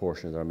for that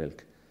portion of their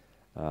milk.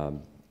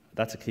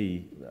 That's a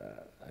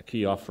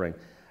key offering.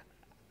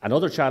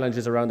 Another challenge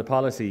is around the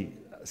policy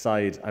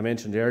side. I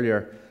mentioned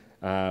earlier,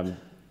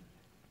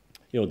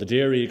 the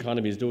dairy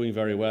economy is doing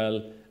very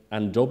well,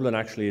 and Dublin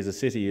actually as a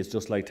city is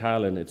just like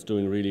Tallinn, it's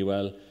doing really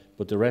well,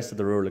 but the rest of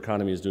the rural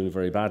economy is doing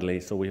very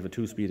badly. So we have a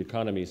two-speed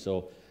economy,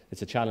 so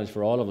it's a challenge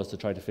for all of us to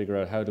try to figure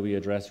out how do we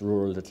address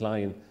rural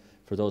decline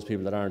for those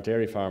people that aren't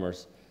dairy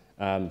farmers.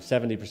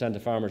 70%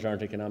 of farmers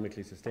aren't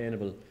economically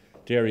sustainable.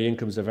 Dairy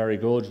incomes are very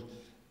good,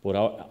 but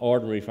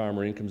ordinary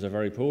farmer incomes are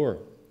very poor.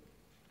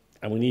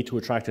 And we need to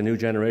attract a new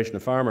generation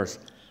of farmers.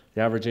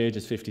 The average age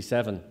is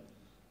 57.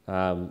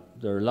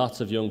 There are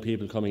lots of young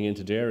people coming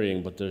into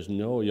dairying, but there's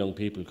no young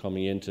people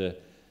coming into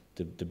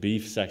the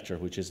beef sector,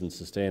 which isn't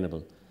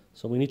sustainable.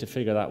 So we need to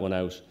figure that one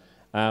out.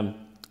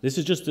 This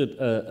is just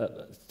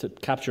to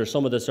capture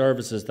some of the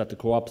services that the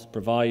co-ops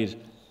provide.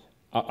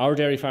 Our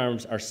dairy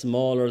farms are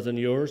smaller than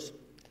yours,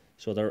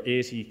 so there are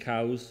 80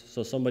 cows.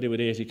 So somebody with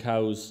 80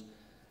 cows,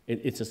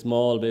 it's a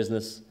small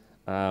business,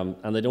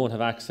 and they don't have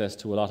access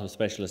to a lot of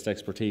specialist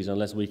expertise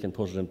unless we can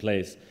put it in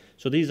place.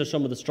 So these are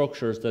some of the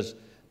structures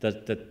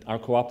that our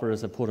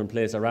cooperatives have put in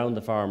place around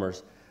the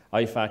farmers.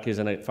 IFAC is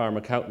a farm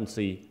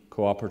accountancy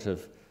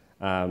cooperative.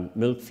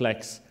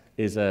 Milkflex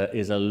is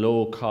a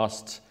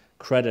low-cost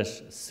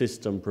credit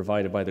system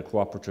provided by the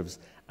cooperatives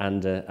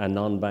and a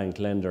non-bank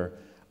lender.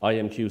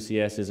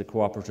 IMQCS is a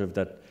cooperative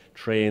that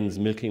trains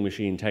milking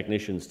machine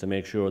technicians to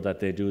make sure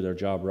that they do their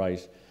job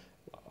right.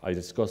 I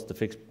discussed the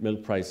fixed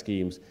milk price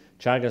schemes.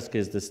 Teagasc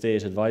is the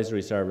state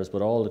advisory service,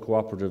 but all the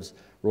cooperatives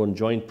run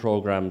joint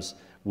programs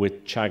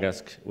with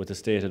Teagasc, with the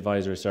state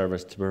advisory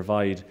service, to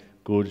provide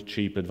good,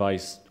 cheap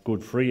advice,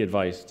 good free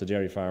advice to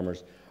dairy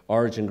farmers.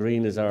 Origin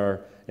Green is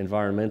our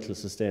environmental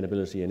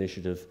sustainability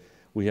initiative.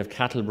 We have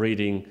cattle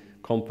breeding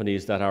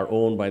companies that are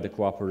owned by the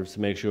cooperatives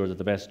to make sure that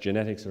the best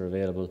genetics are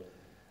available,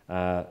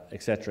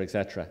 etc.,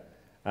 etc.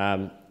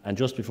 And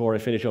just before I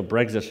finish up,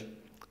 Brexit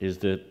is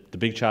the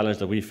big challenge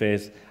that we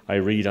face. I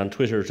read on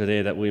Twitter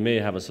today that we may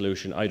have a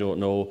solution. I don't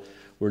know.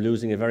 We're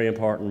losing a very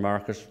important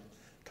market.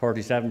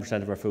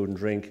 37% of our food and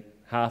drink,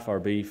 half our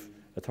beef,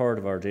 a third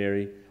of our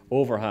dairy,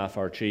 over half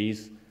our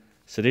cheese.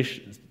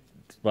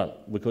 Well,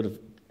 we could have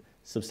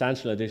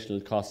substantial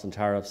additional costs and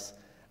tariffs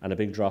and a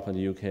big drop in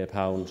the UK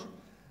pound.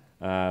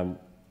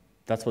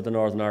 That's what the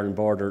Northern Ireland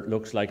border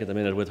looks like at the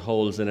minute, with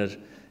holes in it.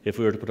 If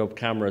we were to put up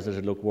cameras, it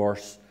would look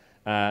worse.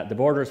 The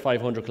border is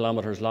 500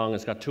 kilometres long.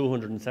 It's got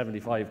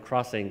 275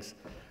 crossings.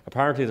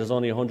 Apparently there's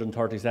only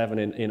 137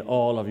 in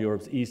all of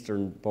Europe's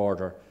eastern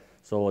border.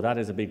 So that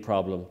is a big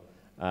problem.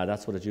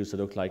 That's what it used to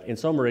look like. In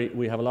summary,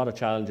 we have a lot of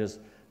challenges,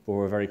 but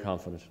we're very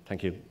confident.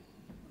 Thank you.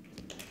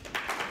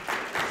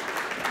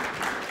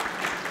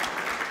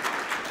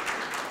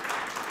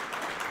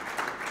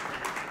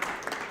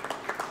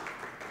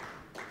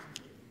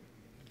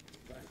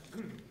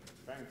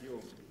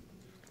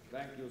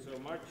 Thank you so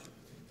much.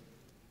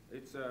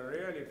 It's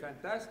really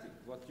fantastic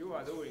what you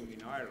are doing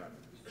in Ireland,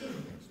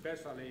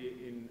 especially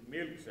in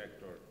milk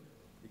sector,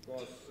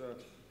 because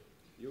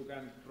you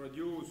can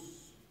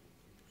produce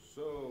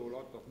so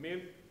lot of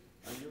milk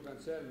and you can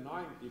sell 90%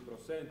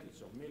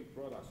 of milk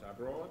products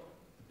abroad.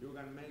 You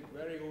can make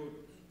very good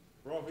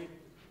profit.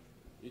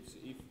 It's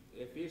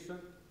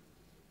efficient,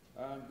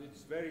 and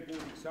it's very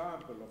good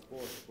example, of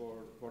course,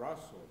 for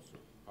us also,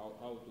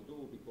 how to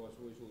do, because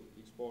we should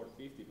export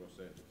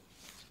 50%.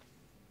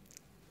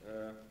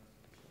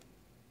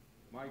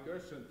 My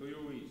question to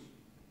you is,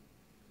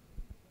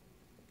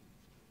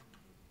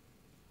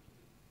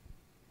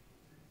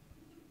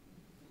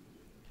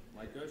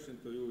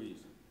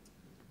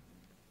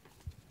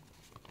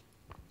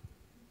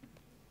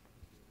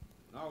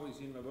 now is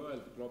in the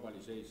world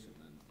globalization,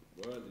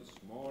 and world is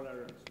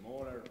smaller and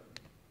smaller,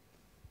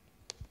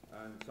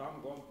 and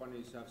some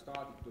companies have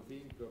started to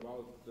think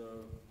about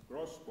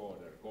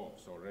cross-border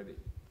co-ops already.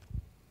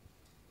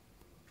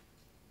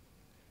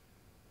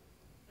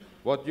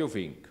 What do you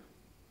think?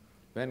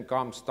 When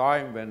comes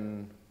time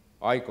when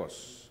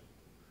ICOS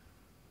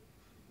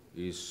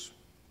is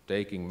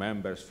taking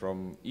members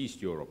from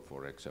East Europe,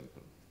 for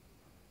example?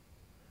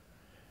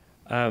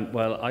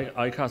 Well,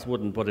 ICOS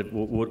wouldn't, but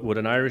would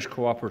an Irish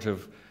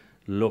cooperative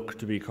look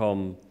to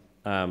become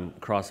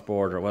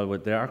cross-border? Well,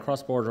 they are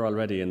cross-border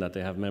already in that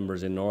they have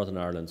members in Northern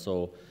Ireland.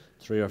 So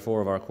 3 or 4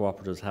 of our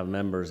cooperatives have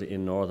members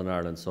in Northern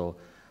Ireland. So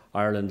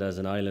Ireland as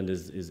an island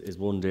is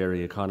one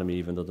dairy economy,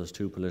 even though there's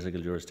 2 political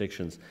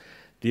jurisdictions.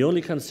 The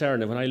only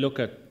concern, and when I look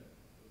at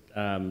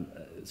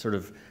sort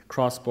of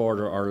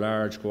cross-border or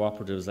large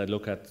cooperatives, I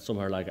look at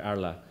somewhere like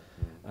Arla,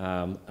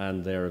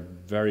 and they're a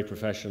very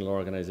professional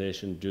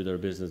organisation, do their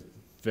business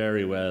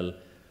very well,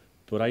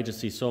 but I just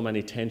see so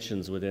many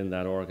tensions within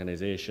that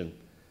organisation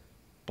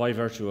by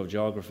virtue of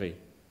geography.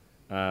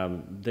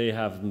 They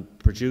have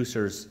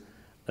producers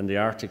in the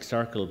Arctic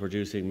Circle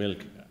producing milk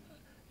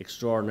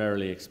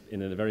extraordinarily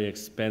in a very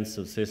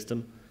expensive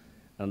system,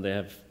 and they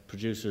have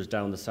producers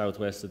down the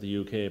southwest of the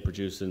UK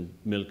producing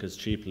milk as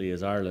cheaply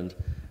as Ireland,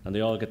 and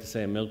they all get the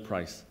same milk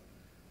price.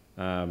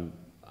 I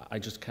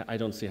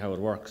don't see how it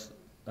works.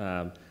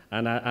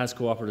 And as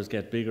cooperatives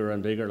get bigger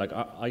and bigger, like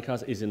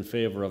ICOS is in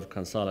favour of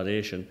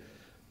consolidation,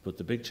 but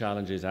the big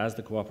challenge is as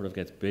the cooperative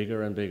gets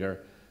bigger and bigger,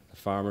 the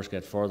farmers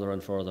get further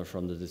and further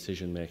from the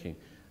decision making,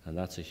 and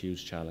that's a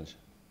huge challenge.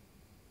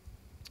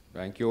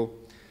 Thank you.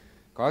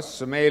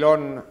 Kas meil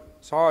on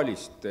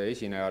saalist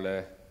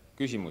esinejale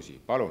küsimusi?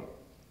 Palun,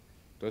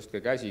 tõstke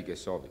käsi,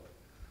 kes soovib.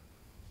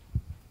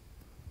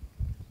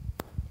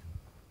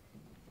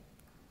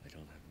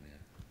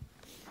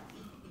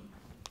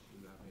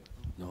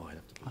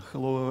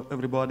 Hello,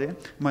 everybody.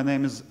 My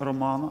name is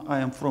Roman. I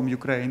am from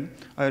Ukraine.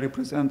 I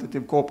represent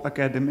COOP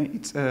Academy.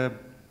 It's an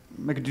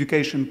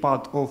education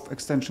part of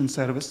Extension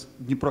Service,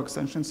 Dnipro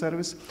Extension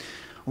Service.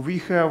 We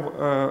have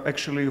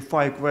actually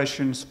 5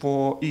 questions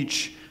for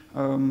each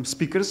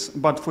speakers,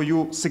 but for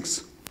you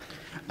 6.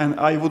 And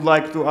I would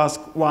like to ask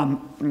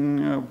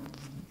one.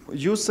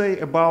 You say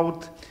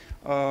about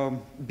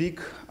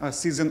big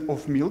season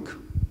of milk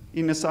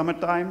in the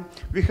summertime.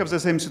 We have the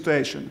same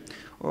situation.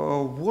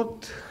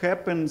 What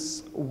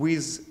happens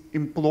with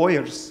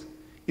employers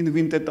in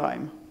winter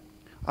time?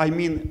 I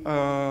mean,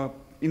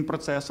 in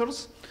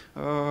processors,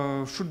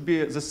 should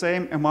be the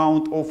same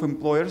amount of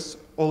employers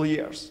all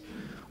years.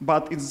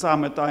 But in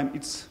summertime,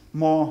 it's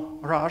more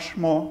rush,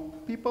 more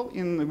people.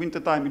 In winter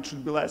time, it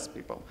should be less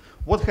people.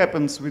 What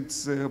happens with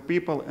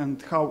people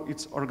and how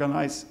it's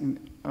organized in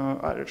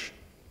Irish?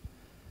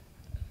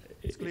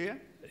 It's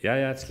clear?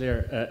 Yeah, it's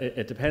clear.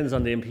 It depends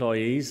on the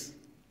employees.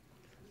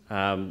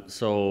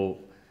 So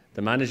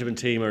the management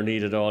team are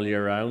needed all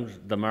year round.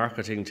 The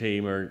marketing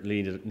team are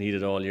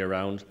needed all year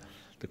round.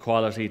 The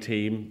quality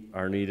team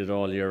are needed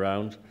all year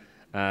round.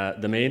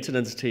 The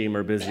maintenance team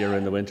are busier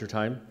in the winter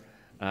time,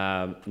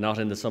 not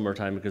in the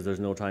summertime because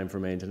there's no time for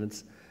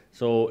maintenance.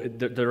 So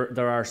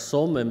there are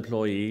some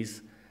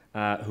employees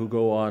who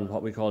go on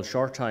what we call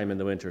short time in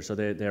the winter. So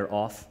they're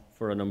off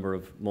for a number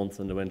of months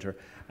in the winter.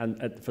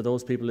 And for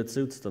those people, it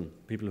suits them.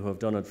 People who have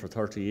done it for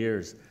 30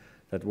 years,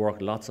 that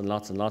work lots and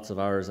lots and lots of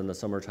hours in the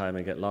summertime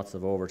and get lots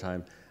of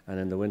overtime, and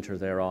in the winter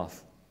they're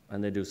off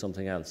and they do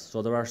something else.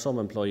 So there are some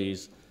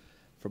employees,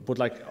 but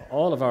like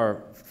all of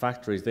our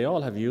factories, they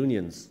all have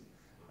unions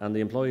and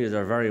the employees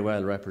are very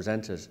well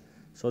represented.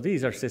 So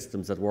these are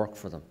systems that work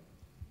for them.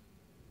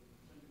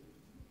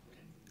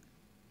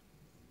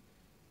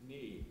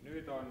 Nii,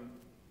 nüüd on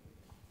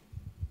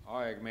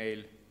aeg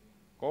meil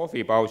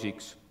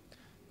kohvipausiks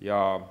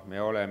ja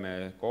me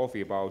oleme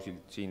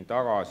kohvipausilt siin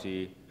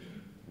tagasi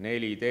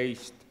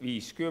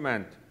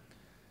 14.50.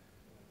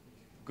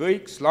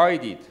 Kõik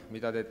slaidid,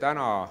 mida te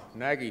täna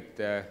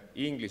nägite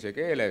inglise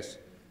keeles,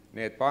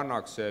 need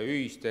pannakse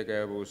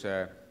ühistegevuse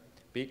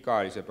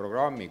pikaajalise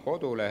programmi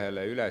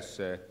kodulehele üles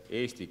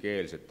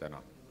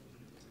eestikeelsetena.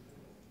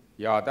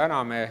 Ja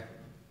täname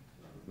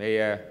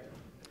meie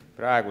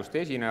praegust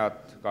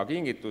esinejat ka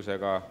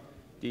kingitusega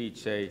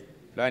DJ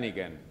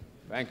Flanagan.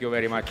 Thank you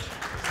very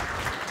much.